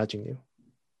hand nudging you.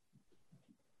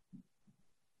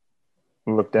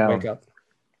 Look down. Wake up.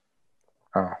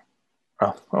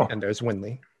 Oh. And there's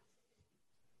Winley.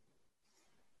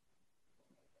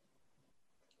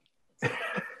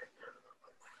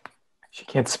 She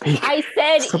can't speak. I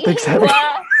said, Something's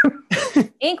Inkwa.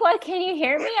 Inkwa, can you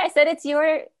hear me? I said it's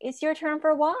your turn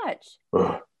for watch.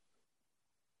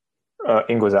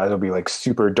 Ingo's eyes will be like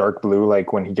super dark blue,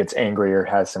 like when he gets angry or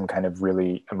has some kind of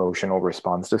really emotional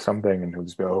response to something, and he'll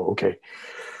just be, oh, okay.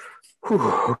 Whew,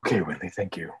 okay, Winley,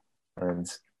 thank you. And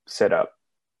sit up.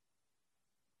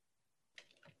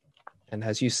 And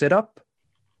as you sit up,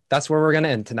 that's where we're going to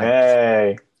end tonight.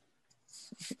 Hey.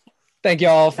 Thank you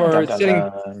all for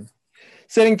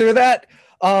sitting through that.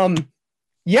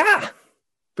 Yeah.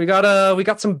 We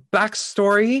got some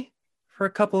backstory for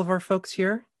a couple of our folks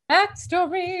here.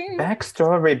 Backstory.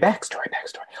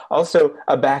 Also,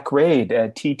 a back raid, a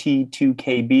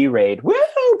TT2KB raid. Woo!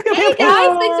 Hey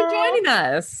guys, thanks for joining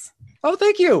us. Oh,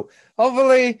 thank you.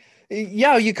 Hopefully,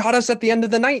 yeah, you caught us at the end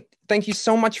of the night. Thank you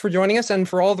so much for joining us and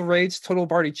for all the raids. Total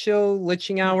Barty Chill,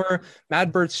 Liching Hour,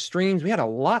 Madbird streams. We had a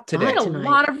lot today. We had a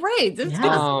lot of raids. It's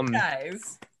good to see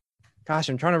guys. Gosh,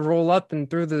 I'm trying to roll up and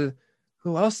through the...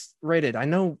 Who else raided? I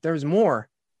know there's more.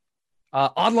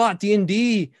 Oddlot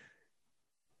D&D.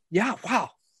 Yeah, wow.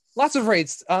 Lots of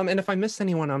raids. And if I missed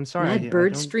anyone, I'm sorry.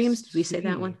 Madbird streams. Did we say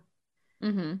that one?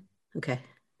 Mm-hmm. Okay.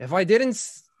 If I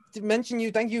didn't mention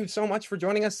you, thank you so much for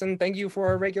joining us, and thank you for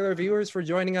our regular viewers for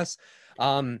joining us.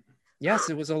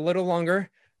 Yes, it was a little longer.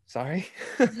 Sorry.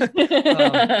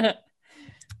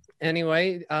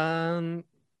 Anyway,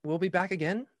 we'll be back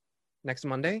again next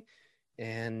Monday,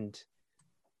 and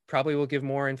probably we'll give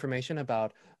more information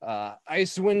about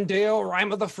Icewind Dale,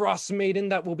 Rime of the Frost Maiden,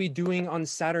 that we'll be doing on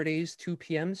Saturdays, 2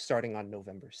 p.m. starting on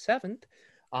November 7th.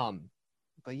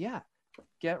 But yeah,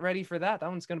 get ready for that. That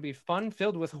one's going to be fun,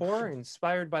 filled with horror,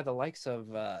 inspired by the likes of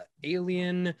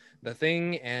Alien, The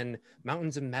Thing, and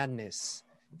Mountains of Madness,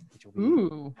 which will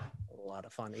be a lot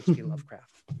of fun. H.P.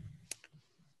 Lovecraft.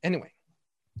 Anyway,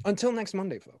 until next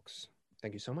Monday, folks,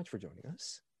 thank you so much for joining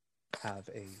us. Have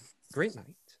a great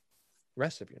night.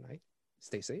 Rest of your night.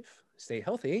 Stay safe, stay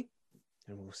healthy,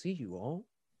 and we'll see you all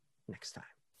next time.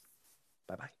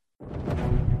 Bye-bye.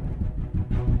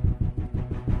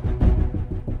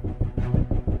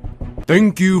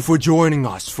 Thank you for joining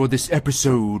us for this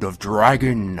episode of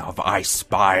Dragon of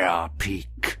Icespire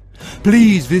Peak.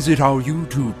 Please visit our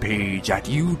YouTube page at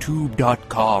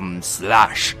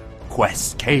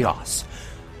youtube.com/QuestChaos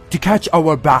to catch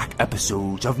our back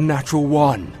episodes of Natural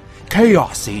One,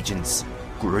 Chaos Agents,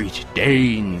 Great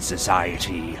Dane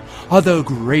Society, other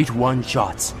great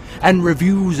one-shots, and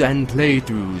reviews and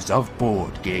playthroughs of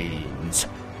board games.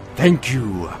 Thank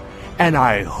you, and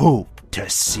I hope to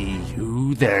see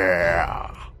you there.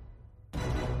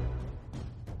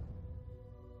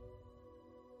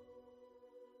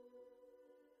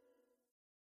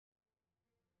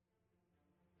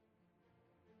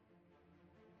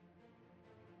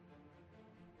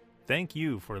 Thank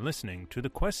you for listening to the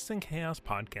Quests and Chaos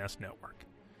Podcast Network.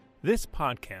 This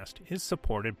podcast is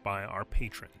supported by our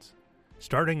patrons,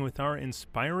 starting with our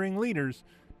inspiring leaders,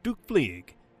 Duke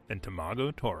Fleeg and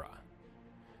Tamago Tora.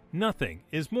 Nothing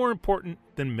is more important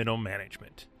than middle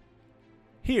management.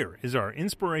 Here is our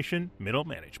inspiration middle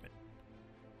management.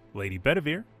 Lady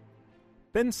Bedivere,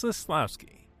 Ben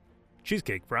Slislawski,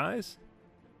 Cheesecake Fries,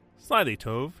 Slyly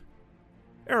Tove,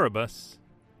 Erebus,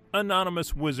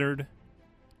 Anonymous Wizard,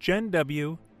 Jen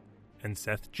W., and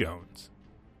Seth Jones.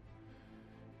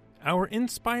 Our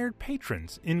inspired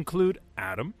patrons include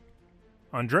Adam,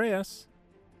 Andreas,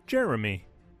 Jeremy,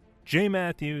 Jay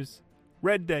Matthews,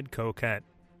 Red Dead Coquette,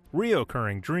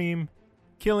 Reoccurring Dream,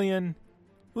 Killian,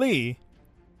 Lee,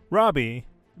 Robbie,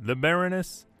 the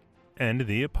Baroness, and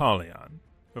the Apollyon.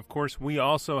 Of course, we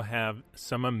also have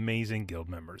some amazing guild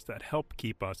members that help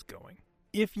keep us going.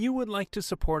 If you would like to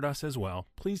support us as well,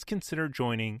 please consider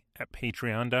joining at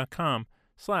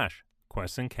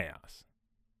patreon.com/questsandchaos.